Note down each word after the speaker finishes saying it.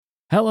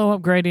Hello,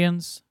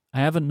 Upgradians.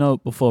 I have a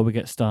note before we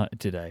get started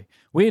today.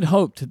 We had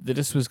hoped that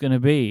this was going to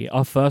be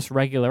our first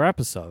regular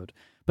episode,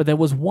 but there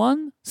was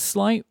one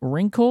slight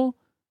wrinkle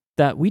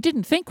that we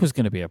didn't think was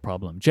going to be a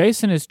problem.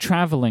 Jason is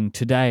traveling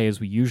today as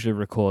we usually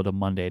record on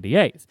Monday the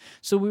 8th.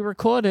 So we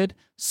recorded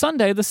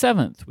Sunday the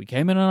 7th. We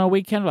came in on our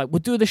weekend, we'll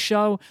do the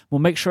show. We'll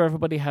make sure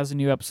everybody has a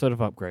new episode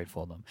of Upgrade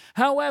for them.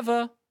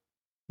 However,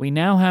 we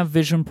now have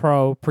Vision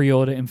Pro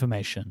pre-order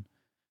information.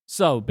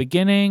 So,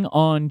 beginning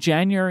on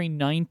January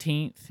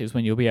 19th is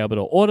when you'll be able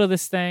to order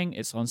this thing.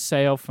 It's on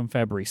sale from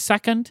February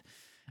 2nd.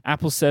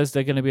 Apple says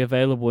they're going to be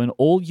available in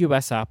all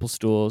US Apple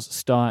stores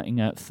starting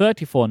at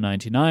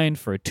 $34.99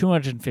 for a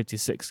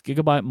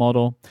 256GB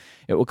model.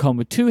 It will come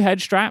with two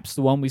head straps,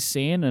 the one we've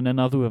seen, and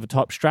another with a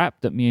top strap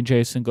that me and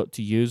Jason got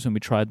to use when we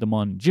tried them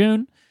on in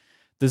June.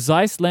 The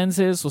Zeiss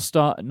lenses will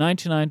start at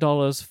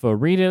 $99 for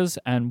readers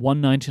and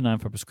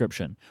 $199 for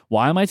prescription.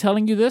 Why am I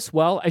telling you this?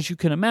 Well, as you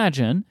can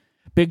imagine,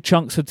 big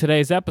chunks of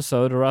today's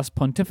episode are us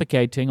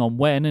pontificating on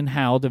when and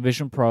how the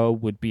Vision Pro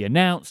would be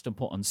announced and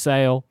put on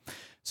sale.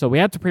 So we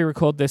had to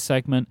pre-record this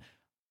segment.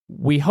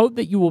 We hope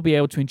that you will be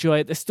able to enjoy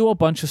it. There's still a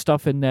bunch of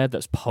stuff in there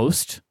that's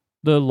post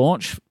the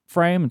launch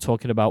frame and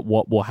talking about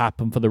what will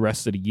happen for the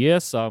rest of the year.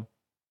 So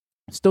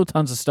still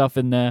tons of stuff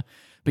in there.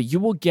 But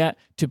you will get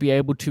to be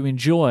able to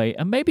enjoy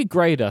and maybe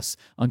grade us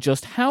on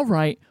just how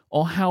right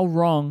or how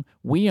wrong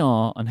we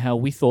are on how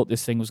we thought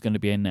this thing was going to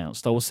be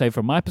announced. I will say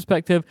from my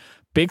perspective,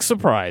 big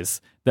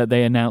surprise that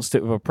they announced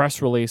it with a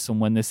press release and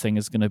when this thing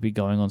is going to be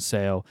going on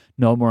sale.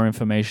 No more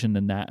information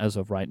than that as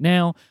of right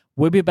now.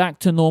 We'll be back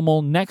to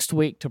normal next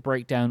week to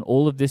break down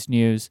all of this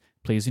news.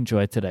 Please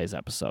enjoy today's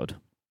episode.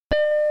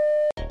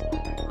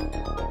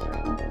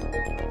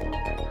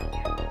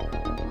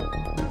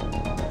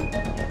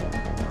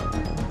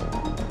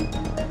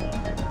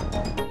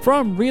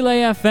 From Relay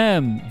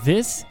FM,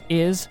 this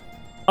is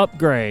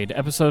Upgrade,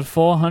 episode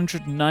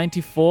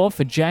 494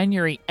 for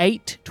January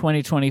 8,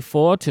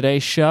 2024.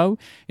 Today's show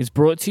is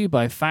brought to you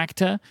by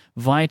Factor,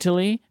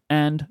 Vitally,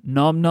 and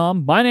Nom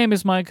Nom. My name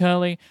is Mike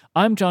Hurley.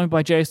 I'm joined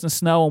by Jason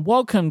Snell, and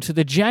welcome to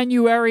the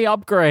January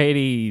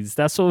Upgradies.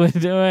 That's what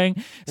we're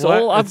doing. It's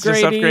all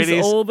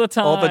upgradies all the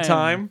time. All the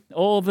time?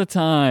 All the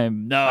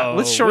time. No.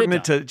 Let's shorten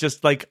it to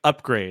just like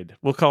Upgrade.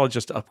 We'll call it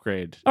just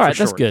Upgrade. All right,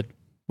 that's good.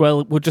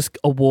 Well, we'll just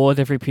award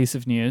every piece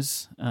of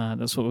news.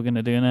 That's what we're going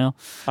to do now.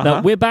 No,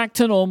 we're back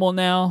to normal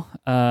now.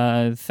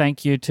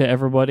 Thank you to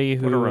everybody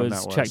who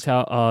has checked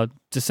out our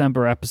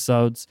December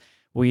episodes.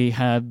 We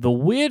had the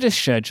weirdest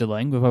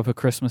scheduling with over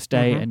Christmas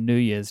Day and New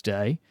Year's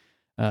Day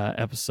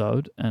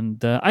episode.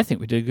 And I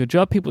think we did a good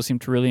job. People seem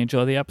to really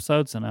enjoy the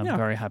episodes, and I'm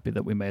very happy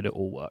that we made it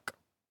all work.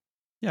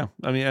 Yeah,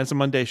 I mean, as a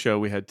Monday show,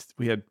 we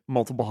had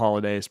multiple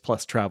holidays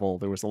plus travel.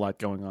 There was a lot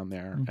going on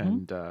there.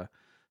 And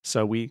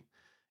so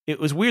it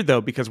was weird,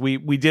 though, because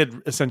we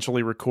did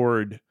essentially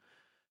record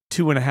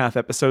 2.5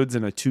 episodes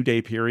in a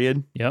 2-day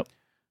period. Yep.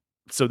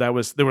 So there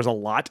was a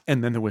lot,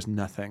 and then there was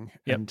nothing.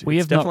 Yep. And we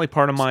have definitely not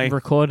part of my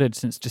recorded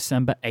since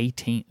December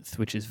 18th,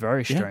 which is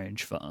very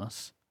strange for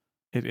us.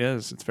 It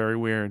is. It's very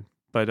weird.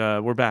 But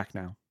we're back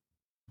now.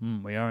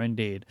 We are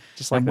indeed.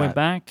 Just like and that. We're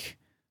back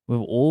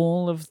with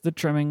all of the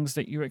trimmings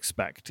that you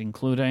expect,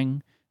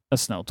 including a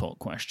Snell Talk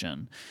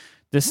question.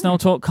 This Snell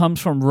Talk comes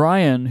from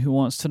Ryan, who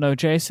wants to know,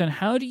 Jason,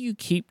 how do you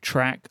keep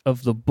track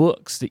of the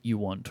books that you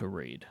want to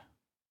read?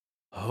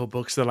 Oh,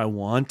 books that I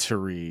want to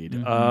read.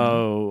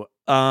 I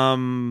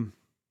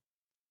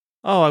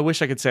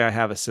wish I could say I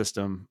have a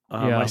system.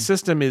 My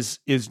system is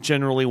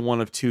generally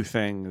one of two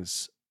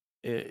things.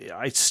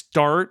 I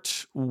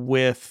start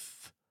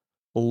with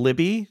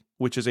Libby,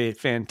 which is a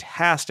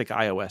fantastic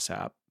iOS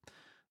app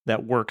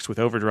that works with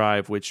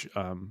Overdrive, which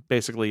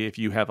basically if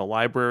you have a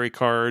library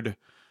card,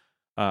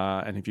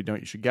 and if you don't,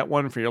 you should get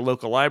one for your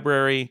local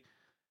library.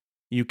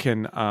 You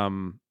can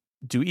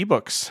do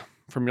ebooks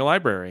from your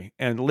library,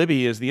 and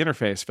Libby is the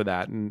interface for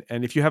that. And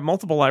if you have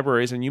multiple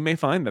libraries, and you may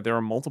find that there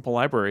are multiple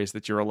libraries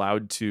that you're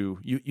allowed to,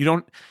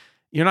 you're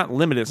not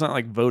limited. It's not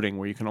like voting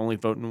where you can only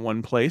vote in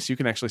one place. You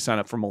can actually sign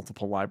up for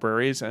multiple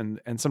libraries, and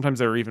sometimes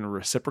there are even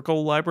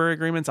reciprocal library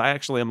agreements. I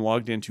actually am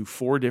logged into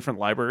 4 different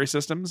library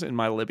systems in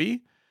my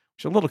Libby, which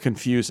is a little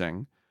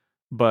confusing,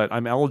 but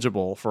I'm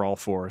eligible for all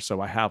 4,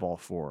 so I have all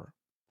 4.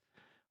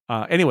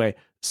 Anyway,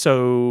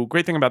 so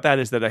great thing about that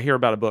is that I hear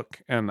about a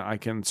book and I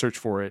can search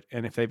for it.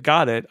 And if they've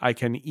got it, I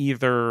can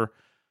either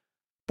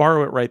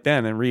borrow it right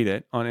then and read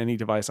it on any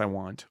device I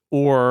want,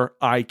 or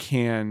I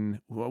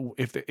can,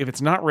 if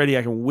it's not ready,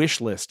 I can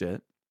wish list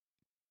it.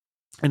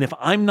 And if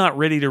I'm not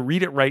ready to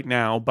read it right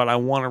now, but I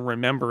want to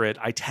remember it,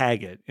 I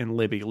tag it in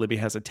Libby. Libby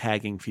has a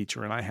tagging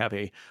feature, and I have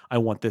I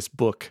want this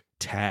book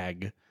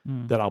tag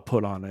that I'll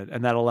put on it.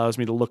 And that allows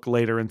me to look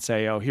later and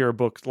say, oh, here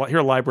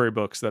are library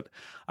books that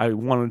I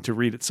wanted to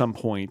read at some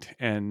point.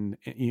 And,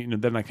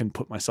 then I can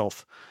put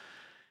myself,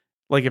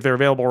 like if they're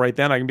available right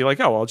then, I can be like,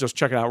 oh, I'll just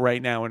check it out right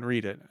now and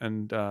read it.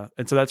 And so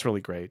that's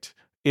really great.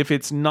 If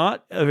it's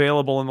not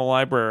available in the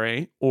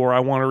library, or I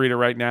want to read it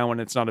right now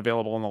and it's not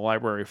available in the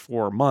library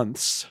for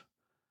months,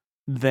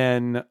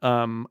 then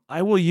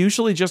I will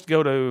usually just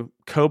go to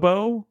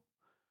Kobo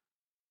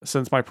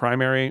since my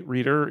primary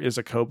reader is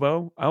a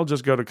Kobo, I'll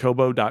just go to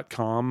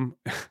kobo.com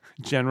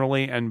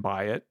generally and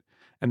buy it.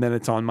 And then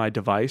it's on my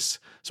device.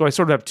 So I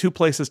sort of have two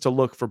places to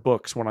look for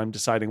books when I'm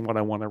deciding what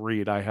I want to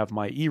read. I have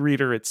my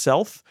e-reader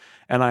itself,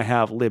 and I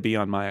have Libby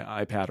on my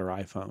iPad or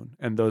iPhone.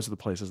 And those are the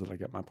places that I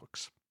get my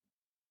books.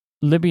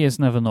 Libby is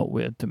never not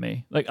weird to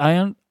me. Like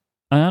I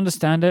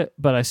understand it,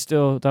 but I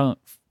still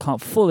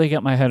can't fully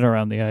get my head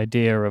around the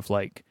idea of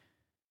like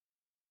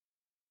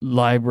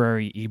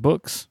library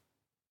ebooks.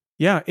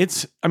 Yeah,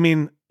 it's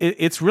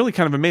really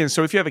kind of amazing.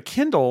 So if you have a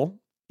Kindle,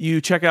 you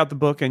check out the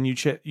book and you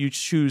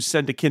choose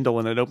send to Kindle,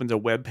 and it opens a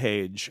web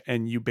page,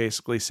 and you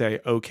basically say,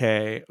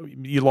 okay,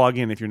 you log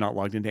in if you're not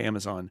logged into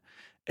Amazon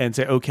and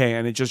say, okay.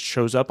 And it just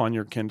shows up on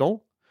your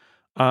Kindle.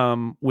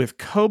 With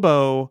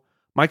Kobo,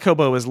 my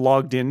Kobo is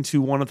logged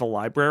into one of the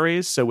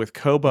libraries. So with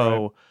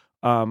Kobo,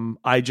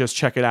 I just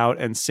check it out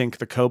and sync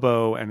the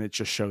Kobo, and it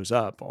just shows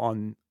up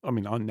on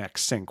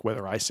Next Sync,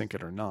 whether I sync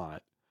it or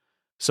not.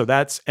 So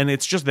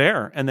it's just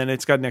there. And then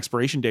it's got an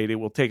expiration date. It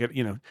will take it,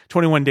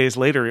 21 days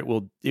later, it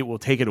will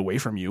take it away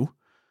from you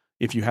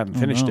if you haven't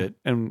finished it.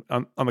 And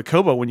on the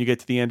Kobo, when you get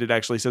to the end, it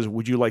actually says,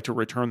 would you like to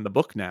return the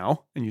book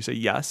now? And you say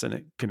yes. And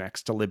it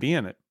connects to Libby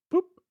and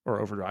or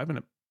Overdrive,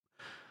 and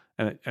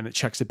it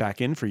checks it back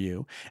in for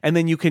you. And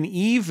then you can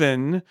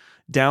even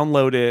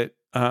download it,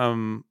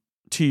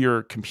 to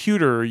your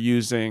computer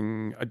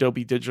using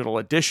Adobe Digital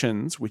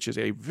Editions, which is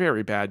a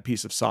very bad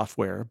piece of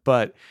software,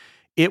 but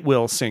it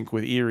will sync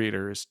with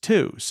e-readers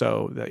too.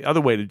 So the other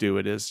way to do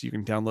it is you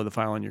can download the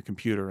file on your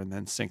computer and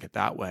then sync it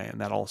that way,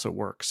 and that also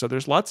works. So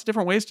there's lots of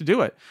different ways to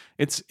do it.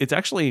 It's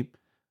actually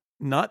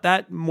not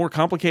that more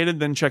complicated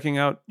than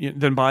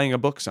than buying a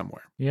book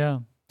somewhere. Yeah.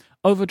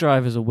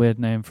 Overdrive is a weird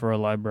name for a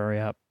library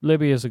app.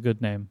 Libby is a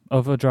good name.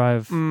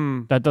 Overdrive,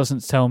 that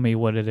doesn't tell me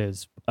what it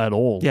is at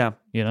all. Yeah.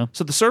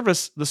 So the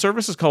service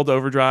is called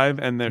Overdrive,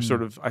 and they're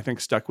sort of, I think,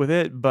 stuck with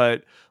it.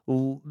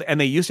 And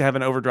they used to have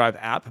an Overdrive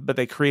app, but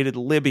they created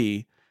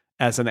Libby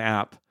as an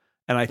app.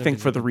 And I think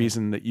for the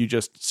reason that you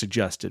just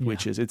suggested,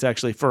 which is it's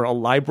actually for a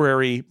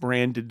library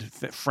branded,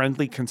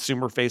 friendly,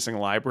 consumer facing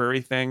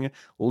library thing.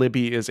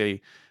 Libby is a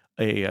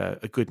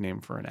good name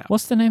for an app.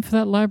 What's the name for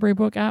that library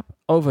book app?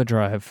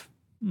 Overdrive.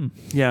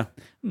 Yeah.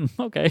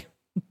 Okay.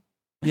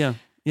 Yeah.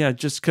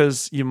 Just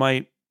because you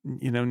might,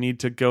 need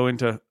to go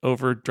into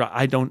Overdrive.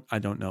 I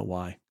don't know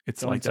why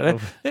it's like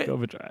that.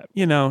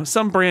 Overdrive.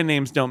 Some brand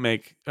names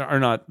are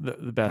not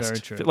the best. Very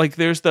true. Like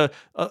there's the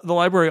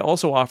library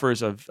also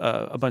offers a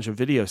bunch of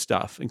video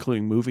stuff,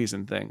 including movies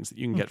and things that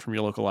you can get from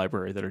your local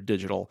library that are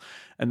digital,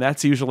 and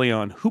that's usually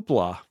on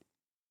Hoopla,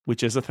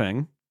 which is a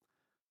thing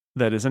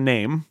that is a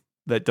name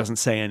that doesn't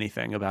say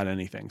anything about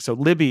anything. So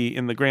Libby,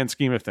 in the grand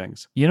scheme of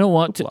things. You know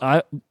what?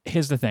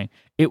 Here's the thing.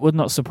 It would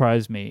not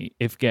surprise me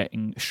if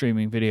getting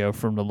streaming video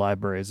from the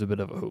library is a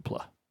bit of a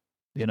hoopla.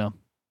 It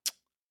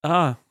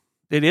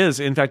is.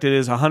 In fact, it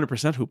is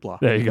 100% Hoopla.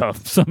 There you go.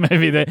 So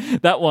maybe they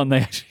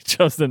actually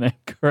chose the name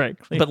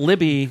correctly. But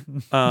Libby,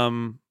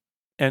 and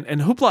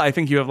Hoopla, I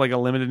think you have like a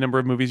limited number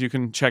of movies you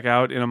can check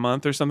out in a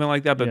month or something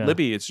like that. But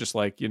Libby, it's just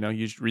like, you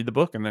just read the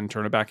book and then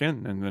turn it back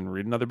in and then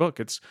read another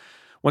book.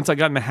 Once I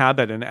got in the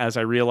habit, and as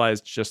I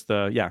realized just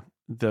the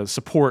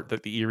support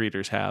that the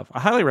e-readers have, I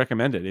highly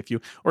recommend it.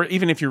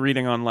 Even if you're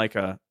reading on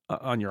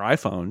on your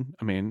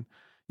iPhone,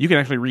 you can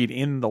actually read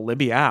in the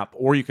Libby app,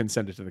 or you can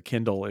send it to the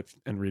Kindle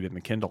and read it in the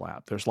Kindle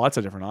app. There's lots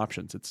of different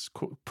options. It's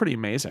pretty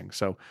amazing.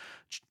 So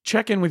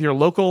check in with your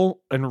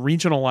local and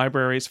regional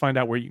libraries, find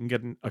out where you can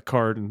get a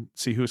card and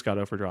see who's got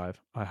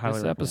Overdrive. I highly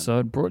recommend. This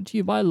episode brought to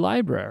you by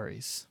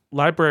libraries.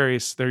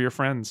 Libraries, they're your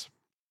friends.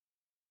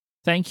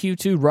 Thank you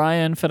to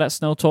Ryan for that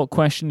Snow Talk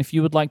question. If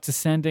you would like to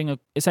send in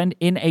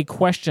a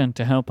question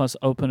to help us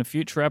open a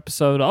future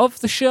episode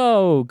of the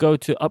show, go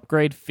to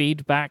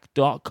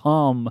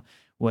upgradefeedback.com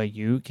where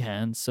you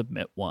can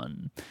submit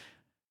one.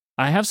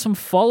 I have some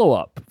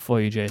follow-up for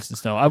you, Jason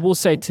Snow. I will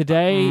say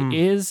today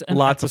is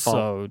an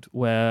episode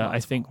where I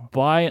think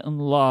by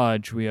and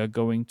large we are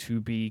going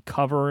to be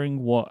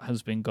covering what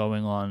has been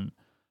going on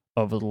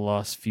over the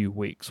last few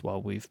weeks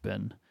while we've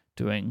been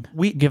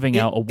giving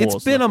out awards.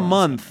 It's been a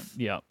month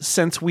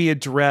since we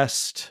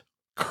addressed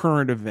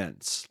current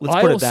events.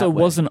 Let's put it that way. I also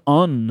wasn't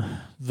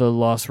on the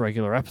last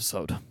regular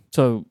episode,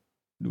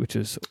 which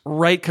is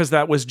right, because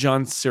that was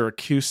John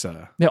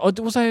Siracusa. Yeah,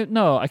 was I?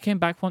 No, I came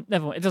back one.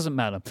 Never mind, it doesn't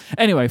matter.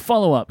 Anyway,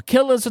 follow up: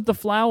 Killers of the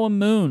Flower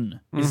Moon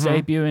is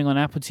debuting on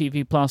Apple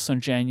TV Plus on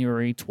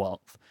January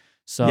 12th.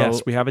 So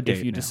yes, we have a date.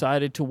 If you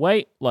decided to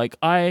wait, like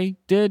I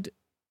did,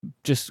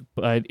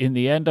 in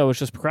the end, I was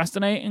just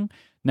procrastinating.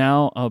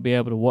 Now I'll be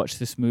able to watch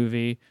this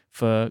movie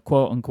for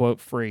quote unquote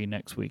free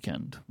next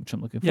weekend, which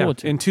I'm looking forward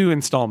to. In 2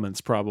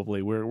 installments,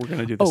 probably. We're going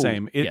to do the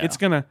same. It's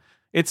gonna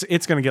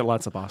get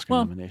lots of Oscar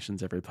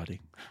nominations. Everybody,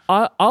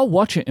 I'll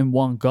watch it in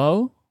one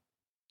go.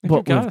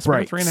 But with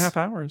breaks. 3.5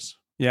 hours.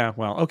 Yeah,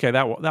 well, okay,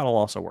 that'll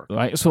also work.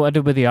 Right, so I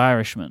did with The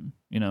Irishman.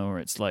 Where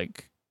it's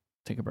like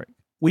take a break.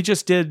 We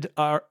just did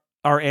our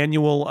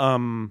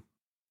annual.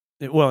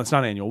 Well, it's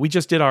not annual. We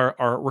just did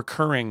our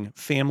recurring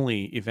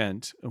family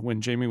event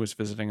when Jamie was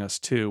visiting us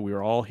too. We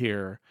were all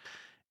here,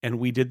 and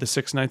we did the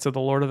 6 nights of the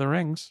Lord of the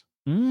Rings,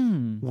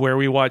 where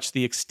we watched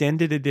the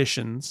extended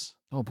editions.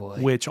 Oh boy!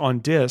 Which on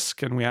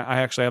disc, and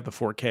I actually have the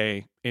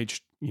 4K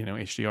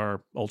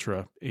HDR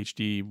Ultra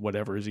HD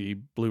whatever Z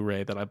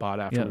Blu-ray that I bought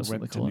after we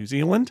went to New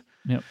Zealand.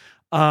 Yep.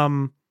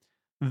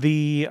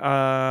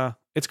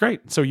 It's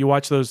great. So you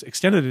watch those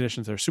extended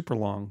editions; they're super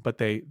long, but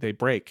they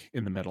break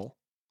in the middle,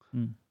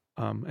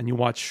 and you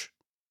watch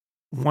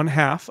one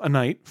half a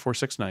night for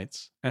 6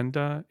 nights, and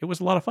it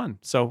was a lot of fun.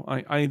 So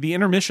the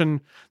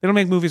intermission, they don't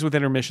make movies with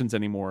intermissions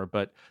anymore,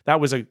 but that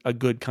was a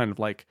good kind of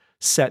like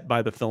set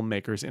by the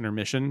filmmakers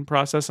intermission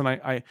process. And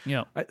I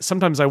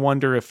sometimes I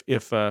wonder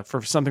if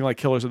for something like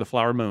Killers of the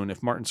Flower Moon,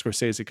 if Martin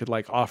Scorsese could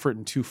like offer it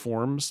in 2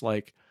 forms,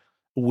 like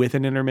with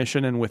an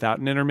intermission and without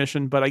an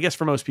intermission. But I guess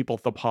for most people,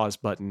 the pause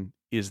button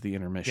is the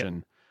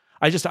intermission.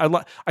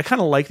 Yeah. I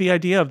kind of like the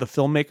idea of the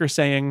filmmaker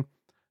saying,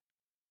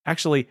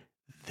 actually,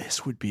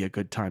 this would be a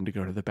good time to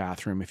go to the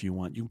bathroom if you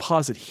want. You can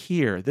pause it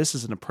here. This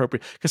is an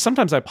appropriate, because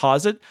sometimes I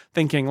pause it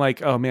thinking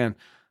like, oh man,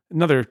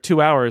 another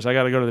 2 hours, I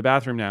got to go to the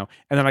bathroom now.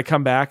 And then I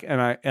come back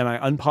and I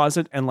unpause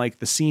it, and like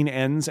the scene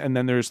ends, and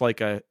then there's like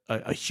a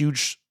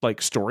huge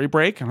like story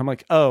break. And I'm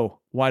like, oh,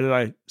 why did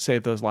I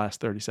save those last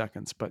 30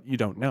 seconds? But you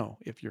don't know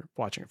if you're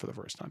watching it for the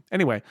first time.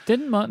 Anyway.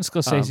 Didn't Martin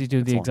Scorsese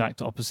do the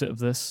exact opposite of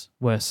this,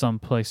 where some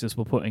places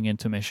were putting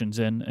intermissions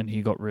in and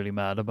he got really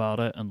mad about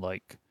it and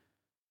like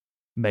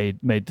made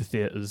the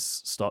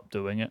theaters stop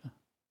doing it?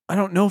 I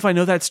don't know if I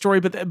know that story,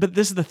 but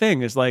this is the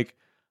thing, is like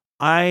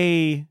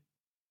you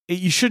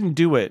shouldn't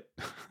do it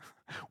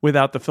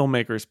without the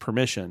filmmaker's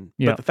permission.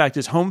 Yeah. But the fact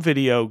is, home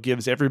video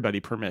gives everybody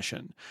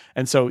permission.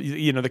 And so,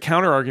 the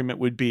counter argument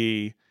would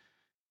be,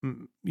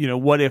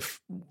 what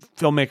if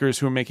filmmakers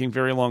who are making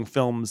very long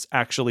films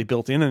actually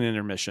built in an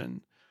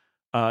intermission,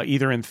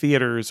 either in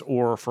theaters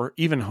or for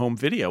even home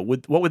video?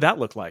 What would that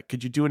look like?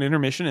 Could you do an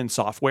intermission in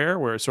software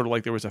where it's sort of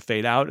like there was a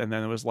fade out and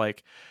then it was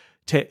like,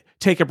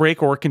 take a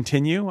break or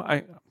continue?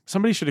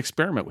 Somebody should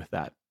experiment with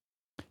that.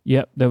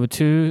 Yep, there were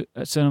 2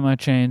 cinema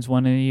chains,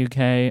 one in the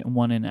UK and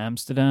one in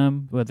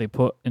Amsterdam, where they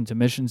put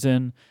intermissions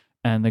in,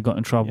 and they got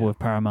in trouble with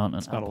Paramount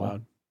and Apple. Not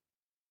allowed.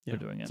 For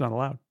doing it. It's not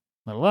allowed.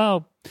 Not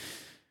allowed.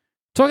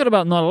 Talking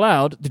about not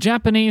allowed, the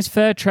Japanese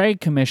Fair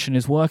Trade Commission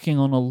is working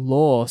on a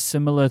law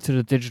similar to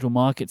the Digital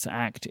Markets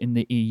Act in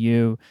the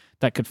EU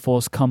that could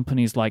force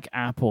companies like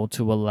Apple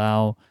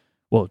to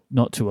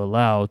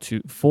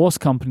force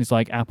companies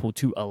like Apple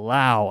to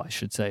allow, I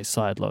should say,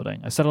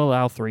 sideloading. I said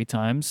allow 3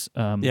 times,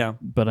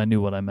 but I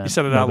knew what I meant. You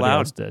said it out loud.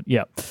 Else did.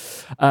 Yeah.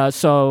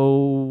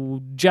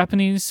 So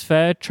Japanese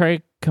Fair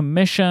Trade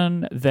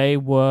Commission, they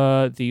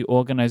were the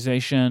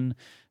organization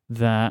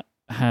that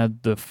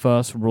had the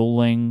first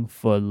ruling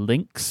for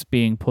links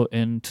being put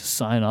in to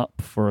sign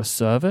up for a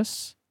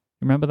service.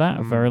 Remember that?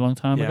 A very long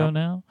time ago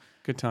now?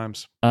 Good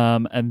times.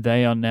 And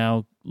they are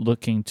now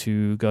looking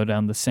to go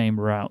down the same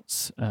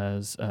routes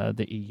as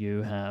the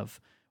EU have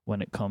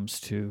when it comes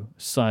to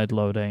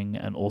sideloading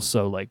and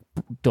also like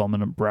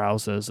dominant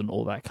browsers and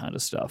all that kind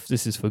of stuff.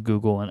 This is for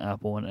Google and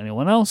Apple and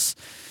anyone else.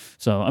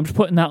 So I'm just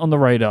putting that on the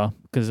radar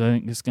because I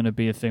think it's going to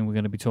be a thing we're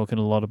going to be talking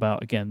a lot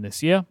about again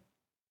this year.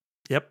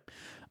 Yep.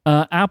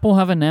 Apple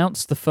have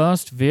announced the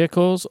first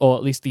vehicles, or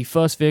at least the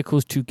first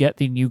vehicles to get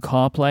the new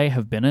CarPlay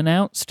have been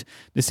announced.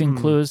 This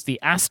includes the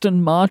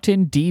Aston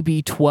Martin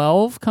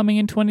DB12 coming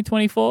in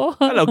 2024.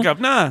 Hello,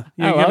 Governor.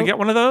 You're going to get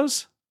one of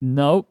those?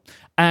 No.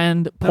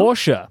 And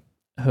Porsche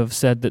have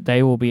said that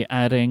they will be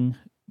adding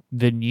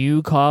the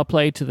new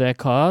CarPlay to their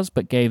cars,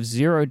 but gave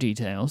 0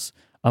 details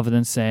other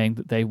than saying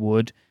that they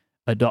would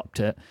adopt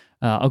it.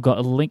 I've got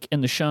a link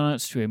in the show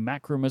notes to a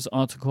MacRumors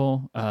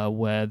article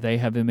where they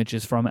have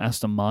images from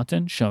Aston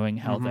Martin showing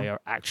how they are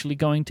actually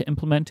going to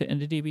implement it in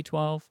the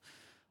DB12.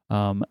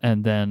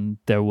 And then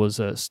there was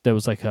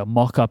like a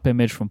mock-up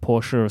image from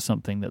Porsche or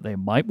something that they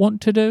might want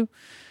to do.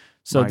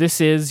 So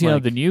this is, the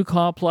new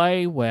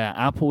CarPlay where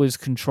Apple is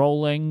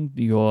controlling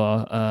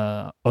your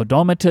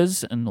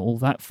odometers and all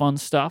that fun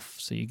stuff.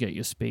 So you get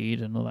your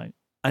speed and all that.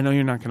 I know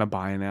you're not going to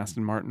buy an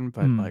Aston Martin,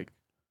 but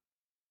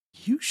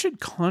you should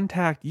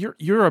contact,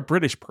 you're a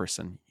British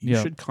person. You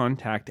should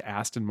contact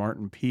Aston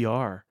Martin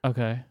PR.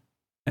 Okay.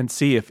 And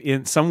see if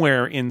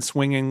somewhere in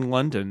swinging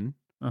London,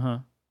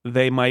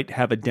 they might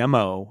have a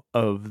demo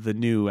of the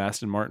new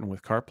Aston Martin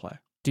with CarPlay.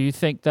 Do you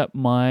think that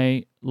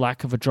my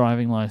lack of a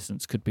driving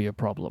license could be a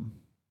problem?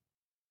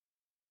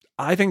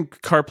 I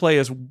think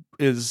CarPlay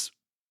is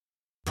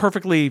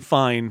perfectly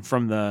fine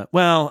from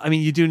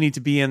you do need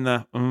to be in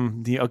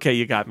okay,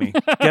 you got me.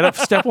 Get up,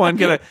 step 1,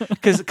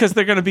 because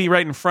they're going to be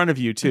right in front of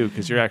you too,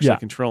 because you're actually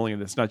controlling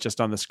it. It's not just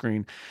on the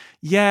screen.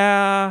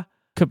 Yeah.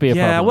 Could be a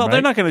problem. Well, right?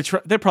 they're not going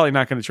to. They're probably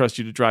not going to trust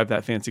you to drive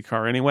that fancy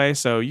car anyway.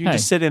 So you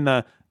just sit in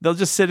the. They'll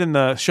just sit in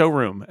the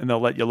showroom and they'll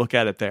let you look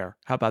at it there.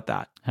 How about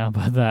that?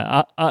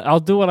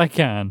 I'll do what I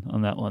can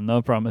on that one.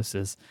 No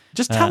promises.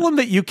 Just tell them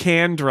that you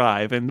can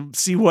drive and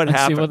see what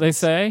happens. See what they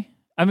say.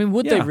 I mean,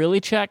 would they really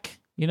check?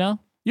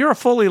 You're a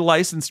fully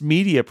licensed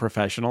media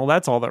professional.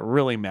 That's all that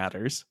really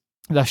matters.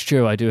 That's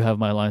true. I do have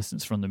my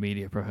license from the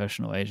Media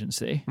Professional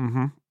Agency.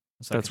 Mm-hmm.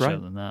 So that's I can right.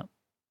 show them that.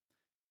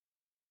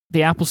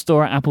 the Apple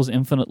Store at Apple's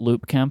Infinite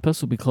Loop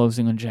campus will be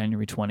closing on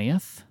January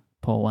 20th.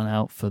 Pour one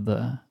out for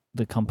the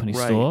company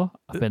store.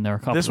 I've been there a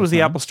couple of times. This was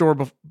the Apple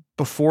Store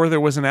before there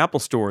was an Apple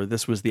Store.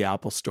 This was the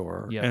Apple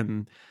Store. Yep.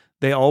 And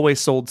they always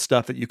sold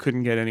stuff that you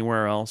couldn't get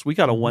anywhere else. We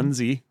got a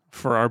onesie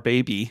for our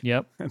baby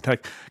at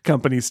that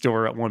company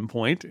store at one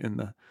point in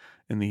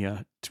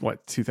the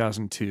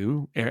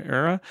 2002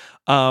 era.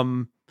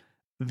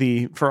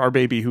 For our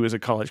baby who is a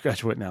college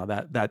graduate now,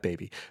 that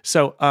baby.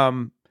 So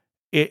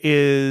it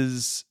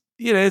is,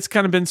 it's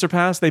kind of been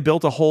surpassed. They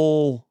built a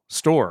whole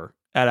store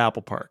at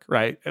Apple Park,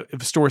 right?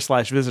 A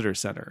store/visitor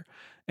center.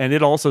 And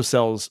it also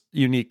sells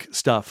unique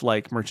stuff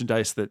like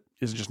merchandise that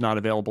is just not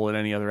available at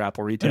any other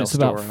Apple retail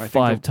store. It's about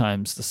 5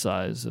 times the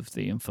size of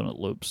the Infinite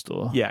Loop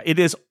store. Yeah, it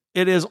is.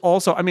 It is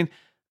also, I mean,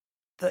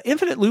 the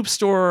Infinite Loop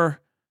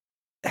store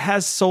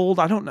has sold,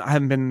 I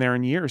haven't been there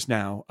in years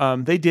now.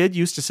 They did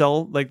used to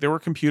sell, like, there were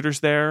computers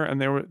there and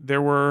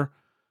there were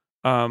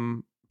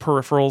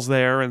peripherals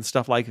there and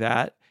stuff like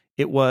that.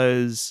 It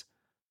was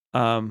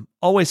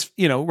always,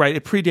 right,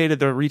 it predated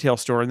the retail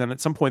store, and then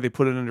at some point they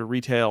put it into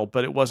retail,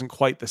 but it wasn't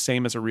quite the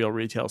same as a real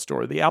retail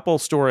store. The Apple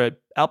Store at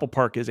Apple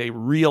Park is a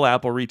real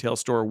Apple retail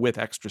store with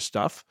extra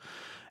stuff,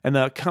 and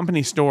the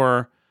company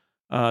store,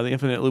 the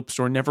Infinite Loop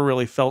store, never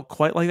really felt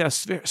quite like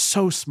that. It's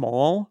so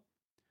small.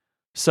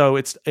 So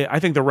I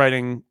think the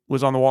writing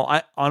was on the wall.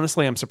 I'm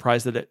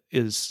surprised that it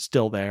is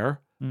still there,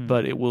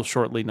 but it will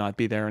shortly not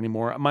be there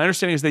anymore. My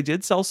understanding is they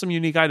did sell some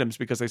unique items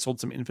because they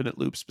sold some Infinite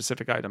Loop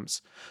specific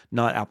items,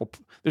 not Apple.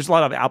 There's a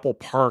lot of Apple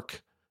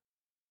Park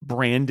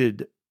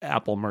branded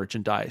Apple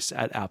merchandise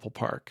at Apple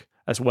Park,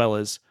 as well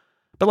as,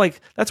 but like,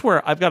 that's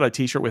where I've got a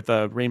t-shirt with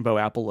a rainbow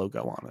Apple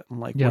logo on it.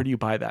 I'm like, where do you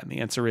buy that? And the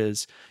answer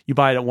is you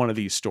buy it at one of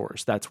these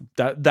stores. That's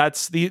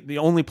the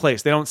only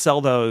place. They don't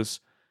sell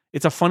those.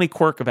 It's a funny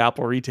quirk of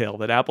Apple retail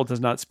that Apple does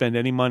not spend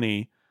any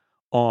money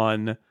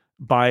on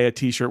buy a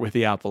t-shirt with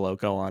the Apple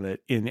logo on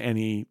it in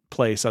any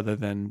place other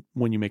than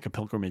when you make a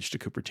pilgrimage to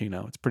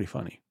Cupertino. It's pretty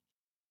funny.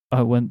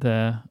 I went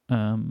there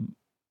at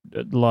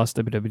the last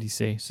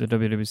WWDC, so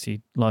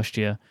WWDC last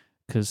year,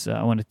 because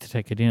I wanted to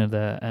take a dinner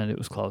there and it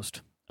was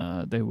closed.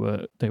 They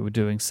were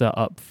doing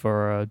setup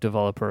for a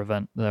developer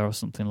event there or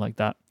something like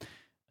that.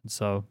 And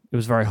so it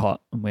was very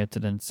hot and we had to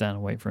then stand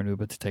and wait for an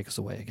Uber to take us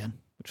away again,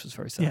 which was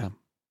very sad. Yeah.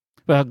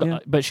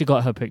 But she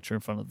got her picture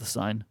in front of the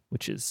sign,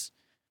 which is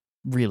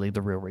really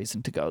the real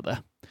reason to go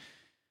there.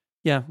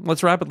 Yeah, well,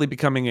 it's rapidly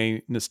becoming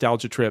a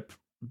nostalgia trip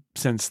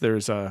since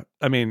it's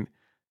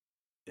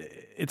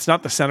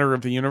not the center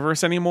of the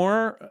universe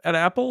anymore at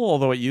Apple,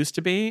 although it used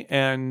to be.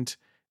 And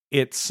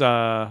it's,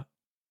 they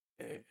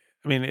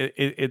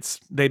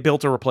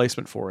built a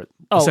replacement for it.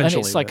 Oh, and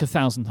it's like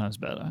 1,000 times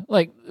better.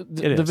 Like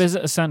the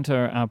visitor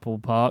center at Apple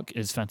Park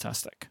is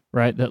fantastic,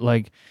 right? That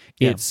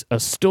it's a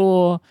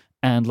store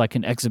and like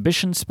an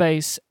exhibition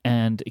space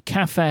and a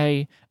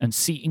cafe and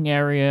seating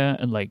area,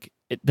 and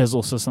there's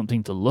also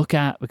something to look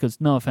at, because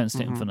no offense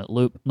to Infinite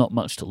Loop, not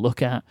much to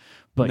look at,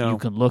 but you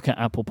can look at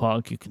Apple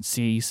Park, you can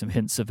see some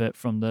hints of it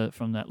from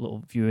that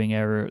little viewing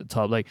area at the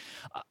top. Like,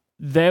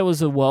 there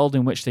was a world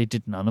in which they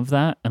did none of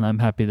that, and I'm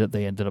happy that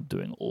they ended up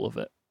doing all of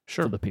it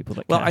for the people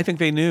that care. Well, I think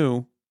they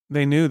knew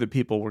that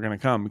people were going to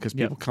come, because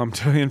people come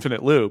to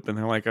Infinite Loop and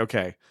they're like,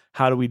 okay,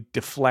 how do we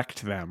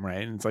deflect them,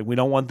 right? And it's like, we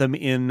don't want them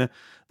in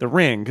the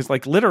ring, because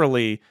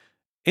literally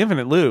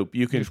Infinite Loop,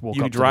 you can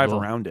drive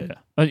around it.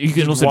 Yeah. You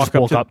can also just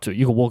walk up to it.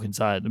 You can walk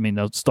inside. I mean,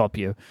 they'll stop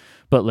you,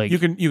 but you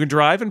can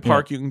drive and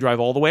park. You can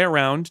drive all the way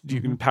around. You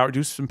can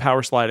do some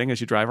power sliding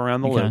as you drive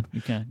around the loop.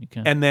 You can.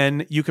 And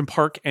then you can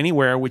park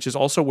anywhere, which is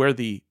also where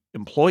the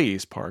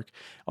employees park.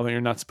 Although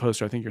you're not supposed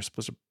to. I think you're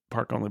supposed to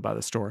park only by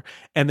the store.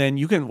 And then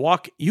you can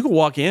walk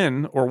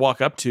in or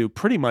walk up to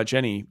pretty much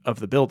any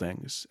of the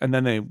buildings, and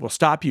then they will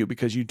stop you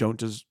because you don't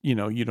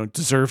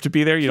deserve to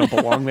be there. You don't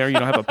belong there. You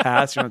don't have a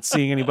pass. You're not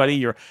seeing anybody.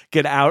 You're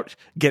get out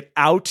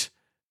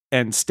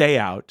and stay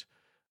out.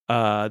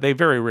 They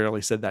very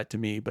rarely said that to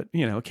me, but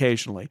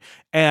occasionally.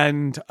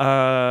 And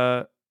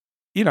I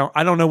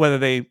don't know whether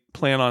they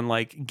plan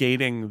on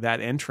gating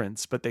that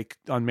entrance, but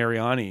on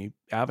Mariani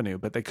Avenue,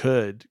 but they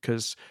could,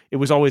 because it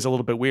was always a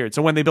little bit weird.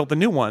 So when they built the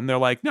new one, they're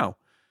like, no,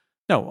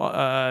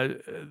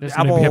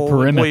 Apple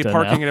employee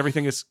parking and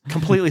everything is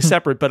completely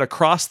separate, but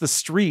across the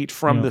street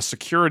from the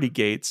security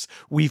gates,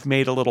 we've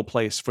made a little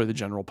place for the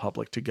general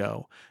public to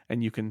go,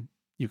 and you can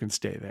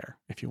stay there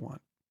if you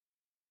want.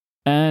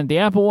 And the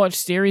Apple Watch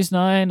Series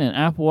 9 and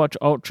Apple Watch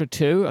Ultra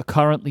 2 are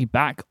currently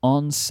back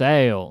on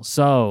sale.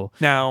 So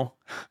now,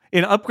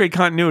 in upgrade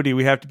continuity,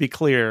 we have to be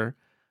clear.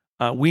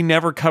 We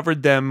never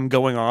covered them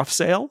going off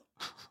sale.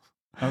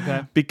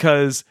 Okay.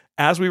 Because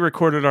as we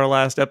recorded our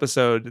last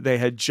episode, they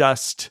had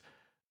just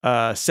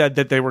said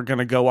that they were going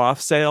to go off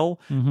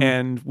sale. Mm-hmm.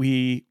 And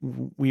we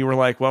were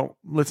like, well,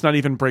 let's not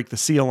even break the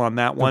seal on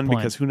that one,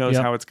 because who knows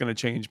how it's going to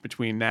change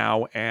between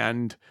now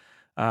and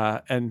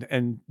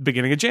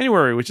beginning of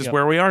January, which is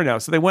where we are now.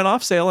 So they went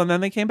off sale and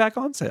then they came back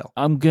on sale.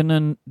 I'm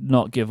gonna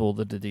not give all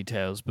the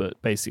details, but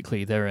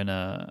basically they're in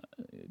a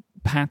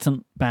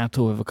patent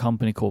battle with a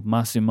company called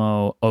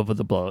Masimo over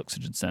the blood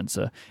oxygen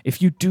sensor.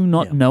 If you do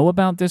not know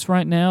about this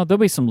right now, there'll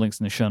be some links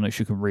in the show notes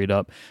you can read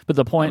up. But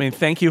the point... I mean,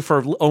 thank you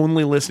for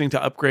only listening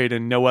to Upgrade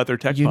and no other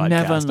tech podcast,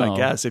 never know, I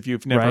guess, if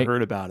you've never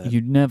heard about it.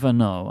 You never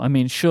know. I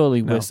mean,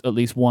 surely we're at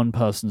least one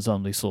person's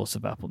only source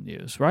of Apple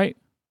news, right?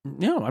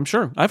 Yeah, I'm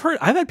sure. I've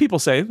had people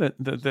say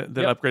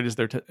that Upgrade is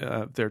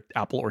their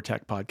Apple or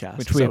tech podcast,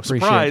 which we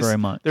appreciate very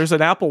much. There's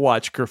an Apple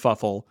Watch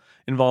kerfuffle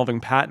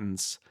involving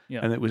patents,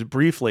 and it was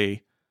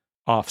briefly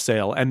off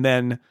sale. And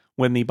then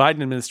when the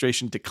Biden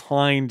administration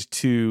declined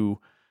to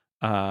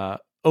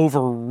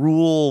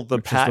overrule the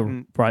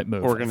patent right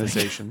move,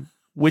 organization,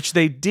 which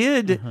they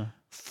did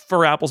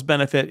for Apple's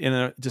benefit in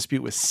a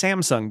dispute with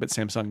Samsung, but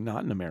Samsung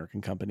not an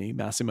American company.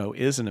 Masimo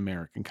is an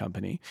American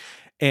company.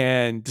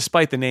 And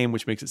despite the name,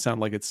 which makes it sound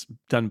like it's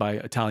done by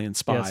Italian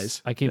spies.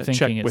 Yes, I keep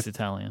thinking it's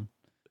Italian.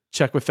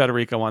 Check with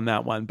Federico on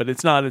that one, but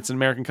it's not. It's an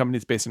American company.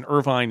 It's based in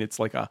Irvine. It's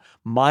like a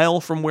mile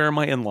from where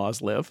my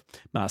in-laws live,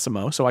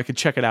 Massimo. So I could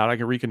check it out. I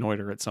could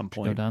reconnoiter at some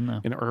point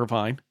in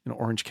Irvine, in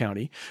Orange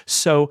County.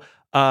 So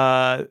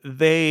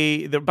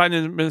the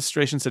Biden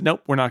administration said,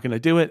 nope, we're not going to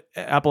do it.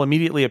 Apple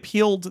immediately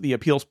appealed. The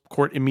appeals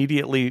court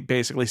immediately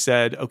basically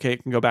said, okay,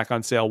 it can go back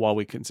on sale while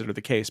we consider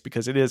the case,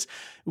 because it is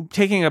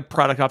taking a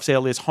product off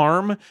sale is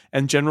harm.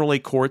 And generally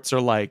courts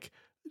are like,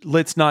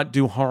 let's not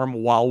do harm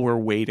while we're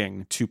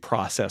waiting to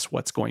process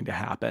what's going to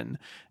happen.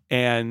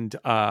 And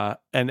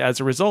as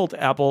a result,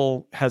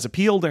 Apple has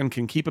appealed and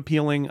can keep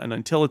appealing. And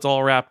until it's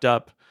all wrapped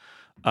up,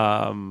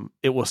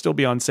 it will still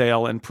be on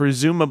sale. And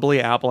presumably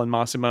Apple and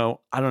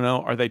Massimo, I don't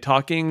know, are they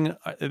talking?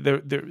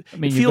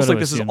 It feels like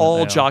this is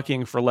all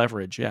jockeying for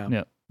leverage.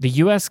 Yeah. The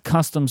U.S.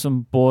 Customs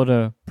and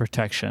Border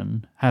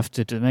Protection have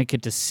to make a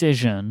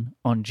decision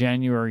on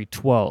January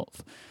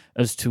 12th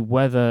as to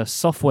whether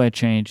software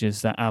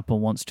changes that Apple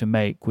wants to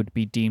make would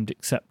be deemed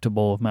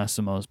acceptable of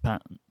Massimo's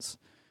patents.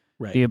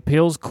 Right. The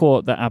appeals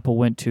court that Apple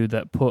went to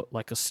that put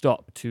like a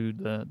stop to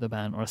the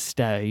ban, or a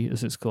stay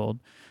as it's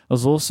called,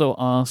 has also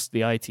asked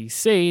the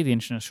ITC, the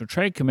International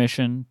Trade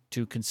Commission,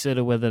 to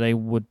consider whether they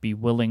would be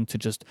willing to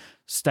just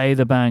stay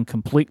the ban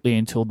completely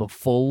until the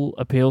full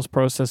appeals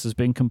process has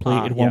been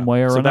completed one way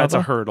or another. So that's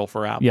a hurdle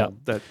for Apple.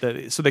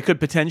 Yeah. So they could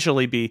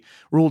potentially be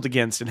ruled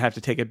against and have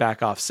to take it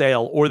back off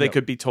sale, or they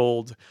could be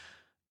told.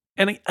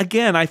 And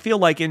again, I feel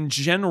like in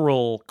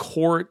general,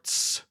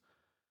 courts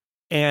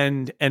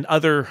and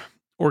other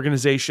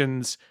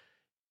organizations,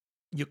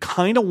 you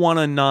kind of want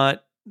to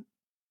not,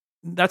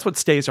 that's what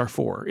stays are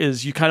for,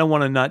 is you kind of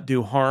want to not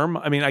do harm.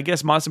 I mean, I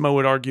guess Massimo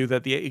would argue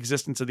that the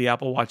existence of the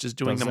Apple Watch is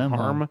doing them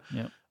harm.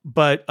 Yeah.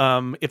 But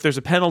if there's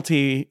a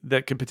penalty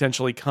that could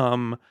potentially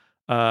come,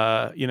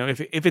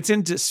 if it's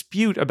in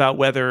dispute about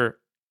whether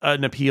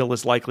an appeal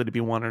is likely to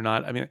be won or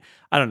not, I mean,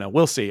 I don't know.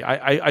 We'll see.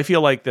 I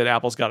feel like that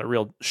Apple's got a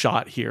real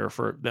shot here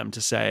for them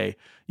to say,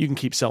 you can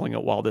keep selling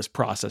it while this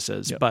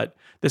processes. Yep. But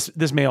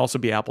this may also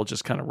be Apple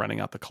just kind of running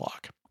out the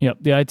clock. Yep.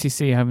 The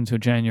ITC have until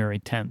January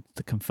 10th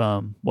to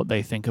confirm what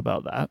they think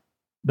about that.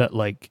 That,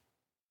 like,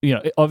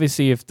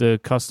 obviously if the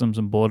Customs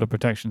and Border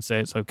Protection say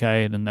it's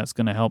okay, then that's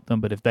going to help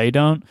them. But if they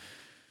don't,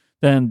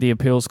 then the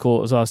appeals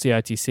court has asked the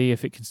ITC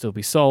if it can still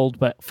be sold.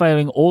 But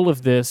failing all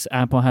of this,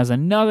 Apple has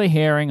another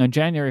hearing on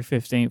January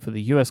 15th for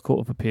the U.S. Court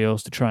of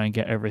Appeals to try and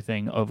get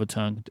everything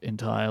overturned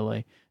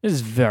entirely. This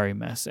is very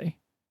messy.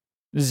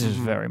 This is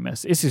very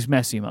messy. This is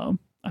messy, Mom,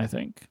 I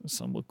think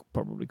some would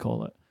probably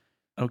call it.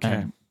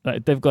 Okay.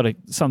 And, they've got to,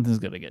 something's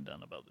got to get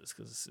done about this,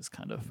 because this is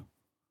kind of,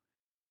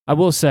 I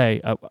will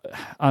say,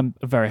 I'm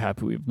very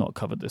happy we've not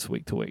covered this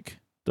week to week,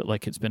 that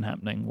like it's been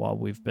happening while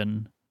we've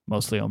been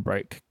mostly on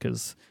break,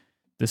 because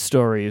this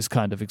story is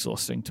kind of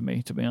exhausting to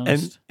me, to be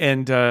honest.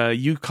 And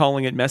you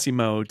calling it messy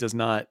mode does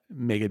not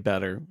make it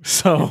better.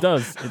 So it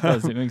does.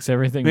 It makes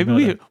everything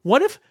maybe better.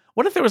 What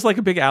if there was like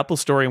a big Apple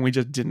story and we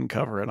just didn't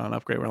cover it on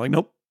Upgrade? We're like,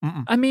 nope.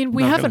 I mean,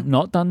 we haven't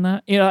not done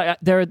that.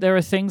 There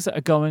are things that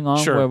are going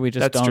on where we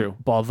just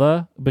don't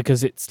bother,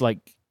 because it's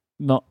like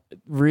not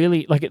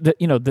really like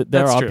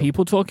there are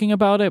people talking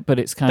about it, but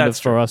it's kind of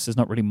for us. There's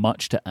not really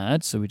much to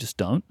add, so we just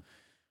don't.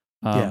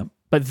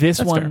 But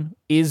this one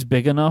is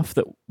big enough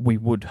that we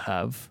would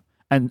have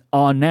and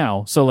are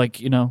now. So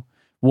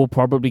we'll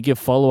probably give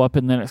follow-up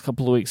in the next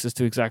couple of weeks as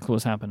to exactly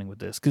what's happening with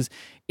this, because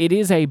it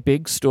is a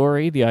big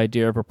story, the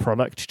idea of a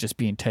product just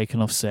being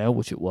taken off sale,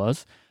 which it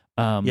was.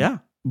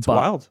 It's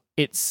wild.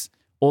 It's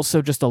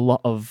also just a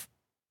lot of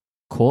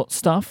court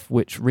stuff,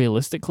 which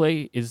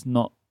realistically is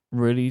not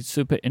really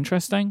super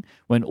interesting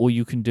when all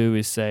you can do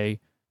is say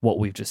what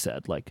we've just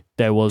said. Like,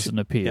 there was an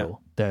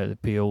appeal. The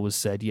appeal was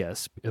said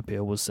yes.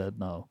 Appeal was said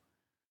no.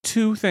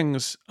 Two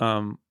things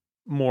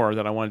more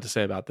that I wanted to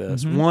say about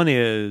this. One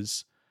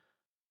is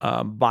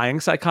buying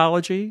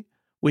psychology,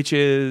 which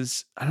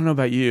is, I don't know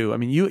about you. I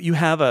mean, you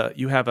have an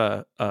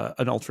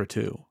Ultra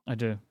 2. I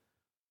do.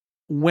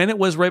 When it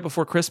was right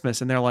before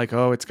Christmas and they're like,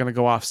 oh, it's going to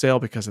go off sale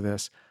because of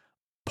this,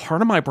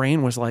 part of my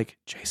brain was like,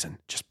 Jason,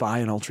 just buy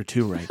an Ultra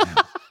 2 right now.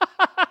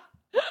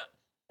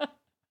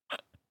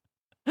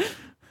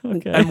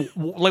 Okay. And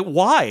like,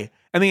 why?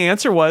 And the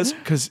answer was,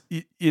 because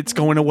it's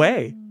going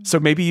away. So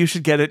maybe you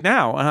should get it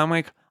now. And I'm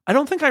like, I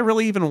don't think I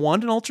really even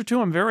want an Ultra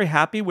 2. I'm very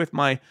happy with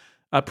my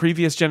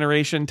previous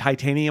generation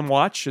titanium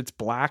watch. It's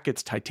black,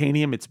 it's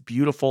titanium, it's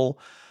beautiful.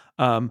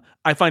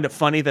 I find it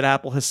funny that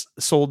Apple has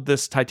sold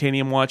this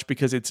titanium watch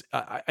because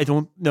I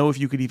don't know if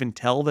you could even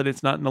tell that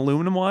it's not an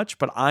aluminum watch,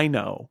 but I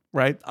know,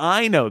 right?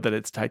 I know that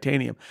it's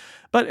titanium,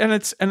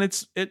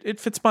 it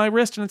fits my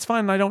wrist and it's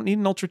fine. And I don't need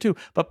an Ultra 2.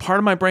 But part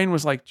of my brain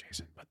was like,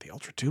 Jason, but the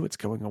Ultra 2, it's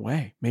going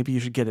away. Maybe you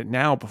should get it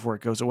now before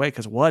it goes away.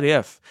 Because what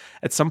if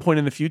at some point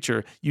in the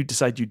future you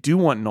decide you do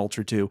want an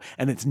Ultra 2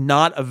 and it's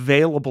not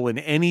available in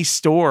any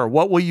store?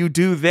 What will you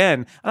do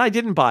then? And I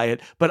didn't buy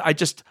it, but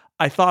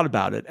I thought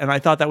about it, and I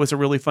thought that was a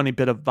really funny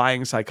bit of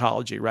buying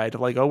psychology, right?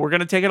 Like, oh, we're going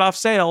to take it off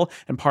sale.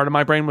 And part of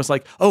my brain was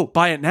like, oh,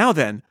 buy it now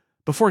then,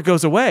 before it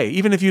goes away.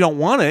 Even if you don't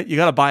want it, you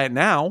got to buy it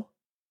now.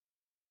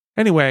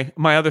 Anyway,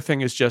 my other thing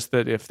is just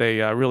that if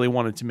they really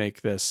wanted to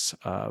make this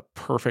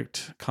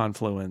perfect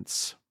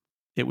confluence,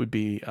 it would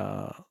be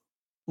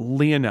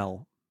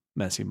Lionel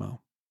Messi.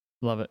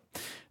 Love it.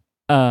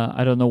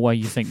 I don't know why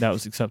you think that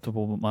was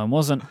acceptable, but mine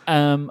wasn't.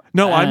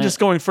 No, I'm just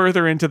going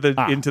further into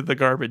the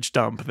garbage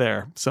dump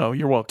there. So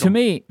you're welcome. To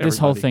me, everybody. This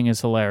whole thing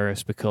is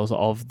hilarious because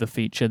of the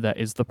feature that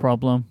is the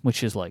problem,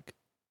 which is like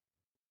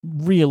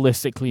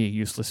realistically a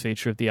useless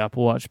feature of the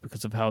Apple Watch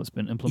because of how it's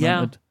been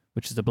implemented,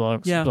 which is the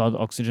blood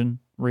oxygen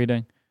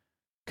reading.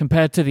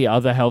 Compared to the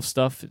other health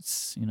stuff,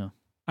 it's,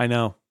 I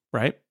know,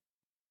 right?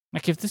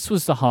 Like if this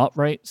was the heart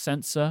rate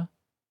sensor,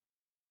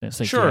 it's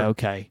like, sure. Yeah,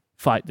 okay,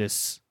 fight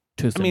this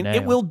tooth and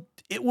nail.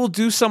 It will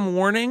do some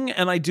warning,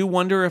 and I do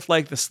wonder if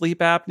like the sleep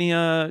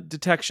apnea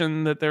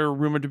detection that they're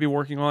rumored to be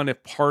working on,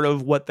 if part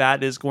of what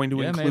that is going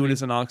to include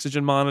is an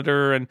oxygen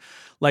monitor, and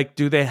like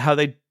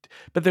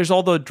but there's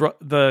all the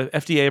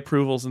FDA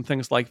approvals and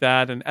things like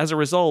that, and as a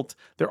result,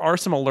 there are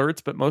some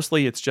alerts, but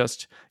mostly it's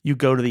just you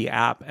go to the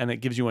app and it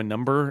gives you a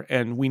number,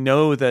 and we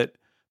know that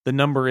the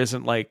number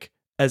isn't like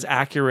as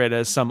accurate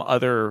as some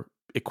other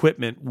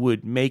equipment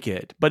would make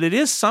it, but it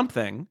is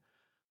something.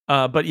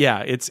 But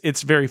yeah,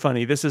 it's very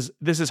funny. This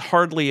is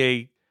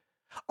hardly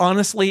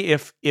honestly,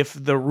 if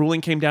the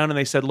ruling came down and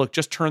they said, look,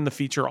 just turn the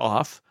feature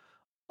off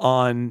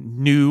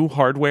on new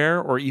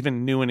hardware or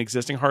even new and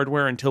existing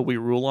hardware until we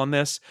rule on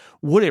this,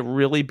 would it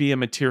really be a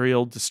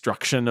material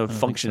destruction of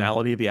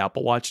functionality of the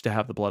Apple Watch to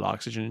have the blood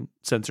oxygen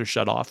sensor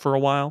shut off for a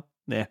while?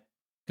 Nah.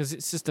 Because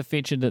it's just a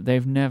feature that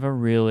they've never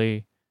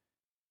really,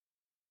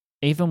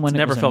 even when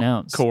it was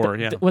announced, core,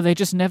 they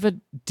just never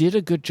did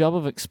a good job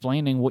of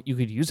explaining what you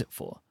could use it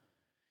for.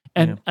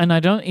 And I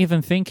don't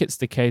even think it's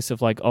the case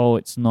of like, oh,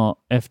 it's not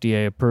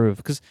FDA approved,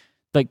 because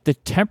like the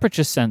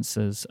temperature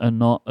sensors are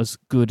not as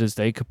good as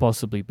they could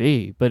possibly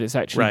be, but it's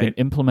actually been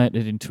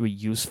implemented into a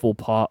useful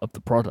part of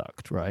the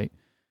product, right?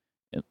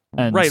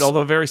 And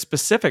although a very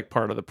specific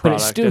part of the product,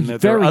 but it's still and very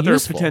there are other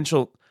useful.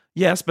 potential,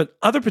 but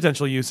other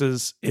potential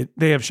uses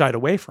they have shied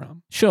away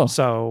from. Sure.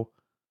 So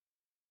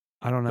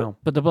I don't know.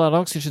 But the blood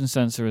oxygen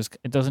sensor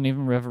it doesn't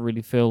even ever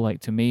really feel like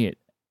to me it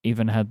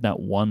even had that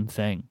one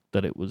thing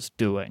that it was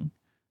doing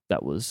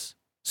that was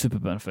super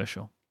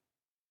beneficial.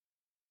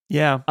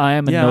 Yeah. I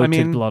am a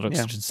noted blood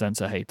oxygen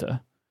sensor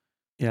hater.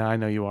 Yeah, I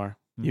know you are.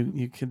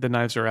 You the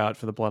knives are out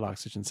for the blood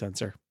oxygen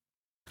sensor.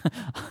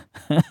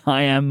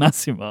 I am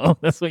Massimo.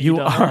 That's what you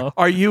don't know.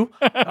 Are you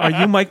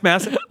Mike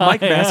Massimo?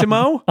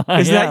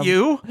 Is that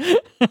you?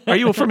 Are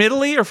you from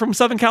Italy or from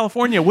Southern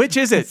California? Which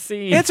is it?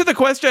 Answer the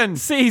question.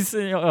 Si,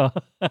 senor.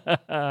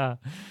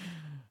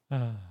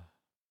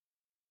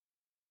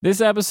 This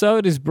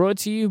episode is brought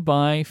to you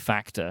by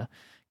Factor.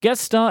 Get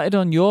started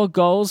on your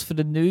goals for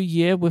the new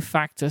year with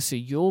Factor so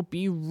you'll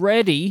be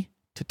ready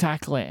to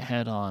tackle it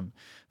head on.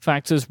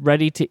 Factor's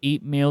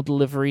ready-to-eat meal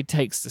delivery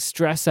takes the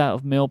stress out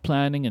of meal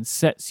planning and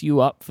sets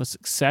you up for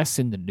success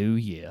in the new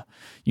year.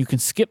 You can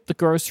skip the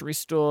grocery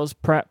stores,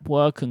 prep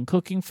work, and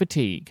cooking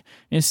fatigue.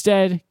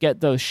 Instead, get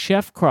those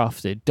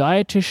chef-crafted,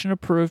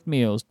 dietitian-approved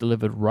meals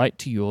delivered right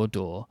to your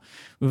door.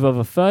 With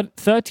over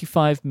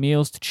 35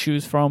 meals to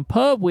choose from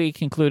per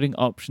week, including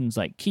options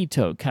like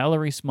keto,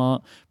 calorie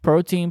smart,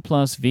 protein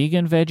plus,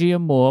 vegan, veggie,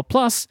 and more,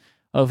 plus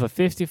over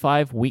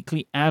 55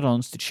 weekly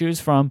add-ons to choose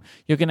from,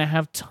 you're going to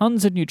have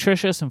tons of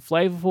nutritious and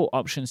flavorful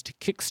options to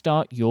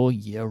kickstart your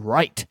year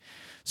right.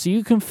 So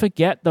you can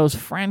forget those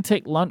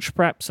frantic lunch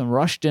preps and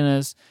rush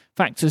dinners.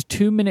 Factor's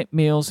 2-minute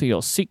meals are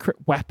your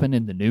secret weapon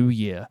in the new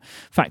year.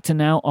 Factor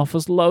now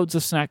offers loads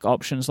of snack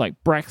options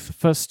like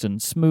breakfast and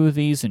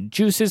smoothies and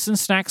juices and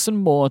snacks and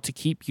more to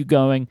keep you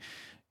going.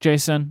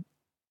 Jason,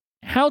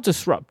 how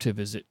disruptive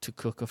is it to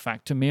cook a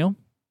Factor meal?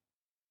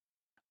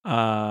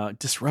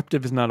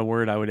 Disruptive is not a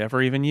word I would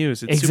ever even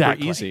use. It's super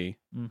easy.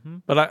 Mm-hmm.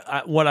 But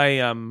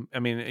I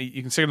mean,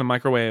 you can stick it in the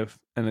microwave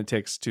and it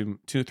takes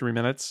 2-3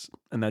 minutes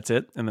and that's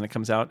it. And then it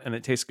comes out and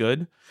it tastes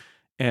good.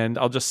 And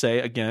I'll just say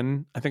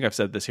again, I think I've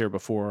said this here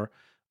before.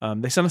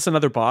 They sent us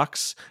another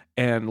box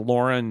and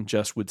Lauren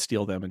just would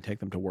steal them and take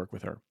them to work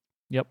with her.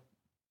 Yep.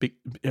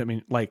 I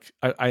mean, like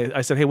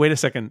I said, hey, wait a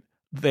second.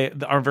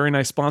 Our very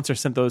nice sponsor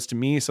sent those to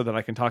me so that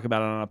I can talk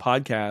about it on a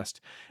podcast.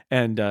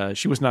 And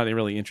she was not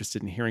really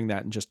interested in hearing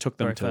that and just took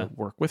them to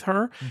work with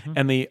her. Mm-hmm.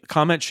 And the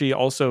comment she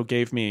also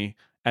gave me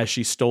as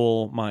she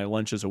stole my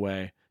lunches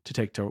away to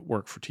take to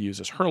work to use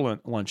as her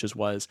lunches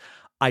was,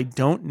 I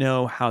don't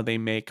know how they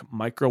make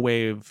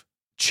microwave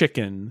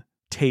chicken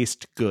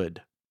taste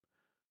good.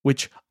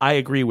 Which I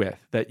agree with,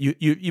 that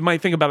you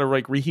might think about it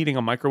like reheating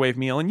a microwave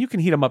meal, and you can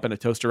heat them up in a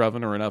toaster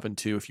oven or an oven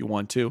too if you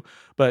want to,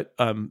 but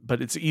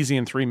it's easy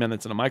in 3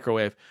 minutes in a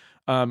microwave.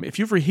 If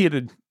you've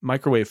reheated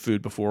microwave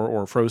food before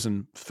or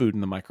frozen food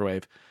in the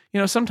microwave,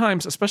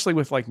 sometimes, especially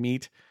with like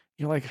meat,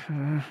 you're like,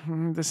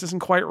 this isn't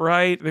quite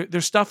right.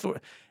 There's stuff,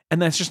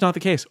 and that's just not the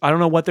case. I don't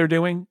know what they're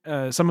doing.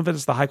 Some of it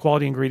is the high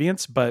quality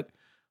ingredients, but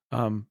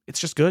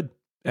it's just good,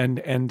 and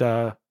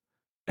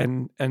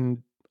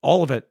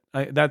all of it.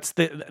 That's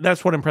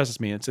what impresses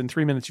me. It's in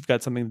 3 minutes you've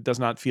got something that does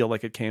not feel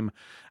like it came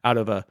out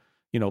of a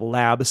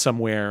lab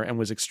somewhere and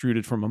was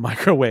extruded from a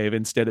microwave.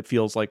 Instead, it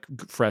feels like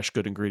fresh,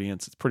 good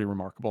ingredients. It's pretty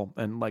remarkable.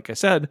 And like I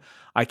said,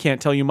 I can't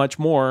tell you much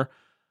more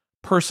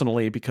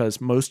personally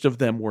because most of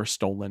them were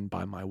stolen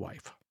by my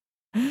wife.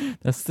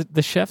 That's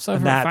the chefs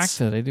over at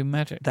Factor. They do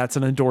magic. That's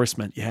an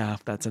endorsement. Yeah,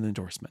 that's an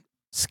endorsement.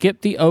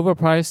 Skip the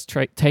overpriced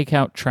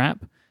takeout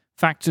trap.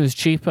 Factor is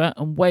cheaper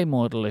and way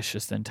more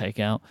delicious than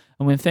takeout.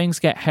 And when things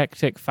get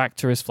hectic,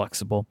 Factor is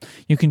flexible.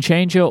 You can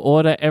change your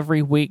order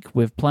every week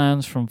with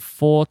plans from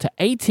 4 to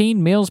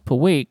 18 meals per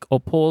week, or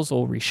pause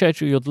or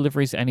reschedule your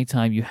deliveries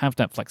anytime. You have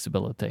that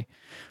flexibility.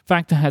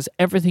 Factor has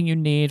everything you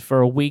need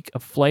for a week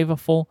of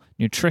flavorful,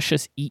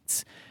 nutritious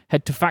eats.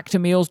 Head to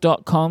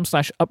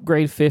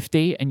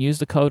factormeals.com/upgrade50 and use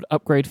the code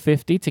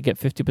upgrade50 to get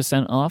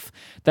 50% off.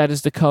 That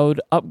is the code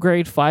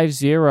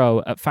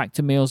upgrade50 at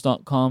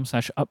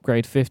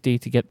factormeals.com/upgrade50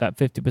 to get that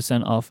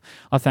 50% off.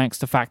 Our thanks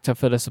to Factor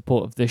for the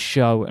support of this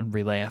show and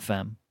Relay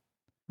FM.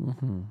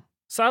 Mm-hmm.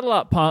 Saddle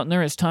up,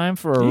 partner. It's time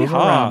for a rumor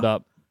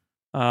roundup.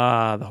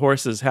 The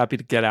horse is happy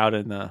to get out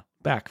in the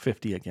back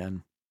 50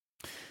 again.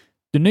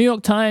 The New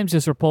York Times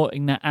is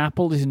reporting that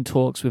Apple is in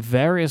talks with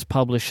various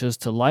publishers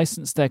to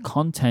license their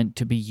content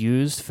to be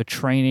used for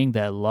training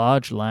their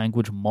large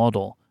language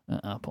model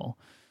at Apple.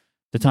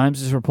 The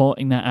Times is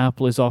reporting that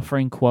Apple is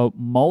offering, quote,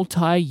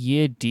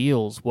 multi-year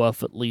deals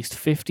worth at least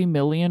 $50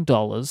 million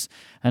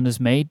and has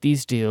made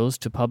these deals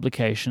to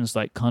publications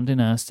like Condé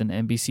Nast and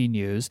NBC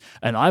News.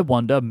 And I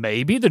wonder,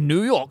 maybe the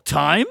New York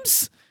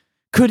Times?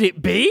 Could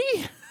it be?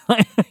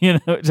 I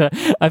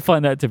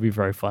find that to be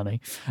very funny.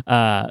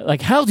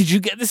 How did you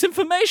get this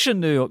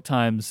information, New York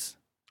Times?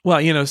 Well,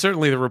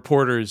 certainly the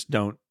reporters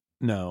don't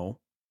know,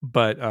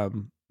 but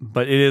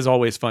it is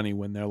always funny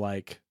when they're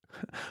like,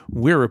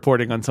 we're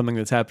reporting on something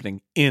that's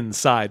happening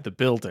inside the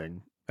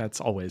building. That's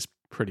always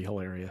pretty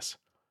hilarious.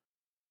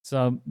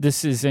 So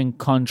this is in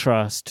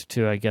contrast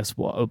to, I guess,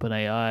 what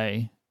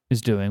OpenAI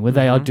is doing, where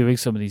they are doing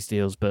some of these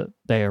deals, but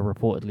they are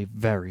reportedly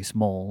very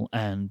small.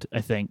 And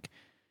I think,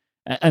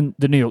 and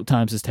the New York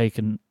Times has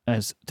taken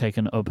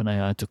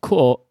OpenAI to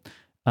court,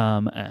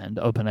 and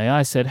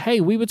OpenAI said,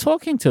 hey, we were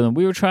talking to them.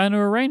 We were trying to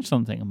arrange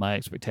something. And my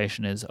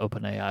expectation is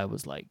OpenAI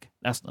was like,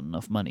 that's not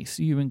enough money.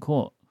 See you in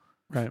court.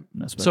 Right.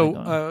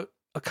 So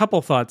a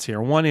couple thoughts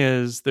here. One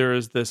is there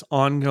is this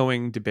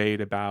ongoing debate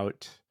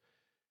about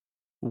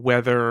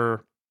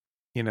whether,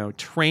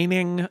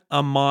 training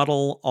a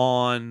model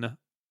on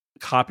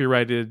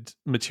copyrighted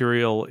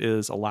material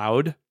is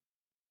allowed,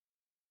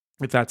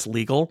 if that's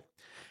legal.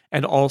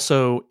 And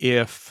also,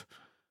 if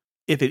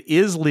it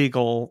is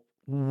legal,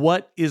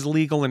 what is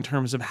legal in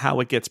terms of how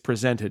it gets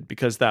presented?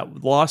 Because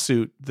that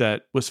lawsuit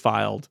that was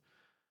filed,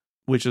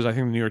 which is I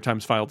think the New York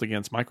Times filed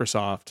against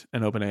Microsoft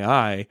and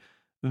OpenAI,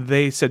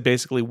 they said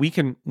basically we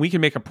can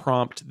make a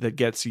prompt that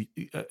gets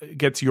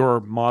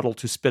your model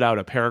to spit out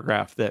a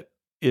paragraph that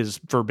is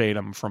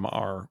verbatim from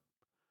our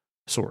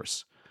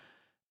source.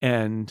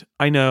 And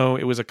I know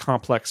it was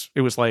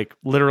it was like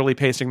literally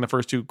pasting the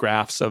first two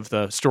graphs of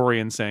the story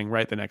and saying,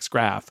 write the next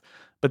graph.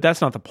 But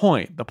that's not the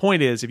point. The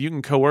point is, if you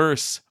can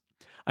coerce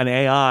an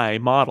AI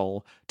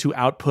model to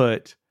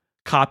output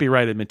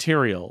copyrighted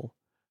material,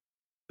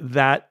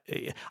 that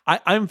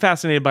I'm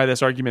fascinated by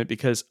this argument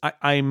because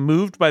I'm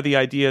moved by the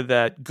idea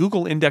that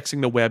Google indexing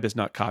the web is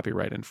not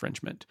copyright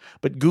infringement,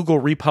 but Google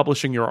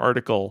republishing your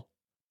article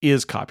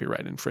is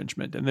copyright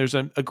infringement. And there's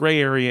a gray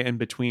area in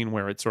between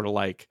where it's sort of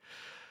like,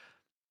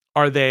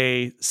 are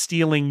they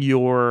stealing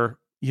your,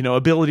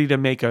 ability to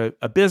make a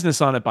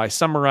business on it by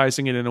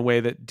summarizing it in a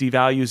way that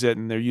devalues it,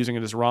 and they're using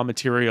it as raw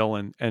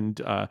material?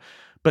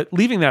 But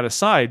leaving that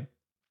aside,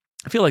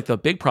 I feel like the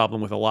big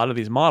problem with a lot of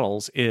these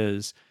models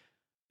is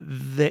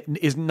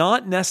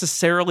not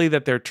necessarily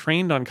that they're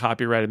trained on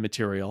copyrighted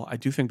material. I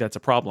do think that's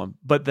a problem,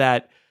 but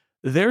that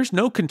there's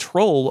no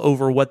control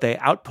over what they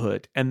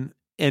output, and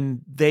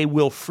they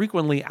will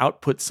frequently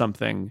output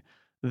something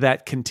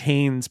that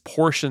contains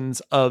portions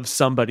of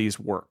somebody's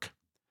work.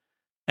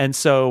 And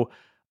so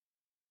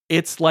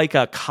it's like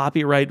a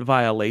copyright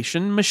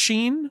violation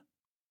machine,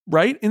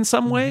 right? In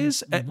some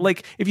ways,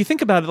 like if you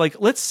think about it, like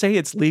let's say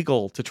it's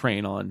legal to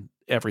train on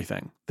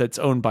everything that's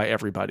owned by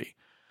everybody,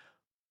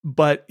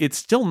 but it's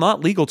still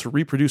not legal to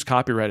reproduce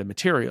copyrighted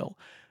material.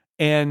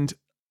 And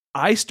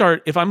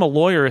if I'm a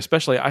lawyer,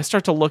 especially, I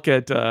start to look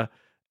at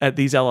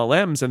these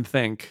LLMs and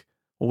think,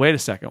 well, wait a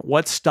second,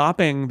 what's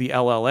stopping the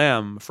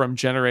LLM from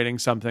generating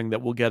something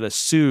that will get us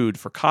sued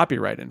for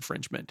copyright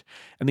infringement?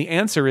 And the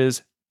answer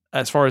is,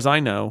 as far as I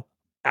know,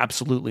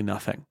 absolutely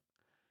nothing.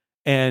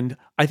 And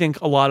I think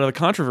a lot of the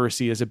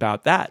controversy is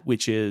about that,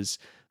 which is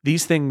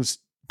these things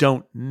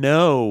don't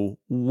know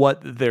what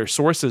their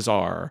sources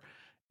are.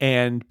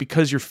 And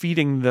because you're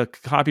feeding the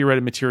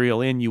copyrighted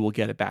material in, you will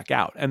get it back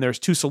out. And there's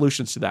two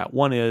solutions to that.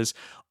 One is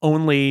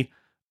only,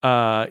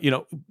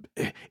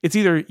 it's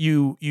either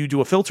you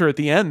do a filter at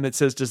the end that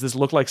says, does this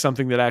look like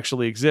something that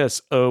actually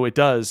exists? Oh, it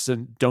does.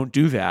 And don't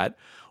do that.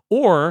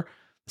 Or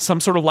some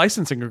sort of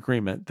licensing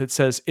agreement that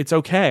says it's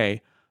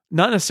okay,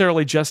 not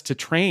necessarily just to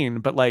train,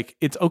 but like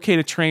it's okay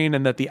to train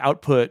and that the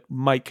output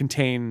might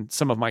contain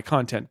some of my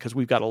content because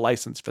we've got a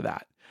license for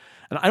that.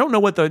 And I don't know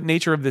what the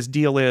nature of this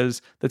deal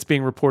is that's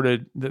being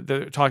reported that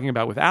they're talking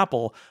about with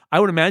Apple. I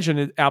would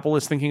imagine Apple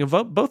is thinking of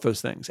both those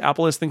things.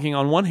 Apple is thinking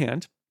on one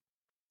hand,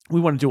 we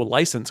want to do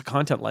a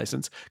content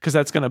license, because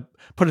that's going to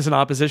put us in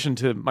opposition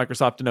to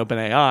Microsoft and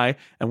OpenAI,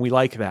 and we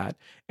like that.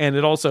 And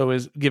it also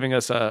is giving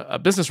us a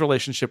business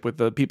relationship with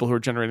the people who are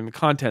generating the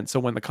content. So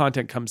when the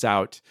content comes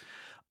out,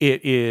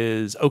 it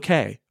is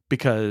okay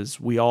because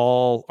we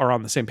all are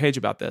on the same page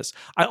about this.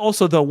 I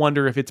also, though,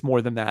 wonder if it's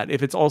more than that.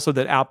 If it's also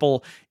that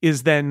Apple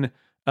is then,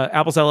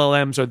 Apple's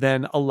LLMs are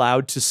then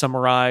allowed to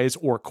summarize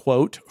or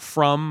quote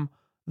from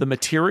the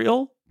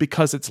material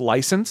because it's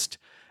licensed.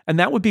 And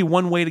that would be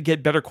one way to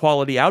get better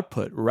quality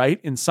output, right?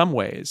 In some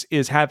ways,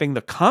 is having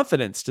the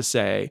confidence to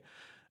say,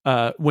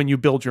 when you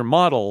build your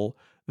model,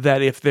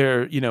 that if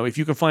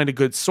you can find a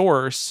good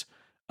source,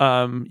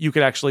 you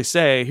could actually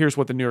say, here's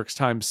what the New York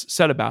Times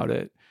said about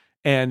it.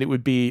 And it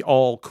would be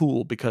all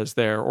cool because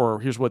or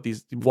here's what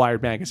these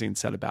Wired magazine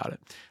said about it.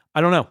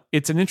 I don't know.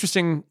 It's an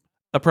interesting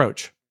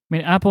approach. I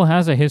mean, Apple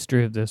has a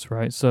history of this,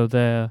 right? So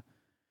the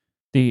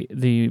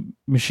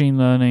machine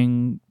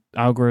learning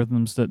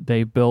algorithms that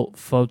they built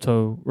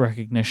photo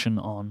recognition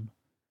on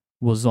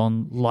was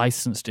on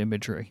licensed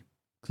imagery.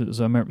 So I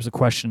remember it was a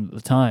question at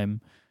the time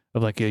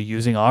of like, you're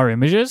using our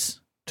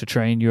images to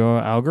train your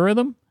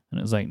algorithm? And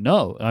it was like,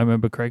 no. I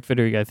remember Craig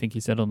Federighi, I think he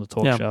said on the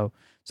talk show,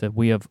 said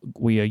we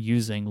are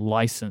using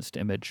licensed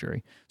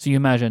imagery. So you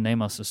imagine they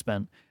must have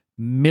spent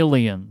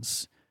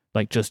millions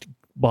like just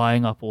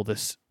buying up all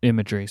this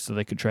imagery so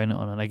they could train it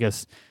on. And I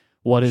guess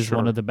what is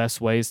one of the best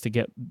ways to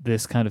get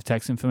this kind of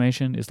text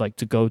information is like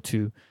to go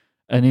to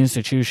an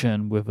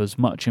institution with as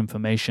much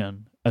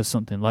information as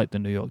something like the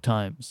New York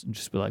Times and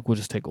just be like, we'll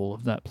just take all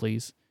of that,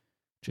 please.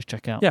 Just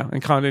check out. Yeah,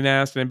 and Condé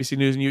Nast and NBC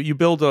News, and you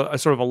build a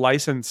sort of a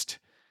licensed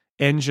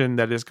engine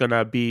that is going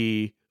to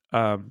be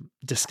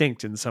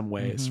distinct in some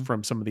ways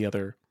from some of the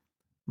other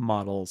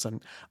models.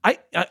 And I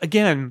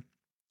again,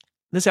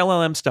 this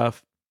LLM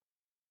stuff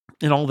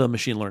and all the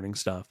machine learning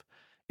stuff,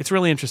 it's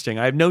really interesting.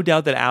 I have no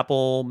doubt that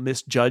Apple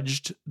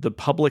misjudged the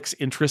public's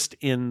interest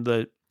in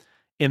the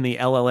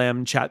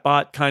LLM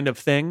chatbot kind of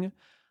thing.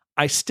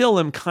 I still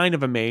am kind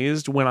of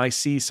amazed when I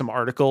see some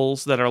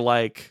articles that are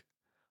like,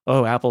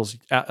 oh, Apple's,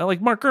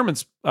 like Mark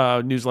Gurman's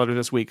newsletter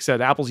this week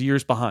said Apple's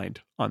years behind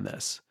on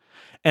this.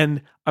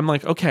 And I'm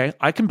like, okay,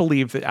 I can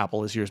believe that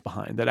Apple is years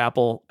behind, that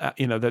Apple,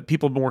 that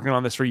people have been working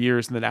on this for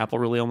years and that Apple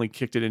really only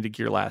kicked it into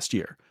gear last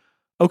year.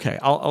 Okay,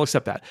 I'll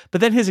accept that. But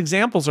then his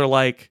examples are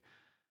like,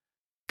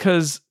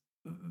 because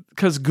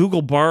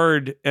Google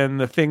Bard and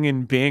the thing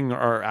in Bing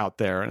are out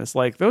there. And it's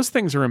like, those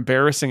things are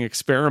embarrassing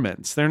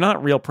experiments. They're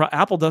not real.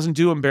 Apple doesn't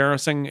do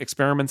embarrassing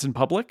experiments in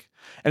public.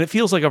 And it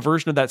feels like a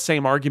version of that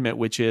same argument,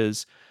 which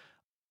is,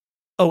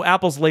 oh,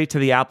 Apple's late to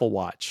the Apple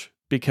Watch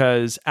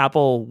because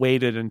Apple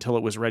waited until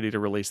it was ready to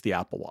release the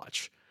Apple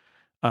Watch.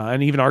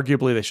 And even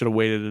arguably, they should have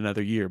waited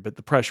another year, but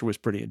the pressure was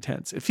pretty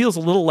intense. It feels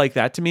a little like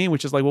that to me,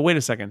 which is like, well, wait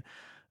a second.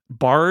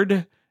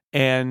 Bard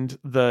and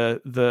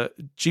the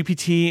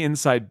GPT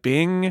inside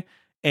Bing,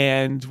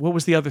 and what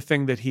was the other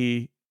thing that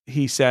he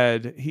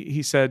said?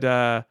 He said,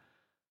 there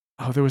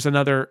was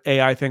another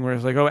AI thing where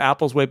it's like, oh,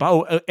 Apple's way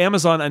behind. Oh,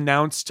 Amazon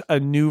announced a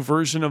new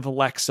version of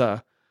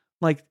Alexa.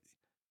 Like, I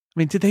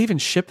mean, did they even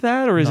ship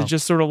that, or is it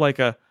just sort of like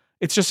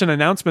it's just an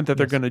announcement that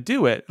they're going to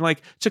do it? And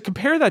like, to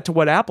compare that to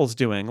what Apple's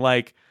doing,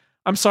 like,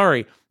 I'm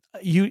sorry,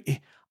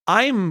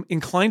 I'm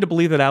inclined to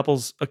believe that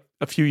Apple's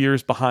a few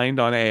years behind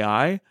on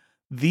AI.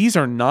 These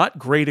are not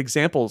great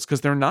examples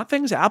because they're not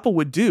things Apple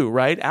would do,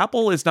 right?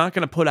 Apple is not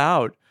going to put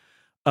out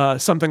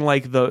something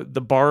like the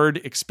Bard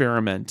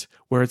experiment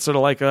where it's sort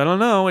of like, I don't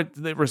know,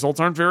 the results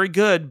aren't very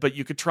good, but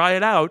you could try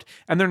it out.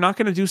 And they're not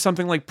going to do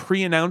something like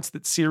pre-announce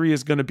that Siri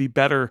is going to be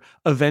better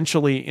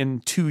eventually in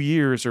 2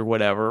 years or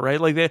whatever,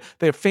 right? Like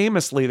they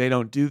famously, they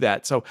don't do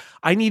that. So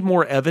I need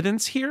more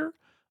evidence here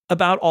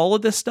about all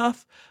of this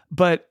stuff.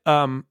 But,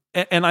 and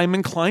I'm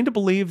inclined to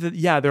believe that,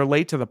 yeah, they're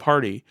late to the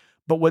party.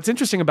 But what's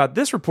interesting about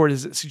this report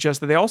is it suggests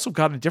that they also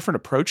got a different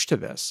approach to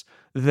this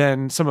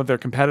than some of their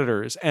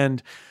competitors.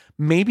 And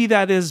maybe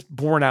that is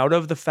born out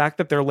of the fact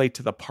that they're late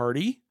to the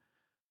party.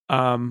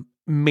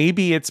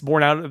 Maybe it's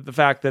born out of the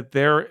fact that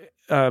their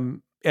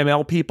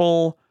ML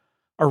people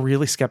are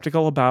really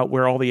skeptical about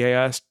where all the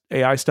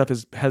AI stuff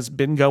has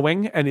been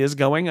going and is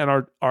going, and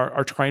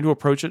are trying to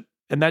approach it.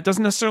 And that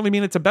doesn't necessarily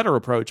mean it's a better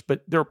approach,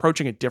 but they're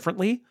approaching it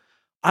differently.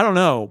 I don't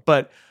know,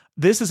 but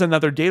this is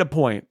another data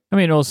point. I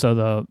mean, also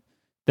though,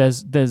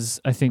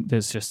 I think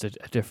there's just a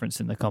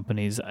difference in the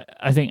companies.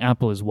 I think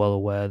Apple is well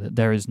aware that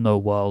there is no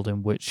world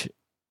in which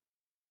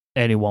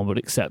anyone would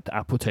accept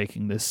Apple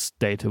taking this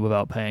data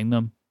without paying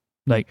them.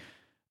 Like,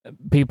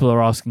 people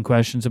are asking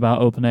questions about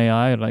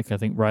OpenAI, like I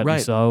think rightly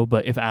so.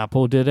 But if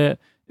Apple did it,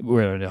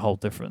 we're in a whole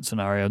different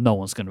scenario. No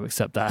one's going to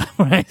accept that,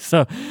 right?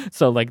 So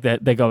like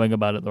they're going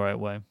about it the right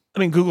way. I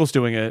mean, Google's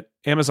doing it,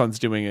 Amazon's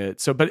doing it.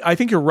 So, but I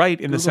think you're right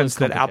in the sense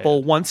that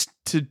Apple wants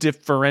to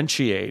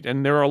differentiate,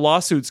 and there are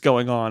lawsuits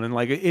going on. And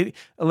like it,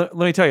 let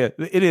me tell you,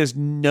 it is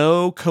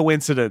no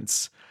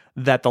coincidence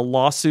that the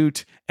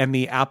lawsuit and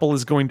the Apple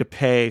is going to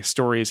pay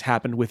stories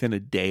happened within a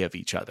day of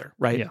each other,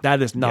 right? Yeah.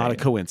 That is not a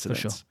coincidence.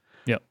 For sure.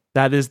 Yep.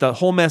 That is the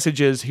whole message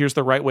is here's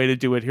the right way to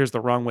do it. Here's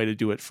the wrong way to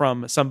do it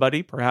from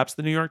somebody, perhaps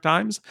the New York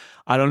Times.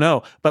 I don't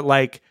know. But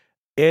like,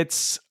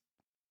 it's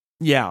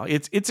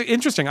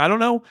interesting. I don't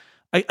know.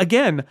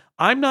 Again,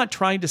 I'm not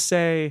trying to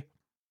say,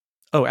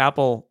 oh,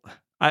 Apple,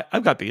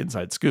 I've got the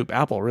inside scoop.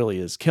 Apple really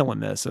is killing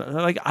this.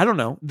 Like, I don't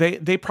know.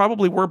 They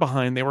probably were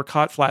behind. They were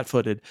caught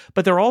flat-footed.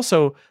 But they're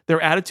also, their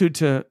attitude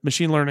to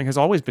machine learning has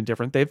always been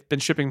different. They've been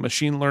shipping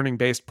machine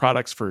learning-based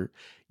products for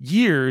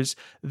years.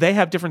 They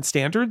have different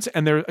standards.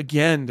 And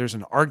there's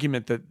an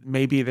argument that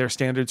maybe their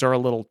standards are a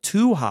little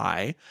too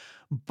high.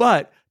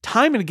 But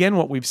time and again,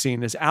 what we've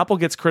seen is Apple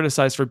gets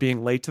criticized for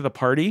being late to the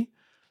party,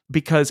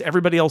 because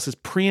everybody else is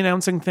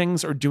pre-announcing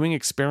things or doing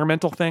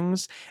experimental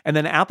things. And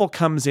then Apple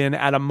comes in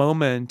at a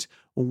moment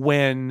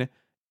when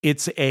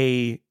it's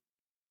a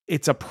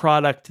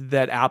product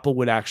that Apple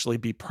would actually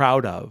be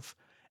proud of.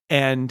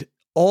 And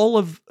all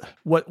of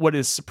what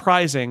is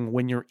surprising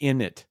when you're in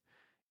it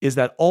is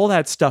that all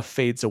that stuff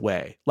fades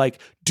away. Like,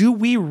 do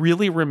we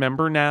really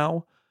remember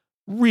now,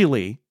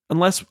 really,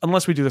 unless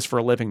we do this for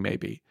a living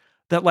maybe,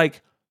 that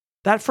like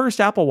that first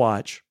Apple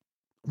Watch,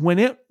 when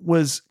it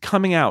was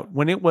coming out,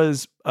 when it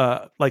was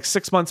like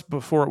 6 months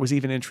before it was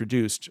even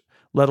introduced,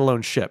 let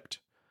alone shipped,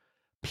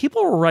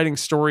 people were writing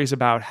stories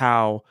about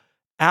how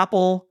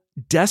Apple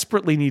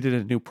desperately needed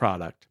a new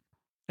product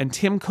and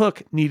Tim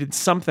Cook needed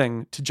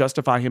something to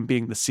justify him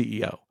being the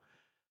CEO.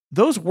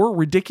 Those were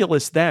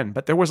ridiculous then,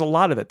 but there was a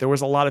lot of it. There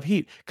was a lot of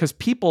heat because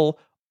people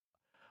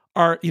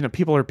are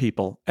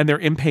people and they're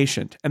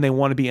impatient and they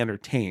want to be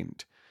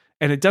entertained.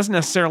 And it doesn't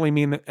necessarily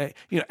mean that,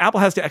 Apple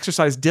has to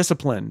exercise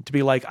discipline to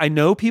be like, I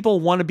know people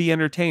want to be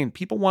entertained.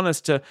 People want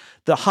us to,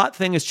 the hot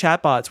thing is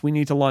chatbots. We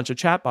need to launch a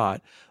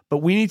chatbot, but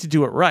we need to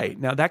do it right.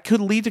 Now, that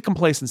could lead to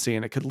complacency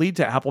and it could lead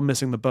to Apple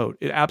missing the boat.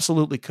 It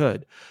absolutely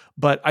could.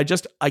 But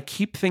I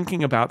keep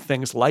thinking about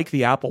things like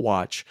the Apple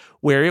Watch,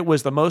 where it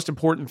was the most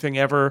important thing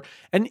ever.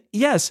 And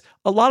yes,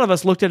 a lot of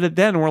us looked at it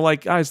then and were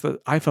like, guys, the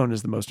iPhone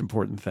is the most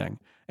important thing.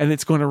 And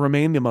it's going to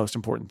remain the most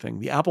important thing.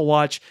 The Apple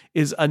Watch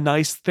is a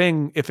nice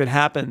thing if it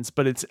happens,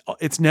 but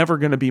it's never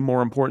going to be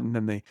more important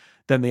than the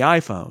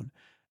iPhone.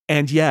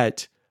 And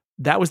yet,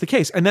 that was the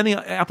case. And then the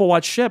Apple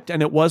Watch shipped,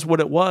 and it was what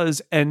it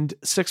was. And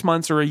 6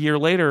 months or a year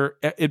later,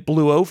 it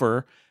blew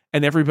over,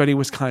 and everybody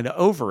was kind of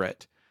over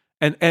it.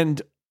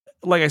 And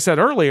like I said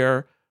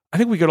earlier, I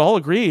think we could all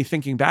agree,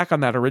 thinking back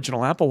on that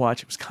original Apple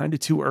Watch, it was kind of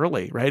too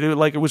early, right?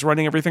 It was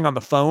running everything on the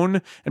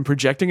phone and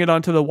projecting it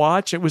onto the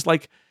watch. It was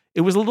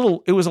a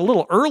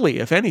little early,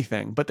 if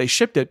anything, but they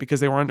shipped it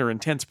because they were under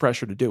intense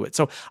pressure to do it.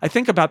 So I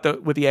think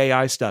about with the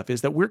AI stuff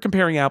is that we're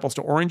comparing apples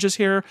to oranges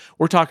here.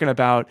 We're talking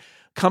about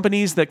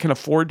companies that can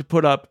afford to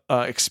put up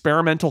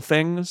experimental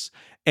things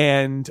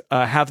and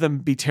have them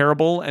be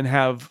terrible and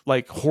have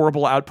like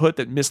horrible output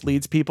that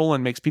misleads people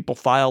and makes people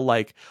file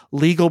like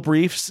legal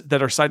briefs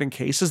that are citing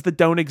cases that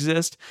don't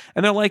exist.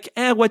 And they're like,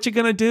 what you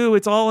gonna do?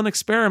 It's all an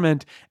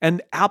experiment.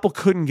 And Apple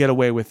couldn't get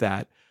away with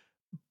that.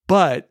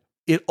 But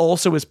it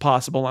also is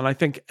possible, and I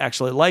think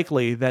actually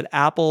likely, that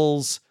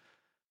Apple's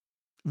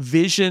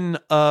vision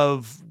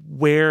of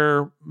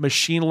where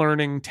machine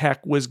learning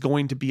tech was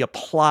going to be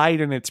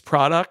applied in its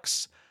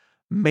products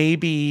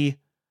maybe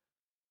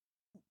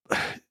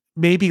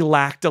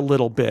lacked a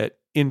little bit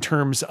in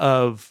terms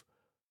of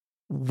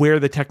where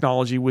the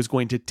technology was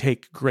going to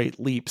take great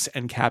leaps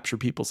and capture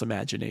people's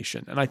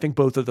imagination. And I think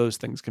both of those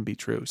things can be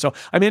true. So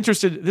I'm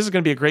interested. This is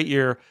going to be a great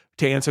year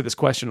to answer this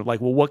question of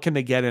like, well, what can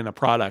they get in a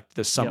product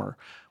this summer?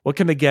 Yep. What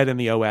can they get in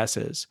the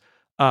OSs?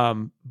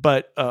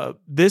 But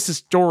this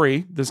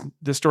story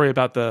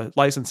about the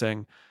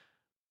licensing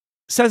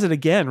says it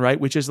again, right?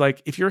 Which is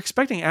like, if you're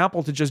expecting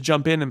Apple to just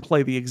jump in and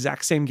play the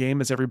exact same game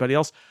as everybody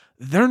else,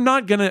 they're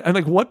not going to. And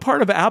like, what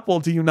part of Apple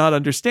do you not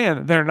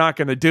understand? They're not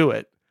going to do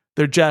it.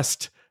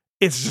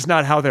 It's just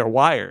not how they're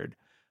wired.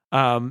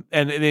 And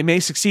they may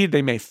succeed,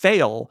 they may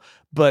fail,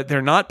 but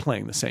they're not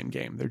playing the same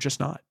game. They're just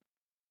not.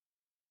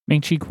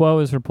 Ming-Chi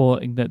Kuo is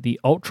reporting that the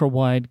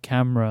ultra-wide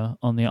camera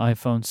on the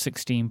iPhone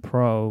 16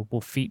 Pro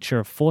will feature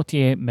a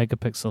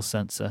 48-megapixel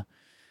sensor.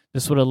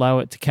 This would allow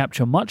it to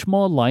capture much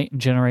more light and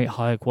generate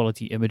higher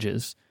quality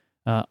images.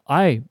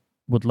 I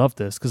would love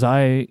this because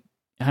I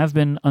have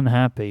been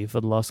unhappy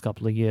for the last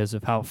couple of years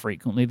of how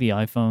frequently the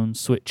iPhone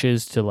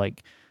switches to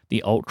like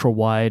the ultra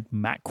wide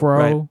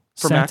macro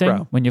setting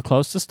macro. When you're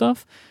close to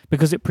stuff,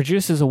 because it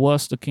produces a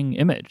worse looking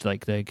image.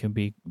 Like they can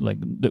be like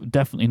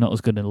definitely not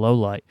as good in low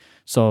light.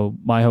 So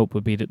my hope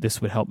would be that this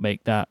would help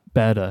make that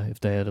better if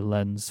they had a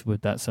lens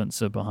with that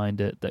sensor behind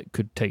it that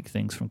could take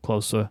things from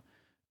closer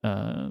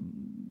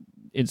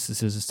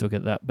instances and still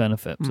get that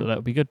benefit. So that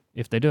would be good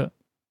if they do it.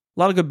 A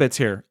lot of good bits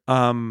here.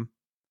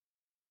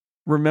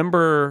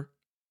 Remember,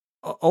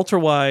 ultra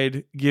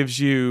wide gives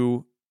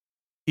you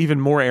even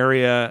more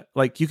area.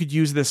 Like you could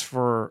use this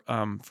for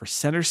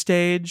center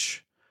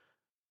stage.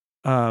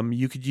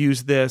 You could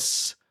use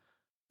this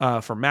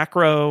for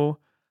macro.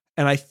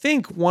 And I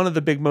think one of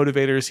the big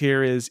motivators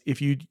here is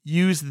if you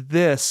use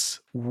this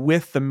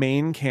with the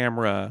main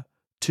camera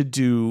to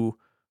do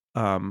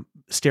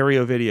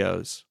stereo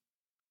videos,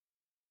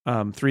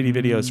 3D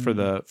videos for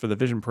the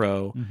Vision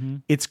Pro,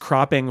 it's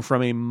cropping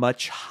from a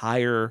much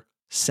higher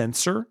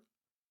sensor.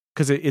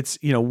 Because it's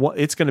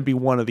it's going to be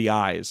one of the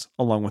eyes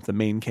along with the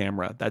main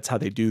camera. That's how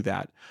they do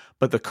that.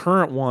 But the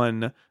current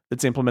one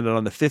that's implemented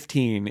on the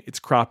 15, it's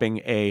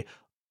cropping a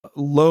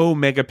low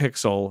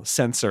megapixel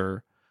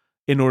sensor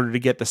in order to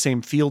get the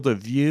same field of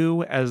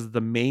view as the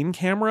main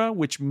camera,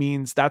 which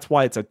means that's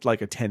why it's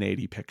like a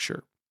 1080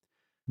 picture.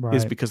 Right.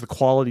 Is because the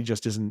quality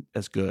just isn't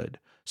as good.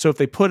 So if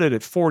they put it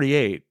at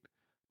 48,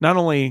 not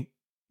only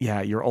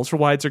your ultra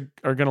wides are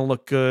going to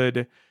look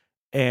good,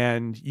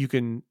 and you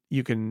can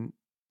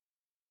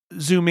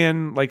zoom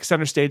in like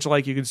center stage,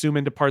 like you can zoom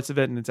into parts of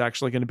it and it's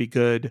actually going to be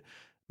good.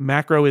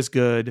 Macro is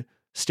good.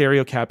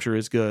 Stereo capture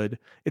is good.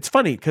 It's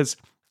funny because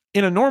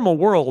in a normal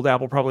world,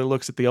 Apple probably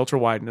looks at the ultra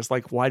wide and is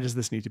like, why does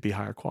this need to be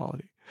higher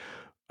quality?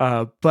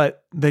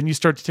 But then you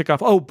start to tick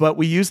off, but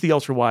we use the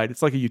ultra wide.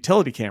 It's like a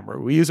utility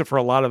camera. We use it for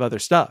a lot of other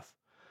stuff.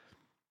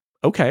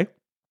 Okay.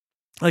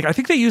 Like I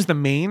think they use the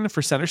main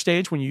for center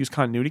stage when you use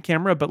continuity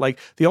camera, but like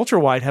the ultra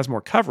wide has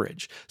more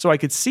coverage. So I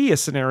could see a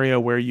scenario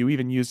where you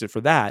even used it for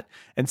that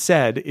and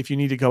said, if you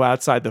need to go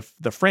outside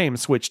the frame,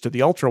 switch to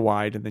the ultra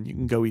wide, and then you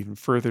can go even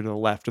further to the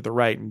left or the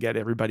right and get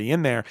everybody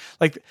in there.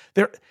 Like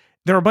there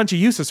are a bunch of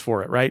uses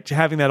for it, right?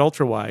 Having that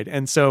ultra wide.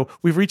 And so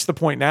we've reached the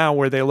point now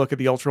where they look at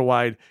the ultra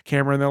wide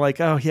camera and they're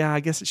like, oh yeah,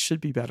 I guess it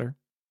should be better,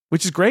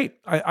 which is great.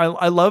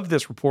 I love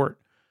this report.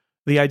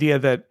 The idea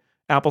that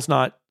Apple's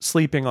not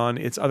sleeping on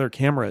its other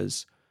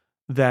cameras,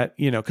 that,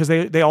 because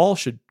they all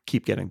should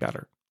keep getting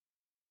better.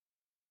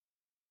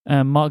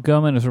 Mark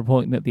Gurman is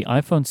reporting that the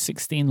iPhone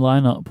 16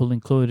 lineup will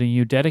include a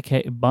new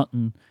dedicated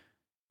button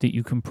that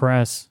you can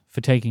press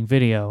for taking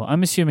video.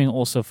 I'm assuming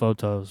also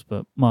photos,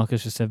 but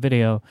Marcus just said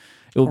video.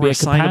 It will be a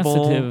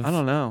capacitive. I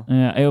don't know.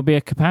 Yeah, it will be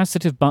a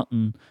capacitive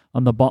button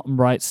on the bottom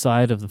right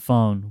side of the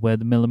phone where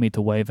the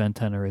millimeter wave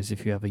antenna is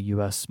if you have a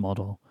US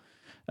model.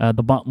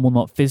 The button will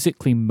not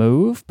physically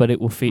move, but it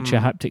will feature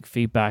haptic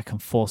feedback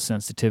and force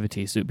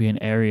sensitivity. So it'll be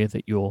an area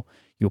that you'll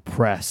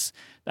press.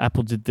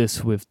 Apple did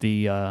this with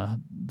the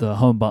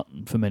home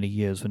button for many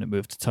years when it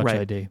moved to Touch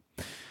ID.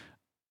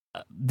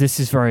 This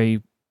is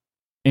very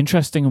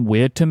interesting and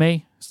weird to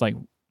me. It's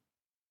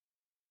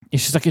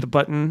just like the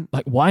button.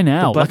 Like why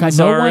now? Like I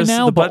know why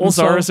now. The button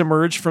czars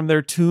emerged from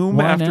their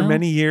tomb after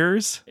many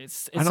years.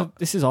 This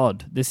is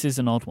odd. This is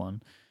an odd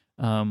one.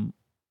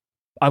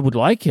 I would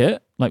like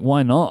it. Like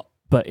why not?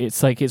 But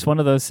it's one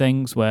of those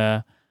things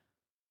where,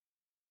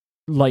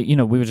 like, we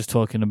were just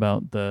talking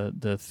about the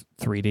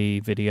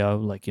 3D video,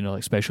 like,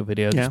 like spatial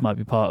video. This might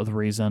be part of the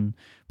reason.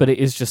 But it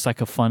is just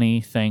like a funny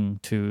thing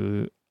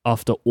to,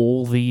 after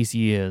all these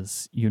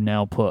years, you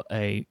now put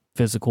a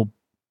physical,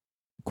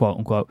 quote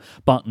unquote,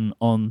 button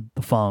on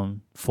the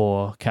phone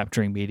for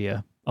capturing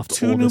media. After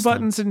two new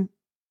buttons in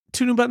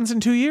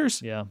 2 years.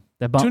 Yeah.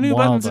 Two new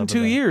buttons in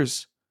 2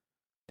 years.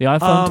 The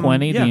iPhone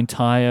 20, the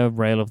entire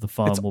rail of the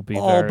phone will be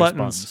all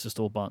buttons. It's just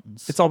all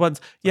buttons. It's all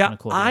buttons. Yeah,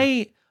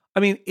 I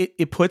mean,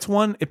 it puts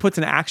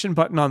an action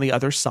button on the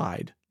other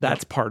side.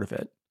 That's part of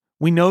it.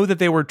 We know that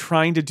they were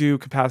trying to do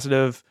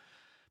capacitive,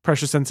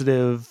 pressure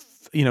sensitive,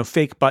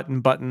 fake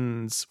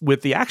buttons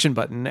with the action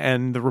button,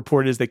 and the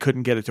report is they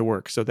couldn't get it to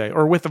work. So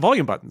or with the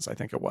volume buttons, I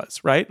think it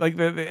was, right? Like,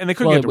 and they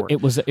couldn't get it to work.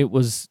 It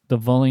was the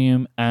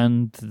volume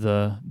and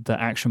the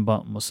action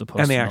button was supposed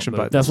to. And the action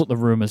button. That's what the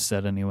rumors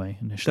said anyway,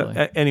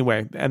 initially.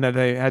 And then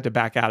they had to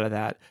back out of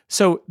that.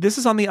 So this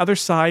is on the other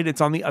side.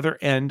 It's on the other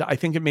end. I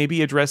think it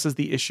maybe addresses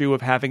the issue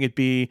of having it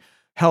be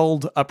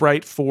held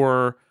upright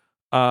for,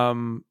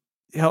 held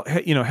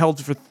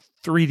for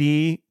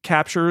 3D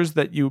captures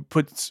that you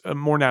put a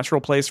more natural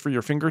place for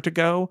your finger to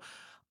go.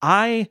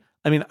 I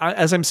mean,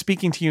 as I'm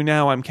speaking to you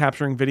now, I'm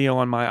capturing video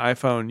on my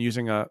iPhone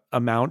using a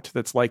mount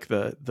that's like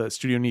the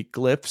Studio Neat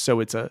Glyph. So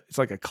it's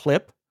like a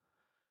clip,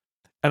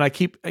 and I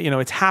keep,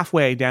 it's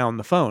halfway down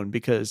the phone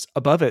because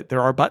above it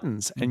there are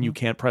buttons and you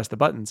can't press the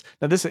buttons.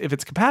 Now this, if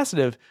it's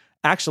capacitive,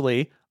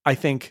 actually, I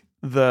think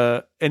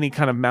any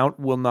kind of mount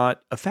will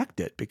not affect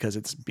it because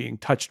it's being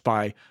touched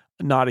by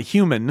not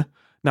human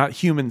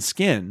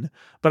skin.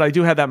 But I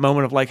do have that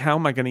moment of like, how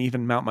am I going to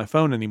even mount my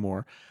phone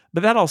anymore?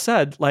 But that all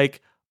said,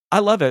 like, I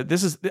love it.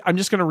 I'm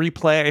just going to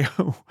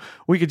replay.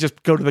 We could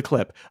just go to the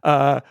clip.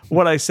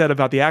 What I said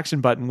about the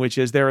action button, which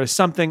is there is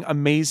something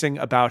amazing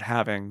about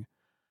having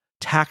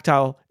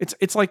tactile.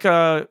 It's like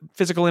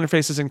physical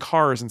interfaces in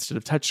cars instead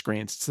of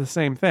touchscreens. It's the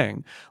same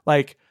thing.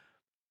 Like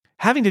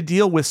having to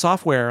deal with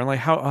software and like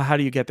how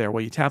do you get there?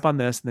 Well, you tap on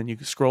this and then you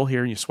scroll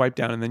here and you swipe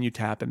down and then you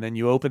tap and then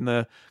you open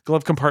the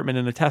glove compartment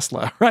in a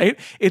Tesla, right?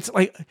 It's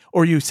like,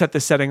 or you set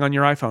the setting on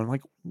your iPhone.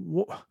 Like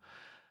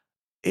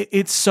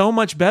it's so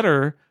much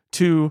better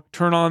to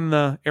turn on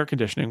the air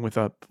conditioning with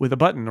a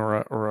button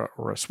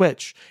or a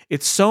switch.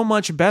 It's so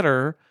much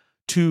better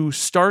to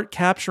start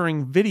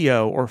capturing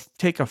video or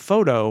take a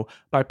photo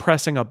by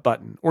pressing a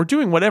button or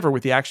doing whatever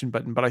with the action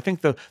button. But I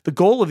think the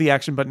goal of the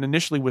action button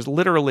initially was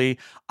literally,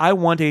 I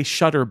want a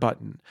shutter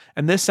button.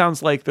 And this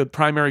sounds like the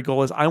primary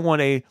goal is I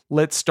want a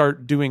let's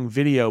start doing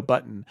video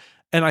button.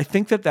 And I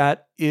think I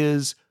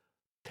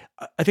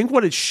think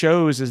what it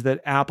shows is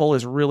that Apple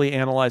is really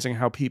analyzing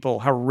how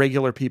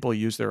regular people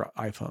use their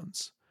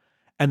iPhones.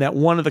 And that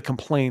one of the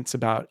complaints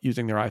about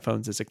using their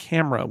iPhones as a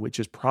camera, which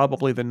is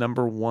probably the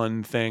number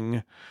one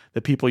thing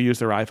that people use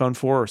their iPhone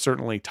for, or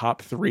certainly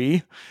top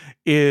 3,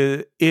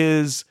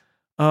 is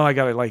I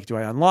got to do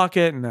I unlock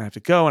it and I have to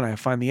go and I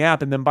find the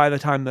app. And then by the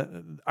time that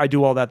I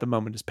do all that, the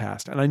moment has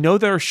passed. And I know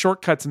there are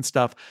shortcuts and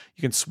stuff.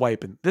 You can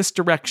swipe in this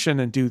direction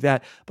and do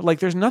that. But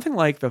there's nothing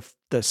like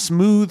the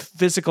smooth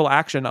physical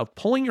action of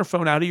pulling your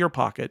phone out of your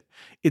pocket.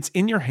 It's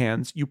in your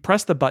hands. You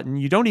press the button.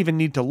 You don't even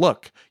need to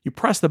look. You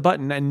press the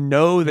button and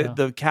know that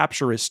the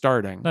capture is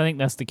starting. I think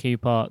that's the key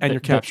part. And you're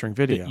capturing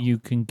video. You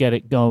can get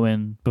it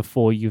going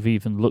before you've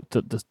even looked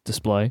at the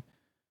display.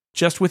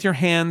 Just with your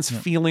hands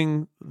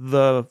feeling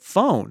the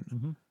phone.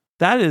 Mm-hmm.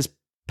 That is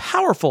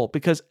powerful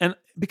because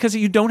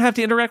you don't have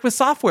to interact with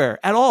software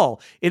at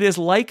all. It is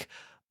like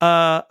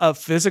a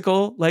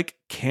physical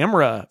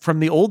camera from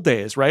the old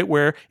days, right?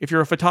 Where if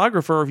you're a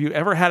photographer or if you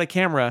ever had a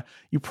camera,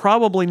 you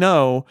probably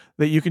know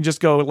that you can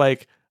just go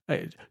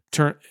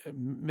turn.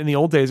 In the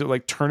old days, it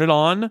would turn it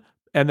on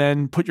and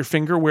then put your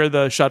finger where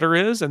the shutter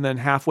is, and then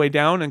halfway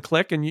down and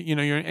click, and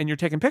you're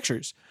taking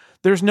pictures.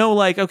 There's no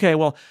okay,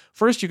 well,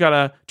 first you got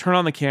to turn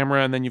on the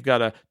camera, and then you've got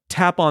to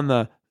tap on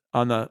the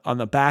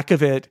back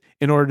of it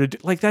in order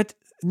to that.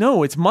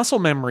 No, it's muscle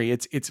memory.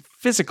 It's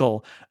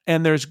physical,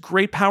 and there's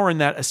great power in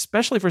that,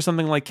 especially for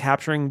something like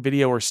capturing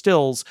video or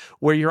stills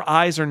where your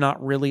eyes are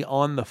not really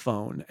on the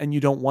phone, and you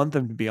don't want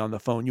them to be on the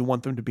phone. You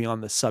want them to be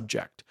on the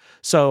subject.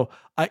 So,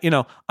 I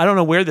don't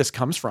know where this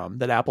comes from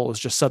that Apple is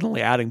just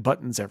suddenly adding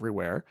buttons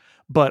everywhere,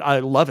 but I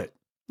love it.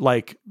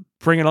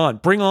 Bring it on.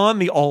 Bring on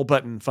the all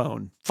button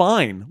phone.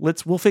 Fine,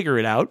 we'll figure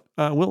it out.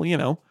 But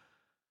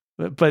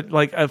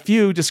a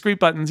few discrete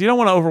buttons. You don't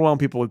want to overwhelm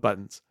people with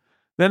buttons.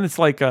 Then it's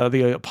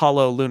the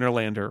Apollo lunar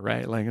lander,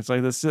 right? It's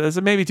like this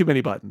is maybe too many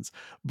buttons,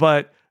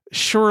 but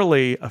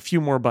surely a few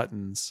more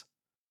buttons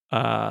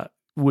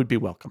would be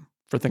welcome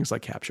for things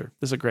like capture.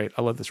 This is great.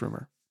 I love this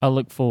rumor. I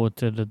look forward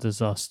to the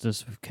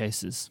disasters with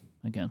cases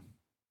again.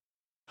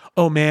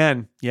 Oh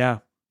man, yeah.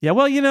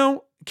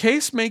 Well,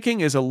 case making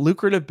is a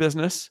lucrative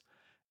business,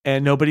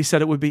 and nobody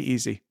said it would be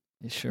easy.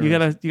 It sure you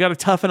gotta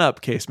toughen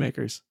up, case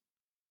makers.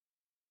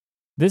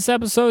 This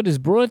episode is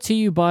brought to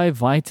you by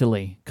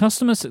Vitally.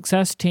 Customer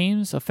success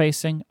teams are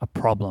facing a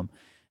problem.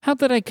 How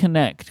do they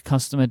connect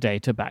customer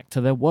data back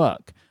to their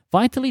work?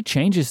 Vitally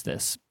changes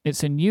this.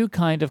 It's a new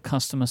kind of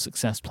customer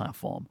success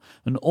platform,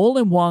 an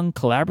all-in-one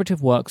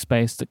collaborative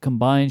workspace that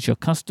combines your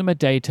customer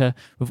data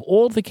with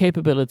all the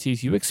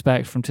capabilities you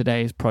expect from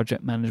today's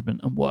project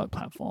management and work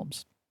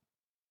platforms.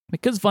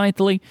 Because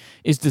Vitally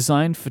is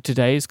designed for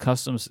today's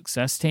customer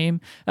success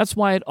team, that's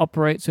why it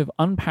operates with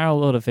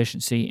unparalleled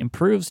efficiency,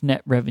 improves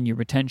net revenue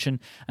retention,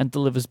 and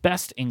delivers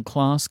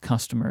best-in-class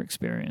customer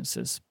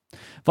experiences.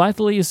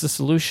 Vitally is the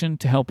solution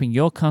to helping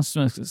your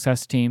customer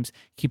success teams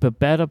keep a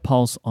better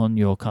pulse on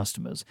your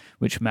customers,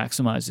 which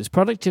maximizes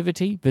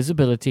productivity,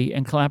 visibility,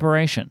 and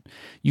collaboration.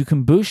 You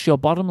can boost your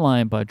bottom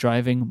line by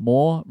driving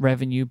more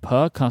revenue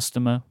per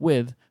customer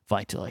with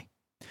Vitally.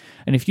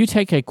 And if you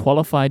take a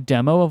qualified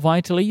demo of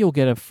Vitally, you'll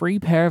get a free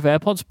pair of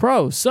AirPods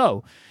Pro.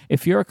 So,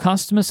 if you're a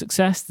customer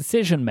success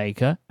decision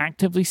maker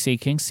actively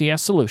seeking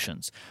CS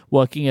solutions,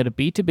 working at a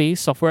B2B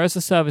software as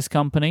a service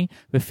company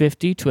with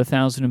 50 to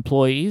 1,000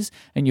 employees,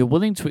 and you're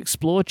willing to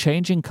explore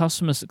changing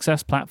customer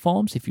success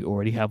platforms if you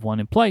already have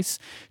one in place,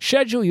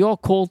 schedule your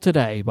call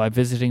today by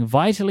visiting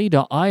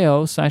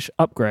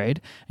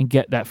vitally.io/upgrade and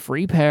get that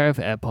free pair of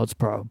AirPods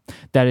Pro.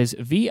 That is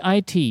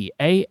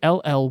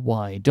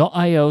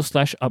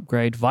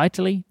vitally.io/upgrade,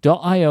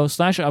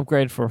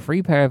 vitally.io/upgrade for a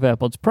free pair of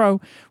AirPods Pro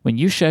when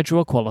you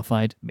schedule a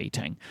qualified meeting.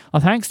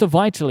 Our thanks to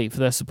Vitally for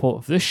their support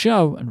of this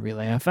show and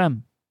Relay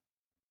FM.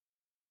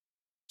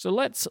 So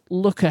let's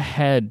look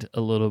ahead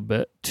a little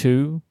bit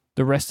to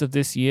the rest of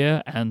this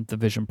year and the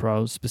Vision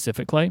Pro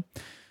specifically.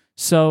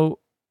 So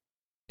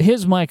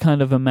here's my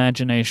kind of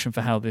imagination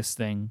for how this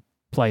thing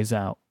plays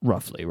out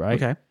roughly,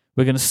 right? Okay.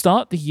 We're going to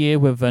start the year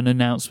with an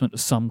announcement of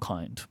some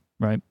kind,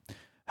 right?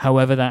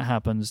 However that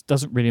happens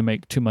doesn't really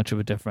make too much of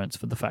a difference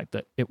for the fact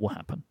that it will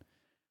happen.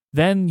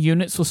 Then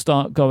units will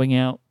start going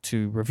out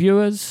to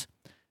reviewers.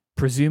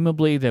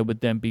 Presumably, there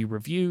would then be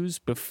reviews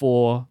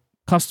before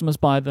customers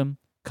buy them.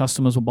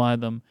 Customers will buy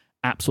them.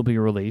 Apps will be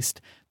released.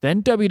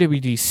 Then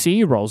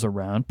WWDC rolls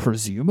around,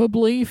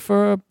 presumably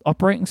for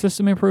operating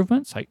system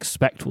improvements. I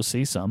expect we'll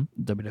see some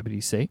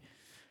WWDC.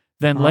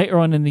 Then later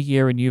on in the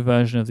year, a new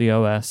version of the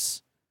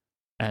OS,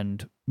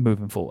 and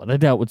moving forward.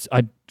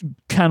 I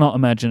cannot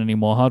imagine any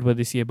more hardware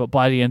this year, but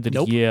by the end of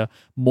the year,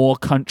 more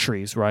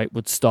countries, right,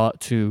 would start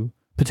to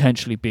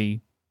potentially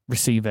be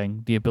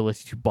receiving the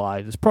ability to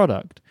buy this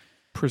product.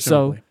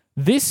 Presumably. So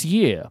this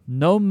year,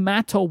 no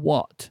matter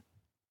what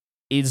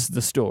is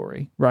the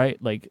story, right?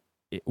 Like,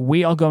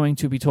 we are going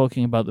to be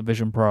talking about the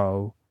Vision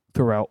Pro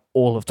throughout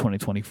all of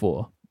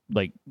 2024,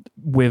 like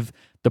with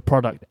the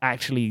product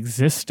actually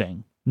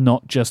existing,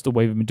 not just the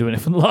way we've been doing it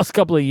for the last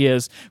couple of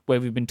years, where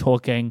we've been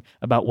talking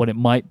about what it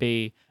might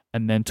be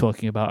and then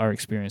talking about our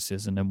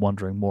experiences and then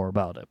wondering more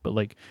about it. But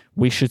like,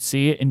 we should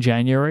see it in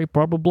January,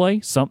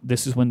 probably.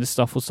 This is when this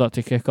stuff will start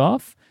to kick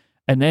off.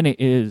 And then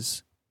it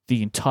is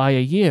the entire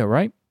year,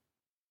 right?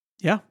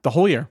 Yeah, the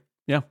whole year.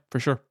 Yeah, for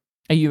sure.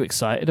 Are you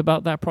excited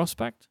about that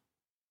prospect?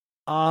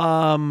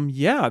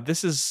 Yeah,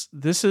 this is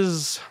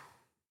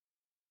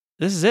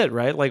it,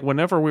 right? Like,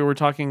 whenever we were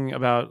talking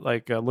about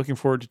like looking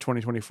forward to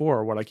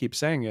 2024, what I keep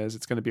saying is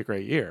it's going to be a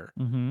great year.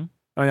 Mm-hmm.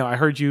 I know I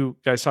heard you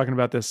guys talking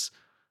about this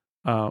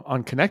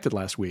on Connected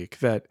last week,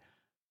 that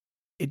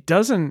it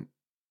doesn't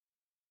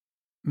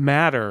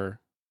matter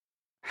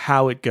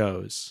how it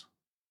goes.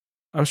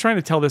 I was trying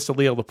to tell this to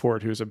Leo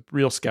Laporte, who's a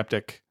real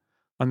skeptic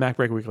on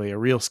MacBreak Weekly, a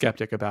real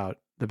skeptic about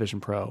the Vision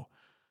Pro.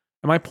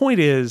 And my point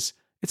is,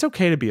 it's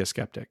okay to be a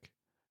skeptic.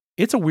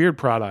 It's a weird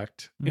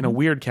product in a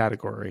weird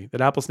category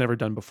that Apple's never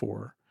done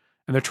before.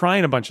 And they're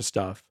trying a bunch of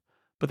stuff.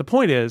 But the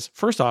point is,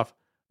 first off,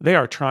 they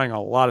are trying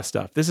a lot of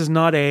stuff. This is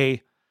not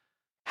a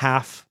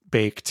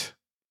half-baked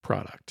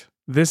product.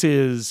 This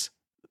is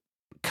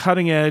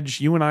cutting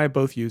edge. You and I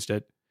both used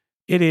it.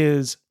 It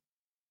is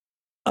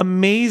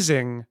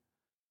amazing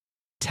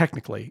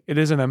technically. It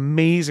is an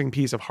amazing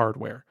piece of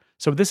hardware.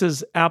 So this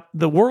is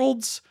the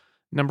world's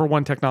number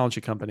one technology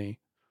company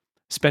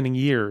spending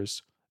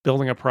years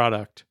building a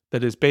product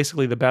that is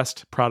basically the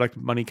best product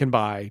money can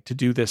buy to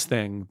do this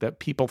thing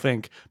that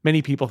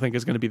many people think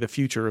is going to be the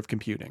future of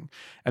computing.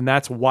 And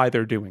that's why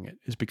they're doing it,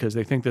 is because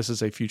they think this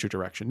is a future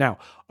direction. Now,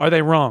 are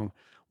they wrong?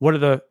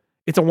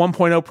 It's a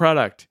 1.0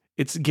 product.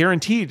 It's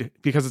guaranteed,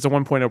 because it's a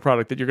 1.0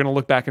 product, that you're going to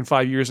look back in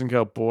 5 years and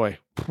go, boy,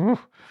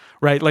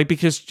 right? Like,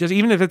 because just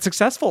even if it's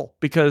successful,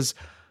 because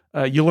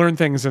you learn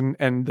things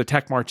and the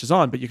tech marches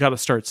on, but you got to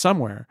start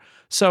somewhere.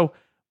 So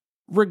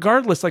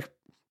regardless, like,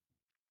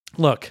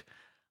 look,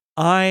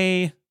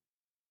 I'm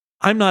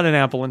not an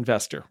Apple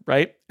investor,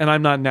 right? And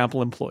I'm not an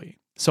Apple employee.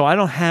 So I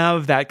don't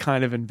have that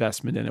kind of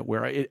investment in it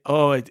where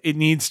it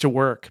needs to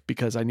work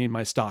because I need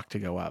my stock to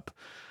go up.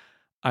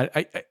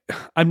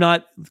 I'm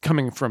not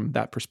coming from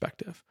that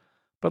perspective.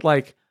 But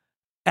like,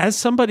 as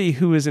somebody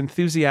who is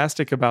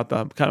enthusiastic about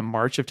the kind of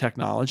march of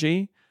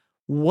technology,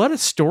 what a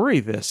story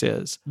this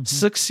is. Mm-hmm.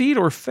 Succeed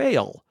or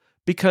fail.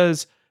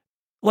 Because,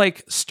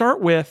 like,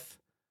 start with,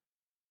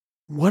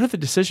 what are the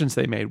decisions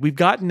they made? We've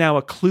gotten now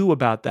a clue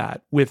about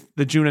that with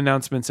the June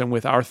announcements and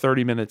with our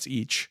 30 minutes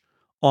each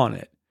on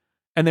it.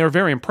 And they were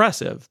very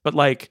impressive, but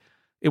like,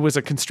 it was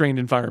a constrained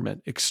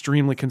environment,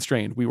 extremely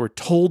constrained. We were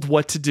told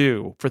what to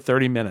do for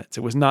 30 minutes.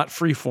 It was not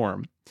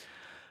freeform.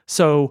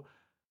 So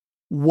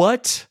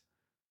what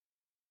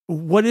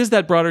is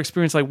that broader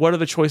experience like? What are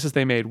the choices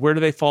they made? Where do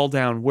they fall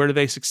down? Where do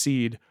they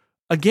succeed?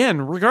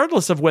 Again,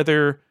 regardless of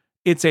whether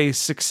it's a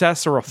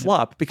success or a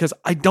flop, because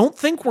I don't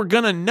think we're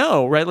going to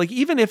know, right? Like,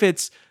 even if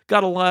it's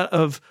got a lot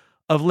of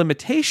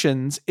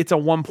limitations, it's a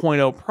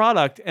 1.0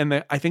 product,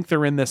 and I think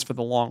they're in this for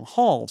the long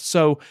haul.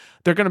 So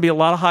there are going to be a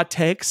lot of hot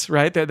takes,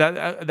 right?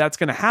 That's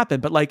going to happen.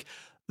 But like,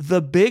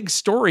 the big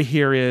story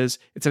here is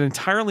it's an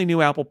entirely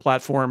new Apple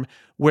platform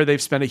where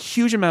they've spent a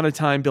huge amount of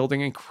time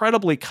building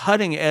incredibly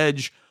cutting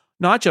edge,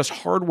 not just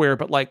hardware,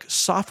 but like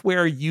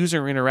software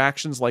user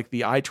interactions, like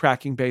the eye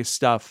tracking based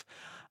stuff.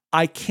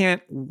 I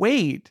can't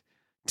wait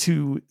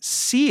to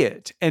see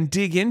it and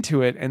dig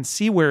into it and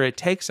see where it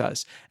takes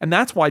us. And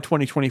that's why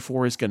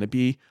 2024 is going to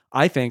be,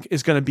 I think,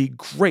 is going to be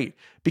great,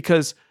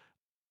 because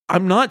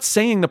I'm not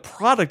saying the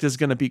product is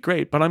going to be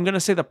great, but I'm going to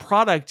say the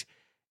product,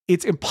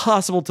 it's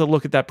impossible to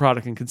look at that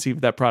product and conceive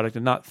of that product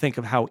and not think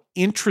of how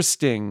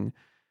interesting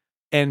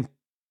and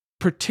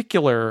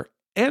particular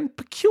and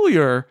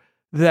peculiar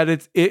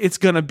that it's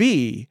going to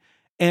be.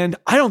 And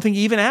I don't think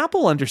even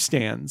Apple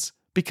understands,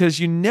 because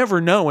you never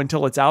know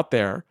until it's out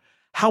there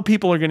how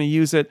people are going to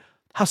use it,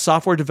 how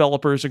software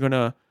developers are going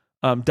to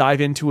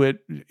dive into it,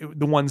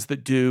 the ones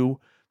that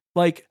do.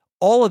 Like,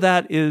 all of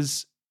that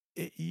is,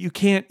 you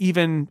can't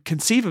even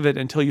conceive of it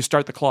until you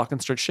start the clock and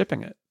start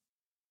shipping it.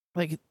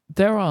 Like,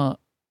 there are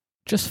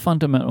just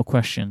fundamental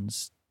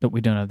questions that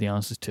we don't have the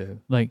answers to.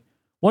 Like,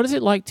 what is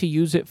it like to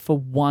use it for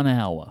 1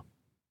 hour?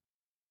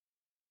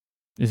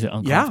 Is it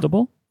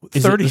uncomfortable? Yeah.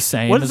 Is it the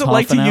same? What is it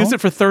like to use it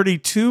for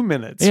 32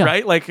 minutes,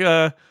 right? Like,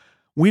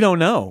 we don't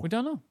know. We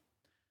don't know.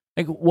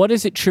 Like, what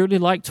is it truly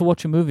like to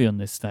watch a movie on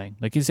this thing?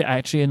 Like, is it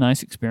actually a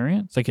nice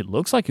experience? Like, it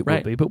looks like it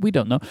would be, but we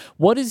don't know.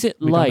 What is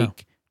it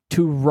like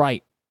to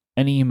write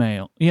an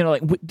email? You know,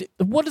 like,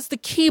 what is the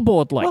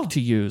keyboard like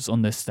to use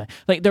on this thing?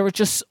 Like, there are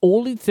just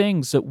all these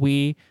things that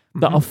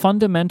that are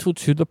fundamental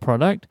to the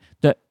product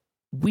that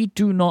we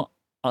do not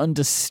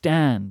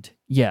understand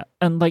yet.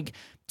 And like,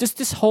 just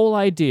this whole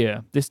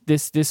idea,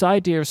 this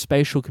idea of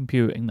spatial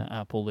computing that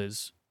Apple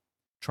is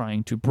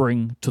trying to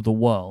bring to the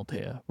world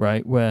here,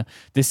 right? Where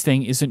this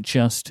thing isn't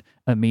just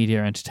a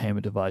media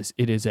entertainment device.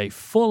 It is a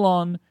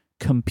full-on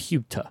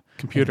computer.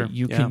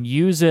 You can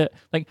use it.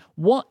 Like,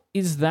 what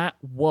is that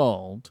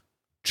world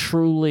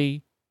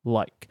truly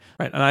like?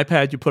 Right, an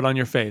iPad you put on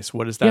your face.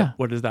 What is that? Yeah.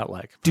 What is that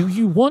like? Do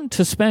you want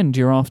to spend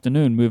your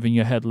afternoon moving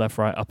your head left,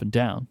 right, up, and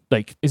down?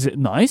 Like, is it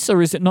nice or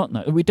is it not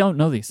nice? We don't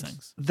know these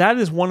things. That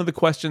is one of the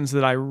questions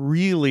that I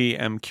really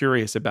am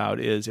curious about.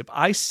 Is if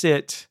I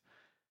sit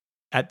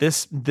at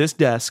this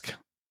desk,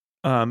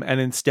 and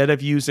instead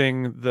of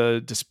using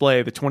the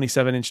display, the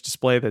 27-inch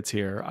display that's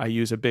here, I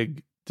use a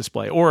big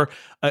display. Or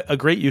a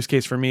great use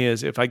case for me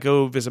is if I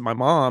go visit my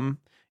mom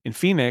in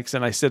Phoenix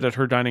and I sit at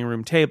her dining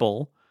room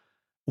table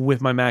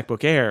with my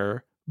MacBook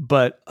Air,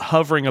 but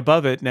hovering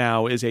above it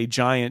now is a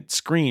giant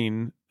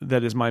screen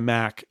that is my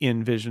Mac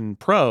in Vision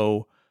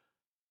Pro.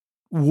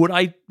 Could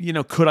I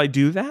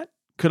do that?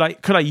 Could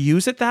I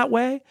use it that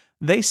way?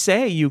 They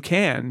say you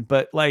can,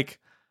 but like,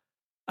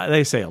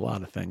 they say a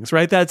lot of things,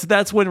 right?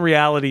 That's when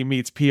reality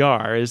meets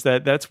PR.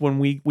 That's when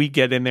we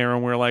get in there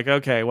and we're like,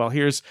 okay, well,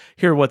 here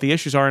are what the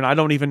issues are, and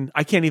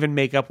I can't even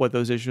make up what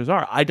those issues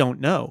are. I don't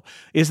know.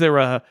 Is there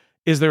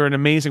an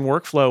amazing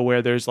workflow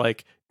where there's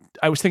like,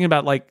 I was thinking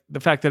about like the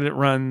fact that it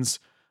runs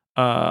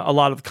a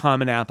lot of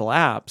common Apple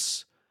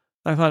apps.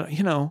 I thought,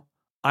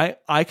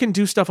 I can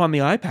do stuff on the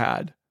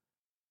iPad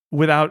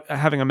without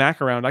having a Mac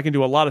around. I can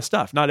do a lot of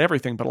stuff, not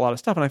everything, but a lot of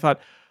stuff. And I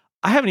thought,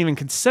 I haven't even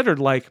considered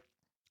like,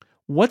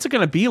 what's it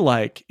going to be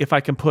like if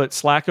I can put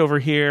Slack over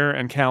here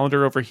and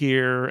Calendar over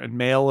here and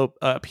Mail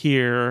up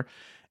here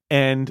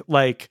and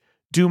like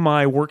do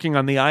my working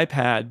on the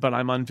iPad, but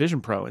I'm on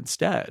Vision Pro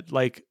instead?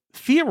 Like,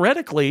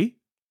 theoretically,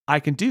 I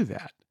can do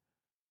that.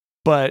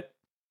 But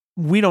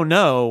we don't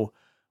know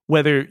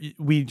whether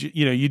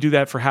you do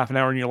that for half an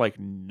hour and you're like,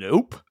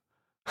 nope,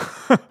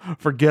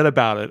 forget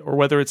about it. Or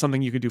whether it's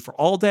something you could do for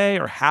all day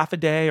or half a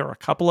day or a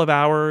couple of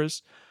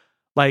hours.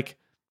 Like,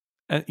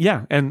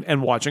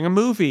 and watching a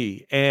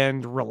movie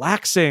and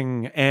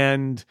relaxing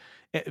and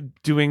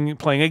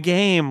playing a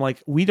game.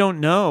 Like, we don't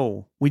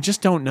know. We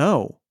just don't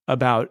know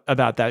about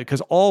that,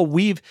 because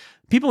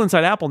people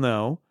inside Apple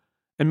know,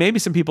 and maybe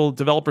some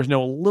developers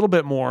know a little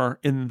bit more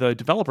in the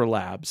developer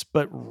labs,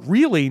 but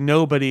really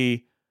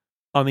nobody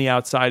on the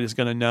outside is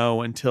going to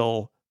know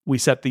until we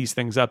set these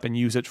things up and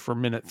use it for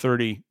minute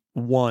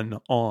 31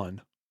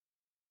 on.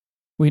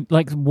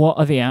 What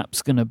are the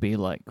apps going to be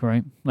like,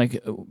 right?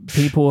 Like,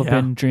 people have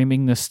been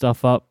dreaming this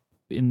stuff up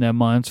in their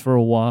minds for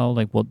a while,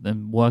 like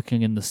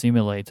working in the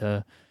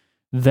simulator.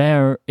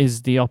 There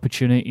is the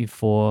opportunity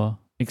for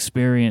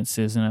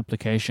experiences and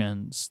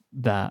applications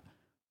that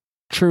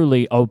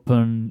truly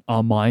open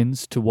our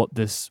minds to what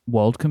this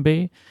world can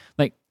be.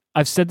 Like,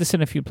 I've said this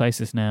in a few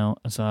places now,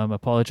 so I'm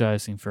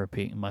apologizing for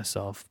repeating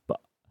myself,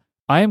 but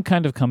I am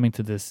kind of coming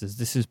to this as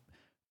this is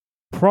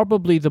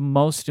probably the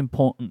most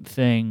important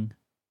thing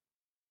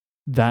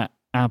that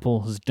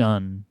Apple has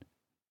done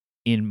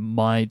in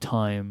my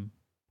time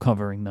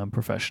covering them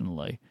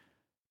professionally,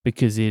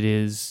 because it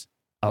is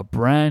a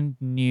brand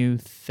new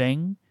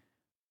thing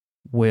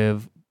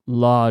with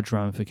large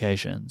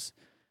ramifications.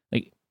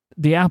 Like,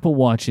 the Apple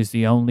Watch is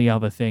the only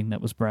other thing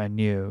that was brand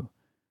new,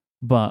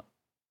 but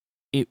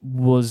it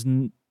was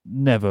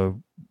never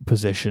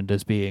positioned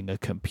as being a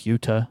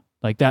computer.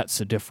 Like,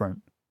 that's a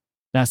different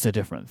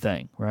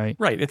thing, right?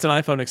 Right. It's an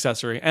iPhone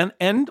accessory.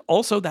 And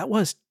also that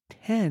was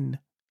 10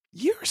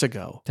 years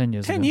ago. 10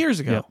 years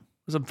ago. Yep.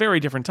 It was a very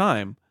different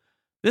time.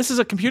 This is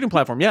a computing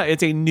platform. Yeah,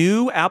 it's a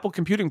new Apple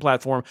computing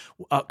platform,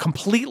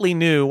 completely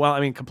new. Well, I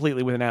mean,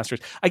 completely with an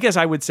asterisk. I guess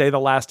I would say the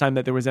last time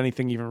that there was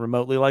anything even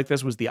remotely like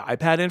this was the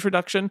iPad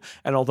introduction.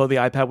 And although the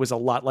iPad was a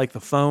lot like the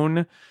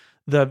phone,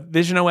 the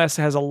Vision OS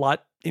has a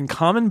lot in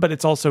common, but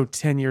it's also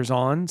 10 years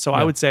on. So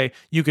I would say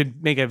you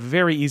could make a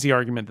very easy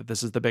argument that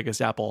this is the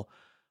biggest Apple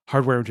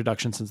hardware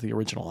introduction since the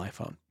original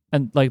iPhone.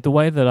 And like, the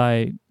way that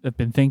I have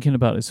been thinking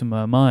about this in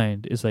my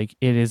mind is like,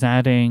 it is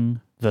adding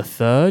the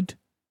third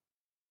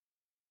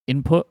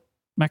input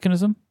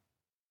mechanism,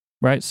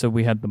 right? So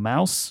we had the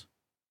mouse,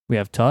 we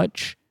have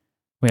touch,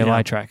 we have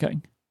eye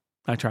tracking.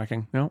 Eye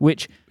tracking, no.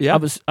 Which I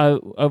was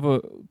over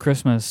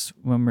Christmas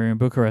when we were in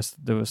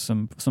Bucharest, there was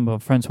some of our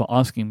friends were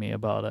asking me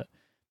about it,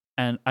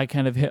 and I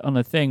kind of hit on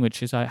a thing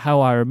which is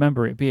how I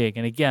remember it being.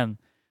 And again,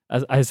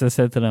 as I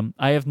said to them,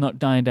 I have not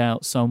dined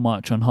out so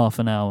much on half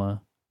an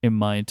hour in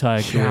my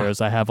entire career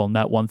as I have on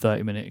that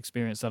 130-minute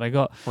experience that I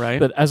got. Right.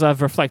 But as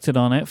I've reflected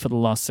on it for the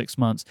last 6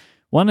 months,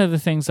 one of the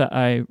things that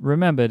I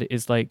remembered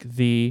is like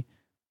the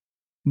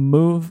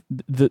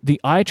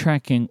eye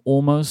tracking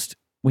almost,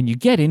 when you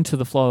get into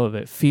the flow of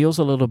it, feels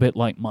a little bit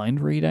like mind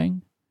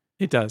reading.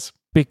 It does.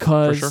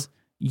 because For sure.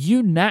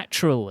 you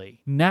naturally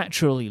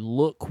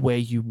look where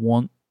you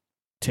want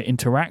to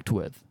interact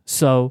with.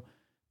 So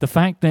the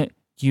fact that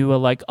you are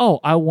like, oh,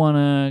 I want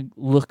to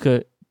look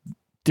at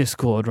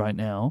Discord right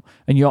now,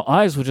 and your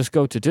eyes will just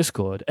go to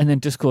Discord, and then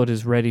Discord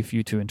is ready for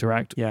you to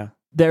interact. Yeah.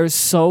 There is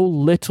so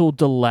little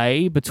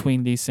delay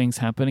between these things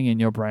happening in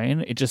your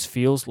brain. It just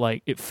felt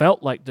like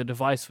the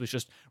device was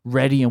just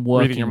ready and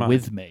working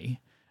with me.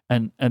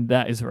 And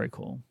that is very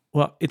cool.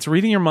 Well, it's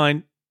reading your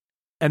mind.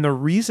 And the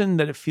reason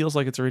that it feels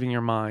like it's reading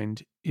your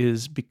mind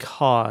is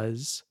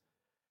because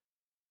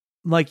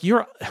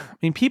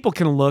people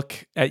can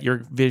look at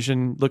your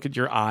vision, look at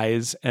your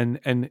eyes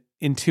and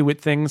intuit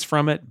things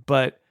from it,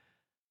 but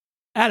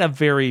at a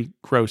very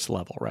gross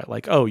level, right?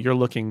 Like, oh, you're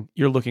looking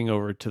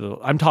over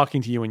I'm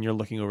talking to you and you're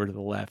looking over to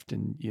the left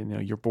and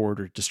you're bored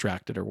or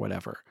distracted or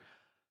whatever.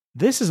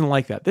 This isn't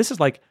like that. This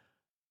is like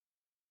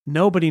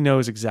nobody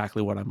knows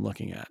exactly what I'm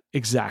looking at.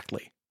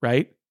 Exactly,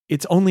 right?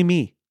 It's only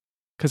me.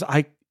 Cuz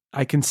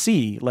I can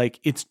see,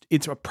 like, it's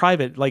a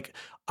private, like,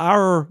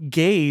 our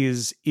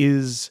gaze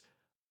is,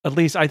 at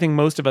least I think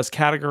most of us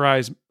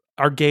categorize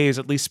our gaze,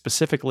 at least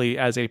specifically,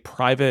 as a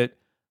private,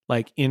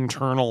 like,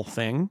 internal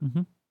thing.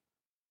 Mm-hmm.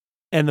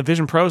 And the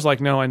Vision Pro is like,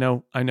 no, I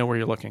know where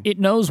you're looking. It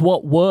knows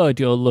what word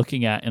you're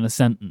looking at in a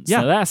sentence. Yeah,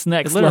 so that's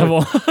next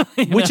level.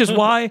 Which is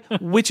why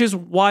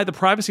the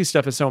privacy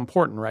stuff is so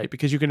important, right?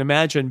 Because you can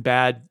imagine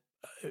bad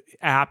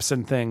apps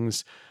and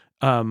things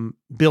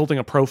building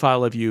a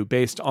profile of you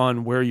based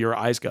on where your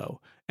eyes go.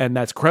 And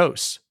that's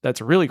gross.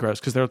 That's really gross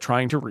because they're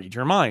trying to read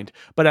your mind.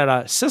 But at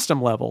a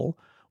system level,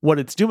 what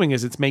it's doing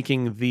is it's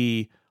making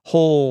the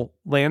whole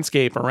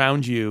landscape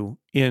around you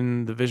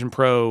in the Vision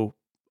Pro,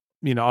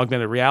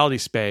 augmented reality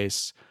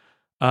space.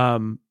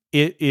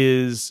 It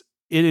is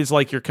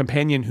like your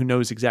companion who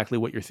knows exactly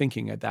what you're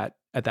thinking at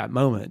that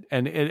moment.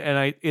 And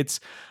I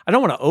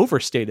don't want to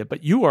overstate it,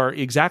 but you are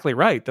exactly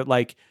right that,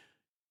 like,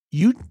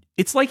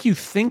 it's like you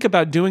think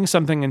about doing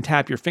something and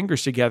tap your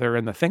fingers together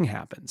and the thing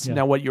happens. Yeah.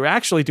 Now, what you're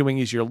actually doing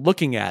is you're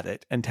looking at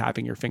it and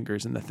tapping your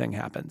fingers and the thing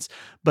happens.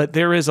 But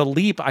there is a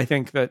leap, I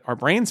think, that our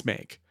brains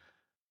make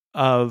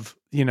of,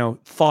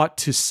 thought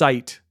to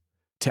sight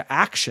to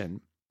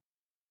action.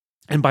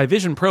 And by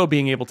Vision Pro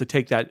being able to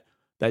take that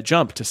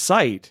jump to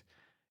sight,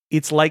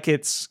 it's like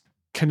it's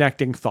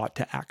connecting thought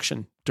to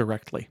action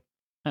directly.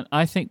 And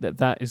I think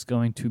that is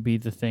going to be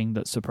the thing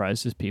that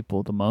surprises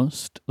people the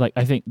most. Like,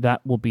 I think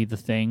that will be the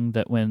thing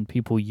that when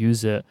people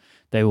use it,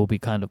 they will be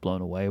kind of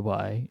blown away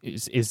by,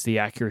 is the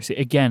accuracy.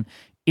 Again,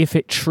 if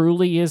it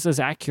truly is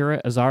as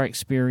accurate as our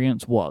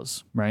experience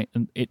was, right?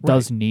 And it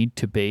does need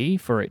to be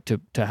for it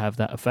to have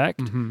that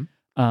effect.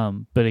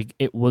 Mm-hmm. But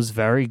it was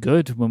very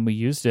good when we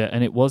used it.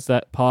 And it was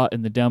that part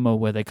in the demo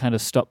where they kind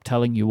of stopped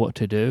telling you what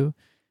to do.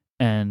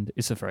 And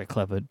it's a very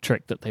clever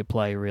trick that they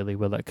play, really,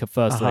 where, like, at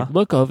first, like,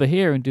 look over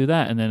here and do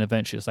that. And then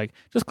eventually it's like,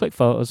 just click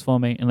photos for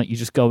me. And, like, you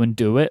just go and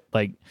do it.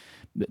 Like,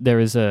 there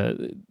is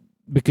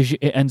because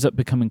it ends up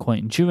becoming quite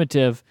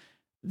intuitive.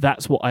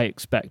 That's what I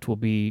expect will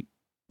be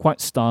quite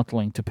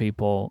startling to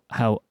people,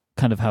 how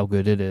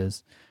good it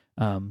is.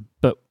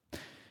 But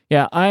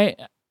yeah, I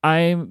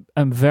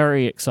am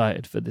very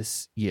excited for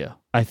this year.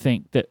 I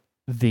think that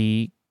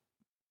the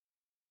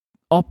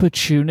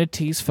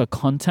opportunities for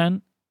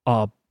content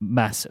are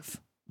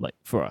massive, like,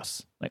 for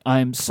us. Like,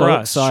 I am so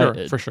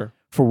excited for sure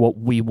for what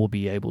we will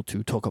be able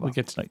to talk about.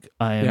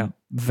 I am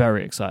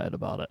very excited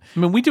about it. I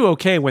mean, we do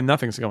okay when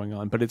nothing's going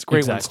on, but it's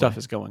great when stuff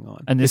is going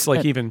on. And it's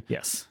like even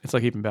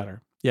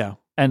better. Yeah.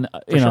 And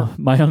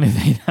my only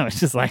thing now is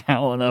just like,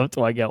 how on earth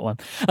do I get one?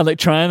 I'm like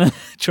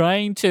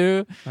trying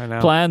to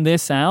plan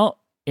this out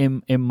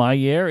in my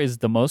year is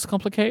the most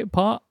complicated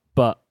part,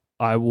 but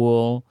I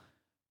will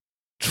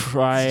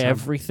try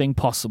everything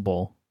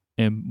possible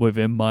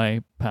within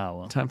my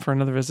power. Time for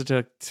another visit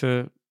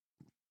to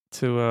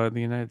the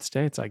United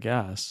States, I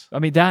guess. I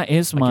mean, that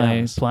is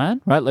my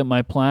plan, right? Like,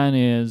 my plan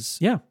is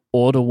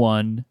order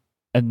one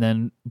and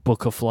then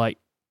book a flight.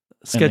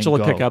 Schedule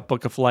a pickup,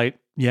 book a flight.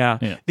 Yeah.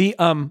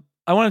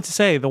 I wanted to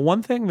say the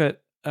one thing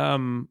that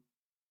I'm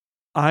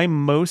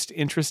most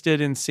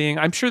interested in seeing,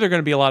 I'm sure there are going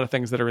to be a lot of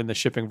things that are in the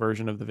shipping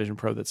version of the Vision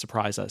Pro that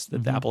surprise us,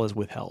 that Apple has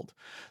withheld,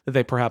 that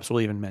they perhaps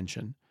will even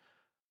mention.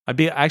 I'd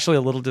be actually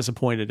a little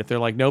disappointed if they're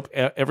like, nope,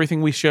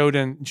 everything we showed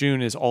in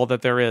June is all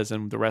that there is,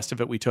 and the rest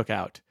of it we took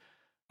out.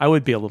 I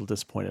would be a little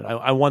disappointed.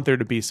 I want there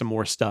to be some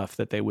more stuff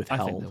that they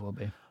withheld. I think there will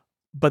be.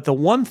 But the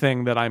one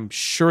thing that I'm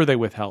sure they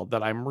withheld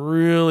that I'm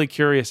really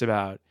curious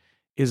about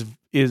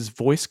is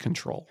voice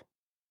control.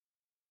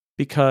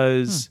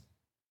 Because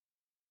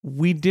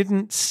we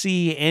didn't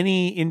see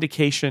any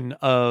indication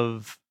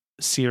of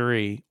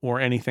Siri or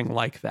anything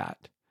like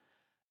that.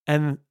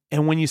 And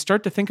when you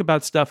start to think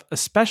about stuff,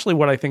 especially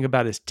what I think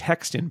about is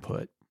text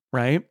input,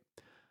 right?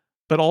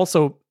 But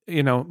also,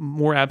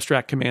 more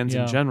abstract commands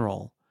in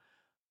general.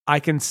 I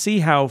can see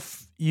how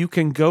you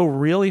can go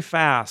really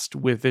fast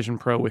with Vision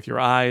Pro with your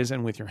eyes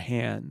and with your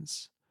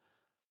hands.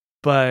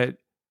 But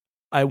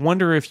I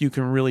wonder if you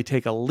can really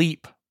take a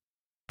leap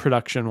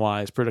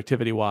production-wise,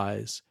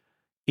 productivity-wise,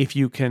 if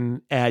you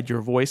can add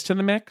your voice to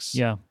the mix.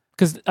 Yeah.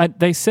 because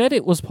they said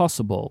it was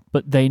possible,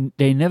 but they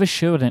never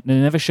showed it. They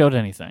never showed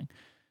anything.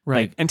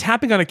 Right. Like, and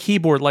tapping on a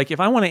keyboard, like if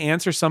I want to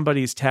answer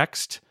somebody's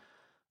text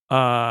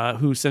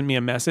who sent me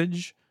a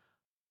message,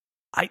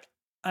 I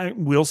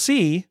will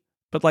see,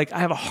 but like I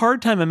have a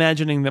hard time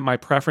imagining that my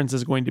preference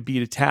is going to be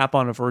to tap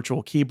on a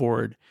virtual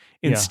keyboard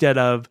instead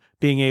of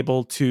being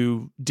able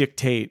to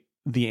dictate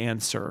the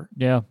answer.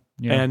 Yeah.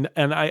 And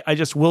I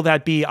just, will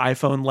that be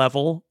iPhone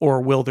level,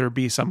 or will there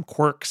be some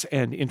quirks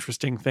and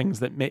interesting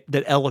things that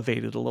that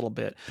elevate it a little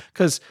bit?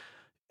 Because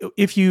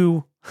if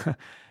you,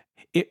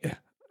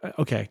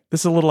 okay,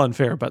 this is a little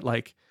unfair, but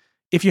like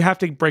if you have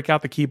to break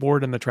out the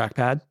keyboard and the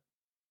trackpad,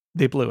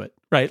 they blew it,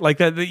 right? Like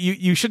that,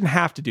 you shouldn't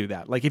have to do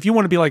that. Like if you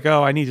want to be like,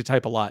 oh, I need to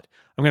type a lot,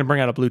 I'm going to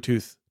bring out a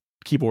Bluetooth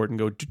keyboard and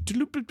go,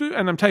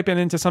 and I'm typing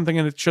into something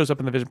and it shows up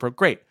in the Vision Pro.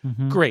 Great,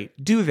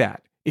 great, do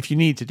that if you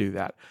need to do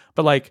that.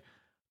 But like,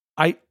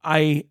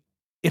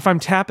 if I'm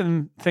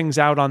tapping things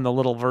out on the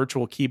little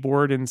virtual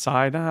keyboard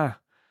inside,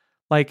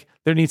 like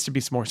there needs to be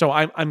some more. So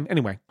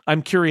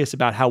I'm curious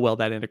about how well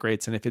that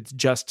integrates, and if it's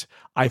just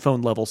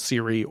iPhone level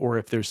Siri or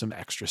if there's some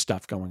extra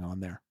stuff going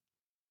on there.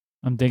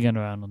 I'm digging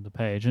around on the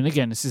page, and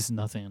again, this is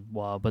nothing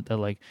wild, but they're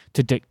like,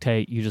 to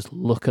dictate, you just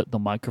look at the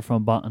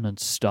microphone button and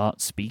start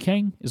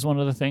speaking is one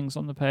of the things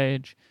on the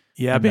page.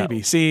 Yeah, and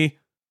baby.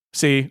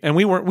 See, and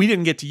we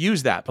didn't get to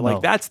use that, but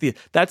like that's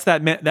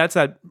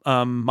that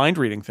mind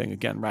reading thing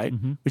again, right?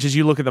 Mm-hmm. Which is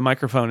you look at the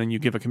microphone and you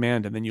give a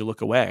command and then you look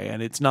away,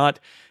 and it's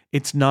not.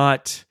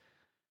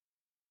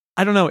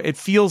 I don't know.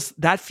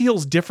 That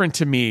feels different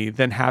to me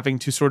than having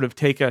to sort of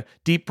take a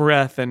deep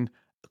breath and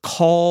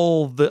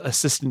call the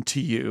assistant to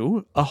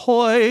you.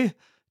 Ahoy,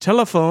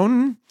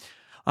 telephone!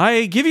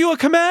 I give you a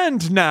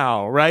command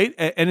now, right?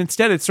 And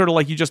instead, it's sort of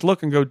like you just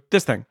look and go,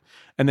 this thing.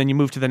 And then you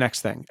move to the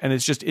next thing. And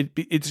it's just, it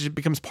just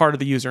becomes part of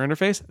the user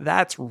interface.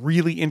 That's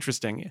really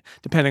interesting,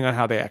 depending on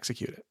how they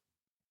execute it.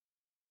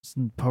 It's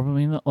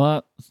probably not,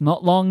 well, it's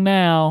not long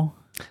now.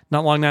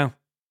 Not long now.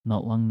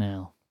 Not long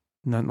now.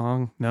 Not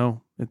long.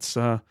 No, it's,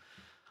 I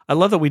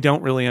love that we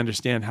don't really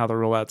understand how the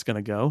rollout's going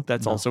to go.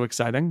 That's also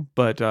exciting.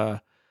 But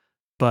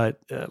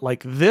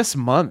like this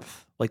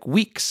month, like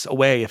weeks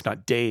away, if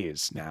not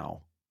days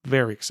now.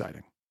 Very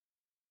exciting.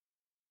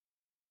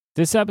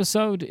 This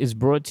episode is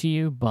brought to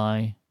you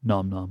by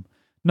Nom Nom.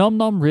 Nom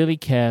Nom really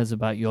cares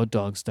about your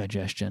dog's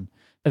digestion.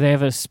 They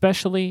have a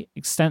especially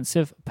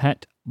extensive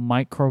pet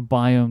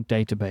microbiome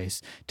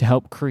database to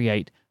help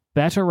create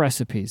better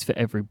recipes for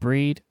every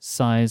breed,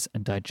 size,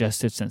 and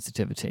digestive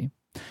sensitivity.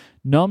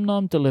 Nom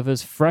Nom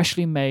delivers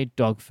freshly made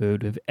dog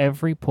food with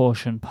every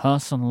portion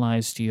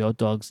personalized to your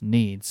dog's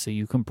needs so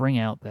you can bring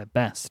out their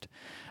best.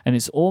 And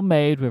it's all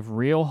made with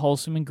real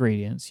wholesome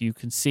ingredients you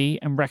can see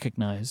and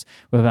recognize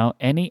without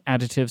any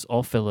additives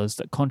or fillers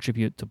that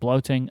contribute to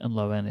bloating and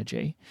low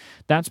energy.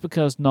 That's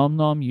because Nom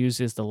Nom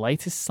uses the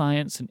latest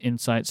science and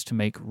insights to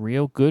make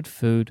real good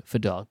food for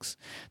dogs.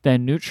 Their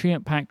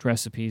nutrient-packed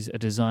recipes are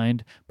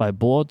designed by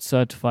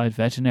board-certified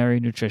veterinary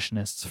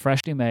nutritionists,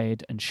 freshly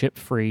made and shipped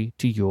free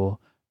to your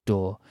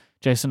door.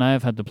 Jason, I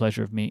have had the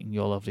pleasure of meeting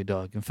your lovely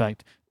dog. In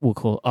fact, we'll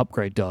call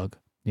Upgrade Dog,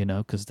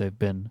 because they've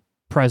been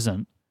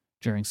present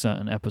during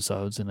certain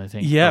episodes, and I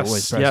think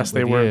yes,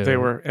 they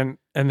were,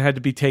 and had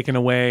to be taken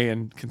away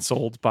and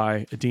consoled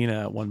by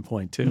Adina at one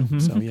point too. Mm-hmm.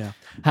 So yeah,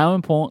 how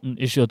important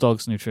is your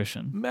dog's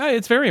nutrition?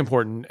 It's very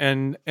important,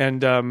 and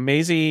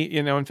Maisie,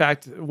 in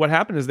fact, what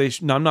happened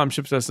is Nom Nom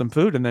shipped us some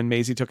food, and then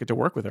Maisie took it to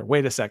work with her.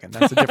 Wait a second,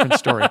 that's a different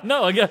story.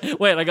 No, I got it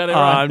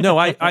right. No,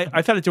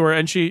 I fed it to her,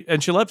 and she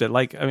loved it.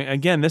 Like, I mean,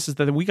 again, this is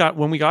when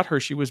we got her,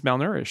 she was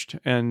malnourished,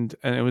 and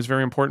it was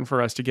very important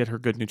for us to get her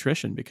good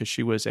nutrition because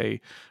she was a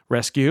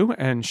rescue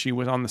and she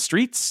was on the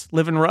streets,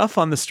 living rough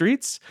on the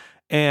streets.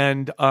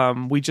 And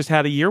we just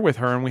had a year with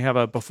her, and we have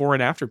a before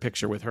and after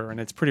picture with her, and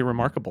it's pretty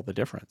remarkable, the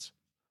difference.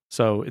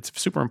 So it's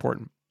super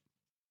important.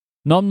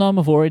 Nom Nom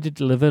have already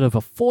delivered over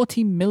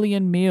 40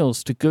 million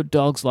meals to good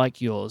dogs like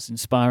yours,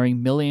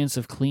 inspiring millions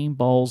of clean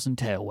bowls and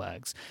tail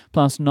wags.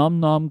 Plus, Nom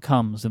Nom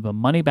comes with a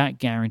money-back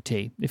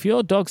guarantee. If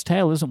your dog's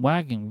tail isn't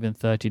wagging within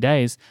 30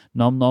 days,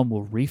 Nom Nom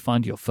will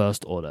refund your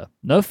first order.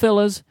 No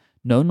fillers,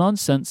 no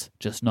nonsense,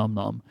 just Nom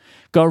Nom.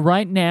 Go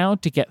right now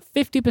to get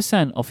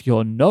 50% off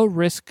your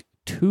no-risk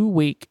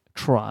 2-week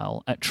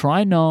trial at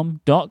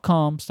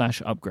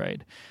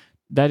trynom.com/upgrade.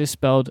 That is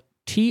spelled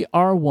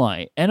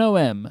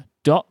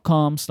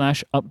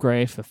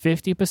trynom.com/upgrade for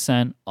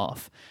 50%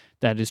 off.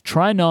 That is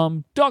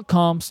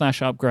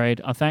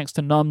trynom.com/upgrade. Our thanks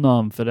to Nom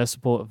Nom for their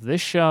support of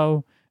this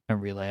show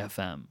and Relay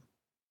FM.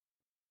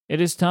 It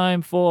is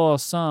time for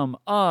some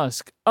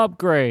Ask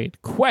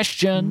Upgrade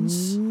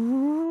questions.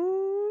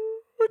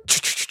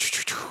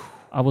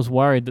 I was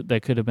worried that there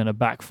could have been a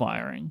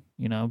backfiring,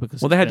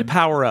 because... Well, they had to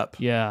power up.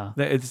 Yeah.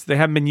 They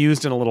haven't been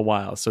used in a little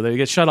while, so they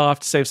get shut off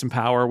to save some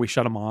power. We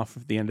shut them off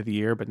at the end of the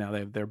year, but now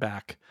they're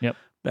back. Yep.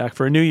 Back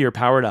for a new year,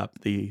 powered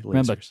up, the lasers.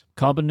 Remember,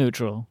 carbon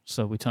neutral,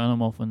 so we turn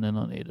them off when they're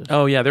not needed.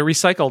 Oh, yeah, they're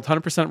recycled,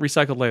 100%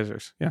 recycled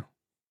lasers. Yeah.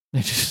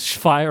 They just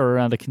fire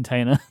around a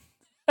container.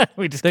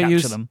 We just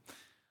capture them.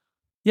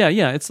 Yeah,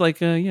 it's like,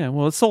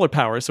 it's solar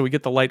power, so we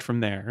get the light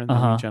from there, and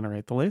then we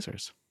generate the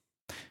lasers.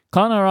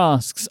 Connor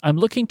asks, I'm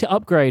looking to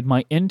upgrade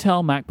my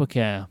Intel MacBook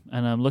Air,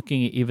 and I'm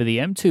looking at either the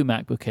M2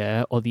 MacBook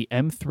Air or the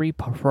M3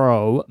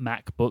 Pro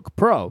MacBook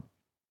Pro.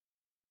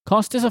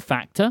 Cost is a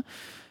factor,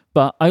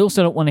 but I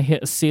also don't want to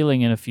hit a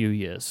ceiling in a few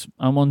years.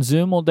 I'm on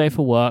Zoom all day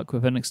for work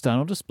with an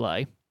external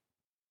display.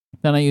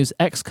 Then I use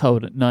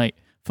Xcode at night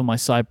for my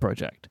side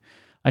project.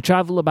 I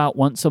travel about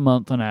once a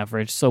month on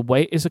average, so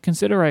weight is a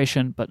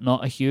consideration, but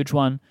not a huge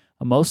one.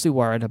 I'm mostly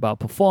worried about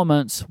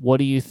performance. What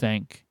do you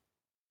think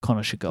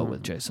Connor should go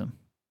with, Jason?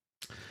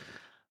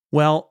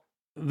 Well,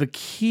 the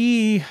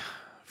key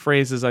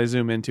phrases I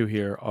zoom into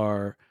here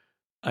are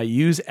I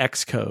use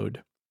Xcode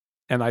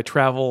and I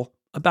travel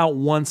about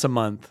once a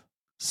month,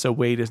 so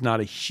weight is not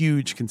a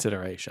huge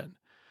consideration.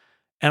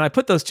 And I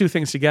put those two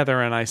things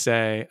together and I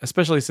say,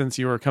 especially since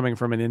you were coming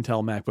from an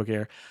Intel MacBook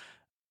Air,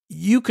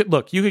 you could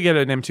get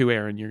an M2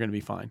 Air and you're going to be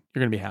fine. You're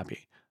going to be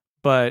happy.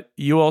 But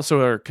you also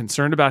are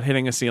concerned about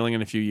hitting a ceiling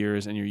in a few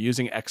years, and you're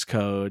using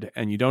Xcode,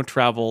 and you don't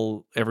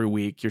travel every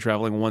week. You're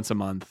traveling once a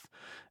month,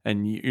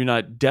 and you're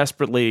not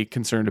desperately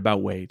concerned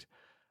about weight.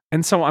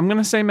 And so I'm going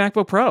to say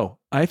MacBook Pro.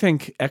 I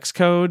think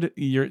Xcode,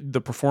 the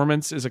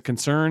performance is a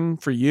concern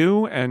for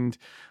you, and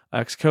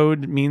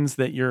Xcode means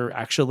that you're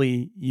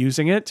actually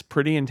using it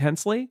pretty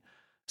intensely.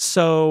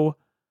 So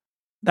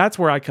that's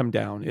where I come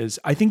down is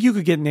I think you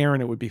could get an Air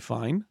and it would be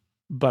fine,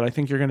 but I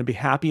think you're going to be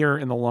happier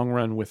in the long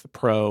run with the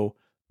Pro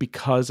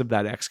because of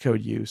that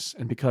Xcode use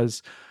and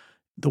because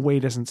the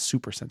weight isn't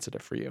super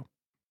sensitive for you.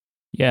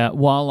 Yeah,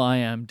 while I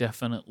am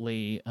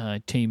definitely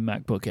team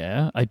MacBook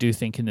Air, I do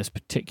think in this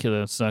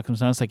particular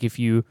circumstance, like if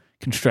you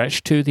can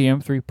stretch to the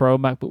M3 Pro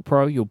MacBook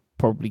Pro, you'll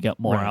probably get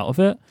more out of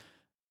it.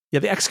 Yeah,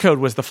 the Xcode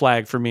was the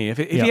flag for me. If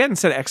you hadn't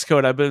said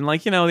Xcode, I'd been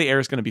like, the Air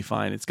is going to be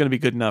fine. It's going to be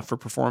good enough for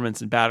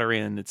performance and battery,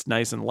 and it's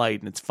nice and light,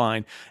 and it's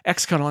fine.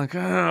 Xcode, I'm like,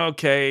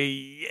 okay,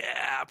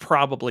 yeah,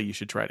 probably you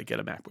should try to get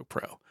a MacBook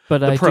Pro.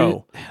 But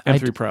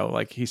M3 Pro,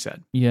 like he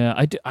said.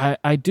 Yeah,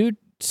 I do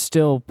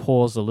still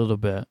pause a little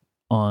bit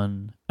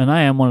on, and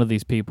I am one of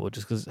these people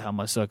just because how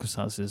my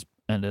circumstances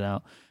ended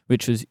out,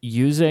 which was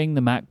using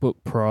the MacBook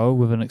Pro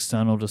with an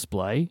external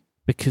display.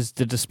 Because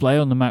the display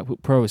on the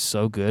MacBook Pro is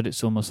so good,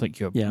 it's almost like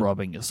you're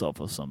robbing yourself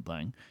of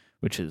something,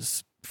 which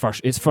is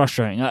it's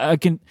frustrating.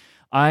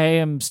 I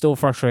am still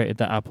frustrated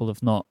that Apple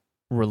have not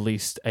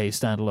released a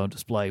standalone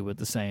display with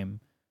the same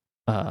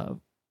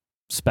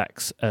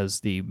specs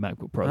as the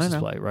MacBook Pro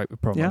display, right?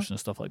 With ProMotion and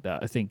stuff like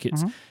that. I think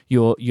it's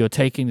you're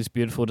taking this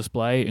beautiful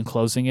display,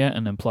 enclosing it,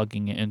 and then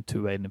plugging it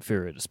into an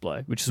inferior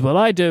display, which is what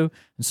I do,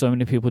 and so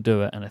many people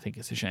do it, and I think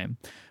it's a shame.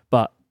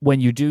 But when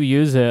you do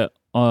use it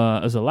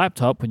as a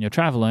laptop, when you're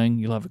traveling,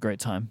 you'll have a great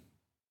time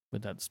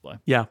with that display.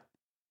 Yeah.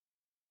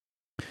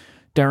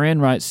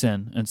 Darian writes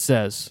in and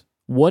says,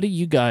 what do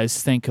you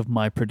guys think of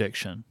my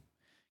prediction?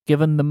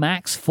 Given the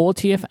Mac's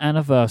 40th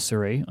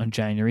anniversary on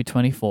January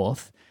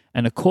 24th,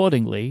 and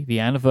accordingly, the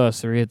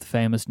anniversary of the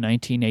famous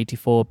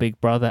 1984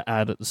 Big Brother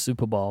ad at the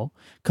Super Bowl,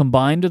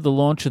 combined with the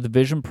launch of the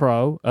Vision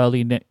Pro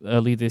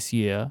early this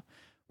year,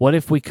 what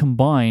if we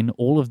combine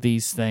all of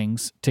these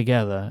things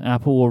together?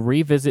 Apple will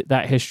revisit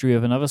that history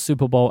of another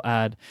Super Bowl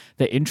ad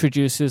that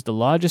introduces the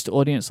largest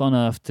audience on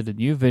Earth to the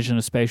new vision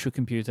of spatial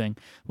computing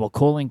while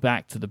calling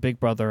back to the Big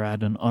Brother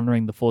ad and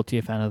honoring the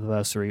 40th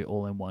anniversary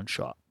all in one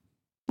shot.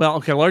 Well,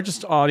 okay,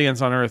 largest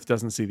audience on Earth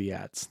doesn't see the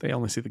ads. They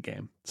only see the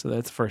game. So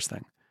that's the first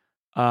thing.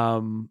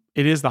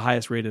 It is the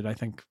highest rated, I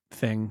think,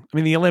 thing. I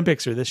mean, the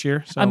Olympics are this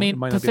year, so it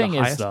might not be the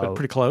highest, but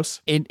pretty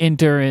close. In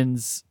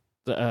Duran's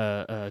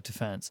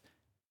defense,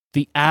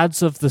 the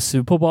ads of the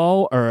Super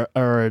Bowl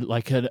are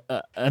like an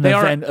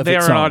event of its own. They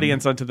are an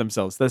audience unto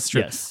themselves. That's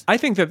true. Yes. I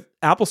think that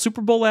Apple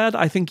Super Bowl ad,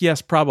 I think,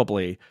 yes,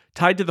 probably.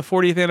 Tied to the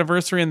 40th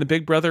anniversary and the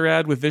Big Brother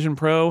ad with Vision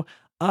Pro.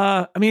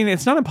 I mean,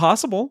 it's not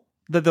impossible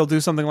that they'll do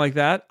something like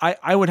that.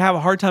 I would have a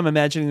hard time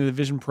imagining the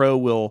Vision Pro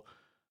will...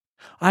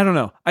 I don't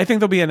know. I think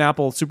there'll be an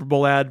Apple Super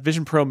Bowl ad.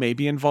 Vision Pro may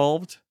be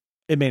involved.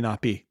 It may not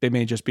be. They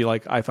may just be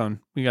like iPhone.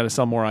 We got to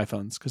sell more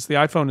iPhones because the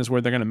iPhone is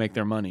where they're going to make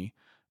their money.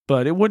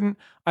 But it wouldn't...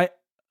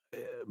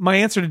 My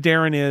answer to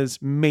Darren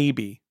is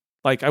maybe.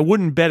 Like, I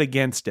wouldn't bet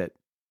against it,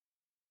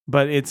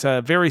 but it's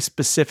a very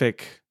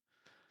specific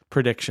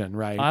prediction,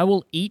 right? I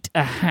will eat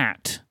a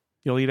hat.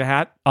 You'll eat a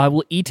hat? I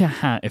will eat a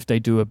hat if they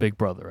do a Big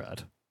Brother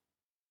ad.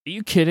 Are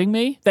you kidding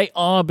me? They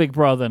are Big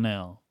Brother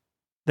now.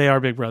 They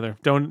are Big Brother.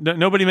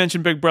 Nobody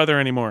mention Big Brother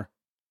anymore.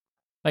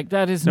 Like,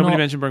 that is Nobody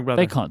mentioned Big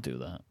Brother. They can't do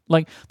that.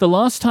 Like, the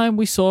last time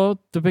we saw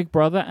the Big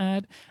Brother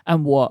ad,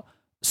 and what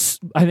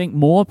I think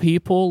more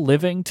people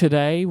living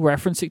today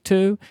reference it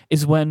to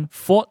is when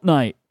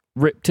Fortnite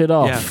ripped it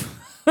off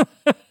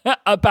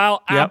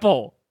about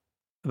Apple.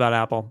 About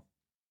Apple.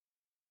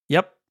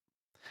 Yep.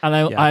 And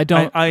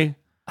I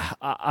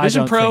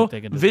Vision don't Pro. think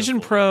they can do Vision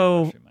the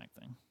Pro.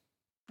 thing.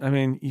 I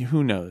mean,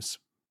 who knows?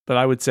 But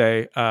I would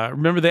say,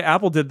 remember the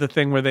Apple did the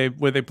thing where they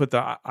put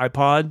the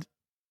iPod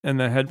and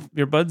the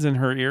earbuds in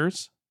her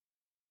ears.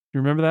 You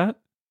remember that?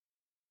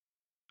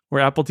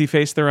 Where Apple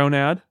defaced their own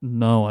ad?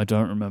 No, I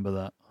don't remember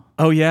that.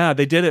 Oh yeah,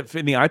 they did it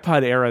in the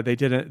iPod era. They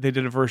did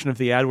a version of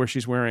the ad where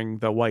she's wearing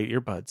the white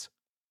earbuds.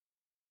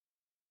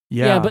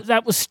 Yeah, but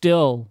that was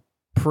still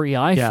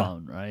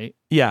pre-iPhone, right?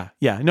 Yeah.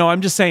 No,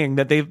 I'm just saying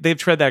that they've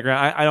tread that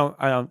ground.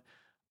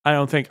 I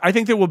don't think. I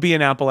think there will be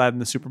an Apple ad in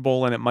the Super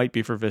Bowl, and it might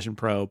be for Vision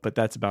Pro, but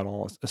that's about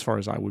all as far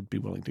as I would be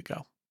willing to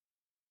go.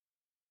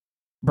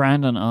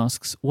 Brandon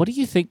asks, what do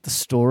you think the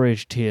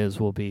storage tiers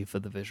will be for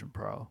the Vision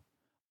Pro?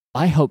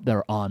 I hope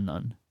there are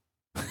none.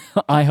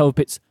 I hope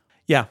it's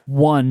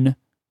one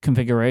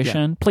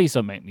configuration. Please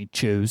don't make me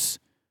choose,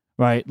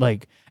 right?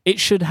 Like, it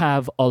should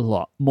have a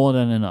lot, more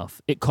than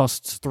enough. It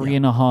costs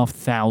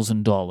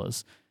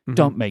 $3,500.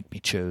 Don't make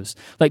me choose.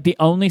 Like, the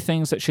only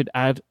things that should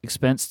add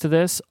expense to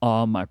this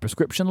are my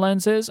prescription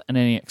lenses and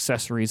any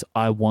accessories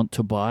I want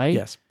to buy.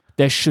 Yes.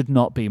 There should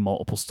not be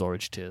multiple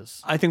storage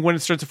tiers. I think when it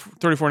starts at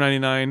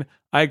 $34.99,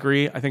 I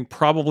agree. I think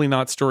probably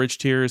not storage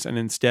tiers, and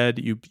instead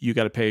you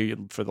got to pay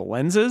for the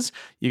lenses,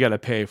 you got to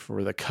pay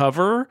for the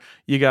cover,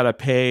 you got to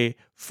pay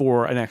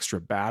for an extra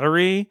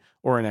battery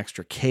or an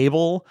extra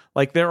cable.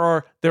 Like there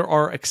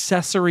are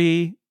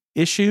accessory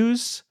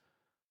issues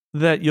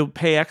that you'll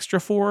pay extra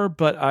for,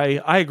 but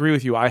I agree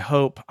with you. I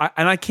hope,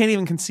 and I can't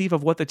even conceive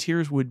of what the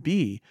tiers would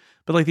be,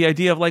 but like the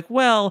idea of like,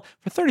 well,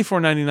 for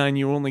 $34.99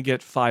 you only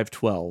get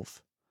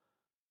 512.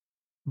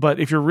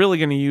 But if you're really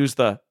going to use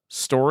the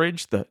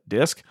storage, the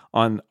disc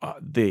on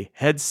the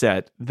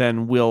headset,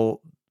 then we'll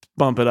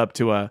bump it up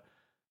to a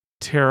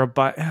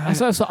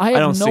terabyte. So I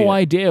have no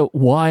idea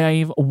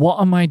what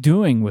am I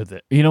doing with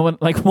it? You know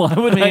what? Like, why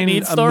would I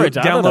need storage?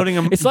 Downloading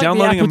a movie,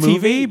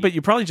 TV. but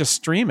you probably just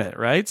stream it,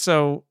 right?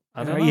 So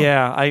I don't know.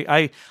 Yeah,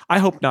 I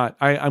hope not.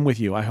 I'm with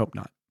you. I hope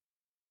not.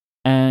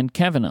 And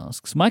Kevin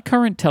asks, my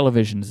current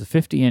television is a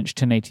 50-inch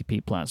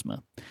 1080p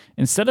plasma.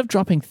 Instead of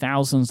dropping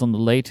thousands on the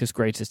latest,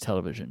 greatest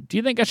television, do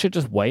you think I should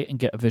just wait and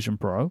get a Vision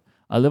Pro?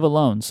 I live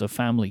alone, so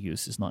family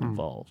use is not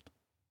involved.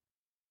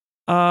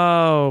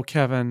 Oh,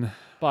 Kevin.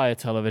 Buy a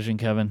television,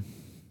 Kevin.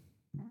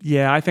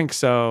 Yeah, I think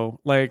so.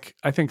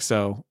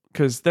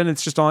 Because then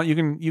it's just on. You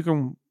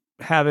can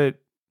have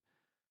it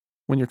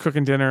when you're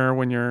cooking dinner,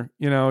 when you're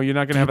not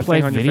going to have a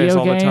thing on your face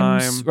all the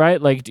time.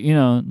 Right? Like,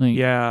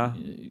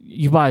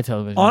 you buy a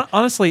television.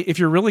 Honestly, if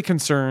you're really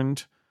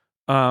concerned,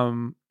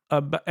 and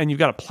you've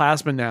got a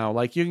plasma now,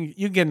 like you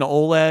can get an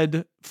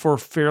OLED for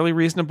fairly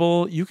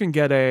reasonable. You can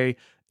get a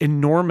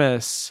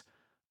enormous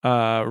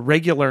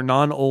regular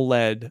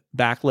non-OLED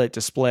backlit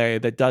display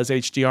that does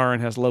HDR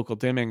and has local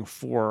dimming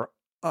for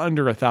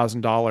under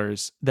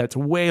 $1,000. That's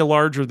way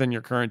larger than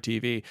your current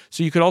TV.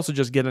 So you could also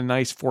just get a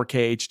nice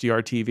 4K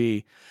HDR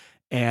TV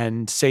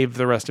and save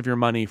the rest of your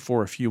money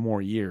for a few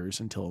more years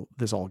until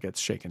this all gets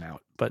shaken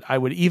out. But I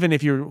would, even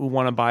if you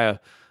want to buy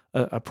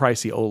a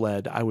pricey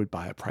OLED, I would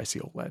buy a pricey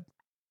OLED.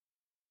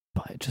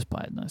 Just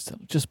buy a nice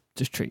television.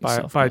 Just treat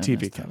yourself. Buy a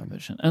TV, nice Kevin.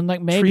 Television. And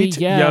like maybe,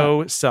 treat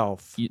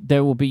yourself.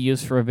 There will be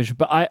use for a vision,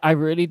 but I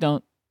really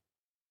don't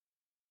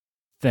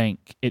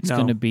think it's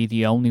going to be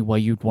the only way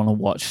you'd want to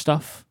watch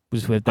stuff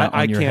was with that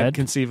on your head.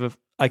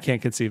 I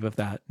can't conceive of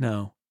that.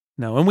 No.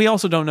 And we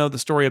also don't know the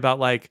story about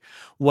like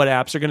what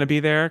apps are going to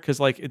be there.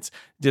 Cause like it's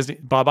Disney,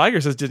 Bob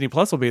Iger says Disney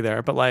Plus will be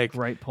there, but like,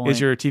 right point. Is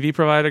your TV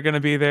provider going to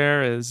be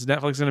there? Is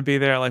Netflix going to be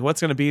there? Like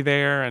what's going to be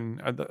there?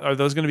 And are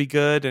those going to be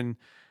good? And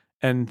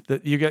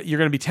you're going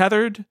to be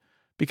tethered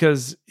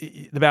because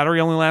the battery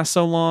only lasts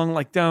so long.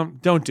 Like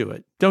don't do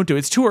it. Don't do it.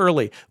 It's too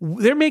early.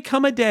 There may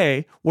come a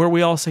day where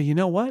we all say, you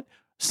know what?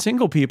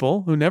 Single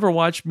people who never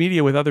watch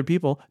media with other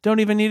people don't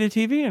even need a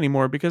TV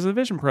anymore because of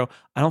the Vision Pro.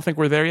 I don't think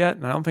we're there yet,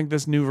 and I don't think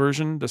this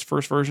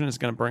first version, is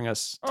going to bring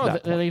us to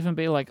that they'll point. even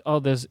be like,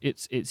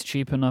 it's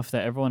cheap enough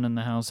that everyone in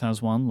the house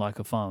has one, like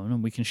a phone,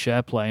 and we can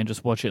share play and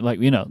just watch it. Like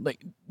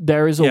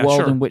there is a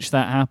world in which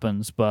that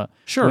happens, but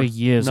we're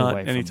years not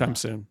away from anytime that.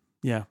 soon.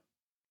 Yeah,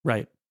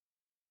 right.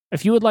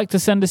 If you would like to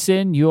send us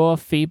in your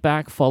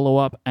feedback,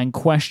 follow-up, and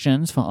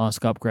questions for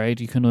Ask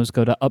Upgrade, you can always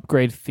go to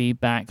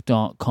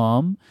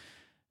upgradefeedback.com.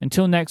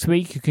 Until next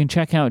week, you can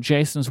check out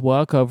Jason's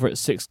work over at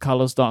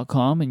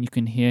sixcolors.com, and you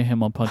can hear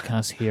him on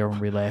podcasts here on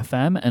Relay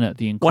FM and at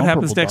the Incomparable.com. What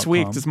happens next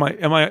week?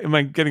 Am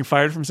I getting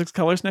fired from Six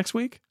Colors next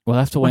week? We'll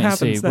have to wait and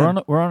see. Then?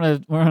 We're on a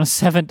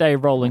 7-day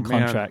rolling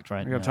contract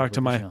right now. I got to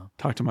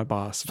talk to my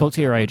boss. Talk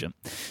to your agent.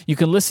 You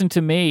can listen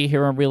to me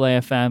here on Relay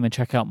FM and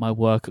check out my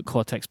work at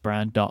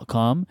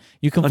cortexbrand.com.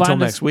 You can until find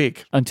next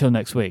week. Until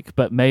next week,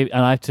 but maybe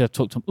and I have to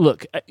talk to him.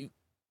 Look.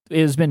 It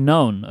has been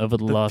known over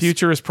the last...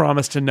 future is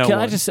promised to no one. Can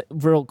I just say,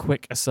 real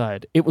quick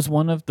aside, it was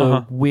one of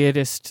the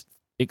weirdest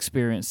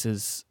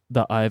experiences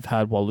that I've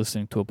had while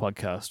listening to a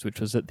podcast, which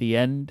was at the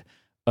end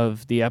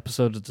of the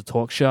episode of the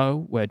talk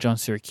show where John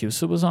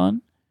Siracusa was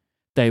on.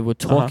 They were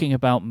talking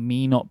about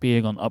me not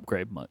being on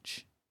Upgrade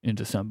much in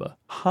December.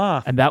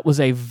 And that was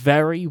a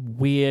very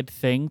weird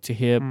thing to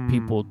hear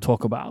people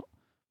talk about,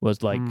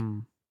 was like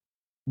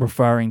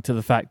referring to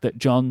the fact that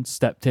John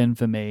stepped in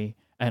for me,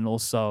 and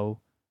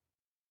also...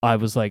 I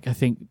was like, I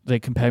think they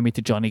compare me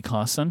to Johnny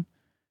Carson,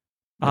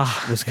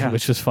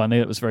 which was funny.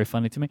 It was very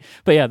funny to me.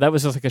 But yeah, that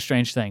was just like a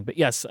strange thing. But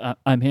yes,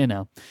 I'm here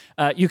now.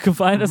 You can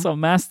find us on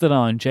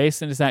Mastodon.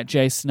 Jason is at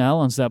jsnell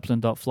on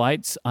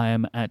zeppelin.flights. I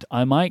am at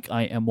imyke,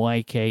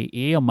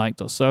 IMYKE on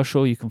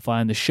Mike.social. You can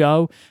find the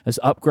show as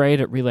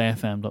Upgrade at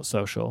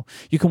relayfm.social.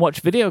 You can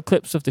watch video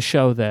clips of the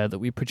show there that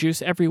we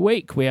produce every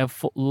week. We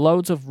have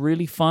loads of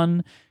really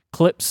fun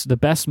clips, the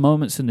best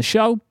moments in the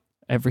show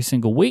every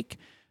single week.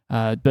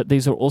 But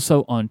these are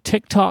also on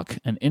TikTok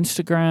and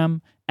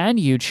Instagram and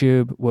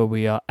YouTube, where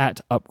we are at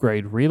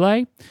Upgrade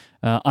Relay.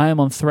 I am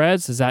on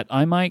Threads as at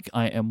imyke,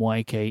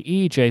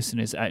 IMYKE. Jason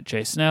is at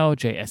jsnell,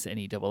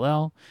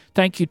 JSNELL.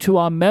 Thank you to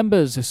our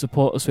members who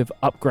support us with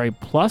Upgrade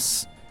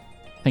Plus.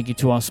 Thank you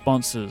to our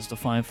sponsors, the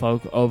fine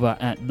folk over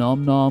at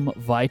Nom Nom,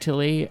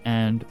 Vitally,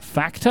 and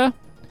Factor.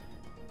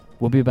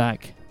 We'll be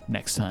back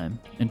next time.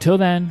 Until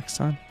then,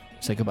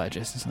 say goodbye,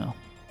 Jason Snell.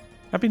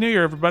 Happy New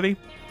Year, everybody.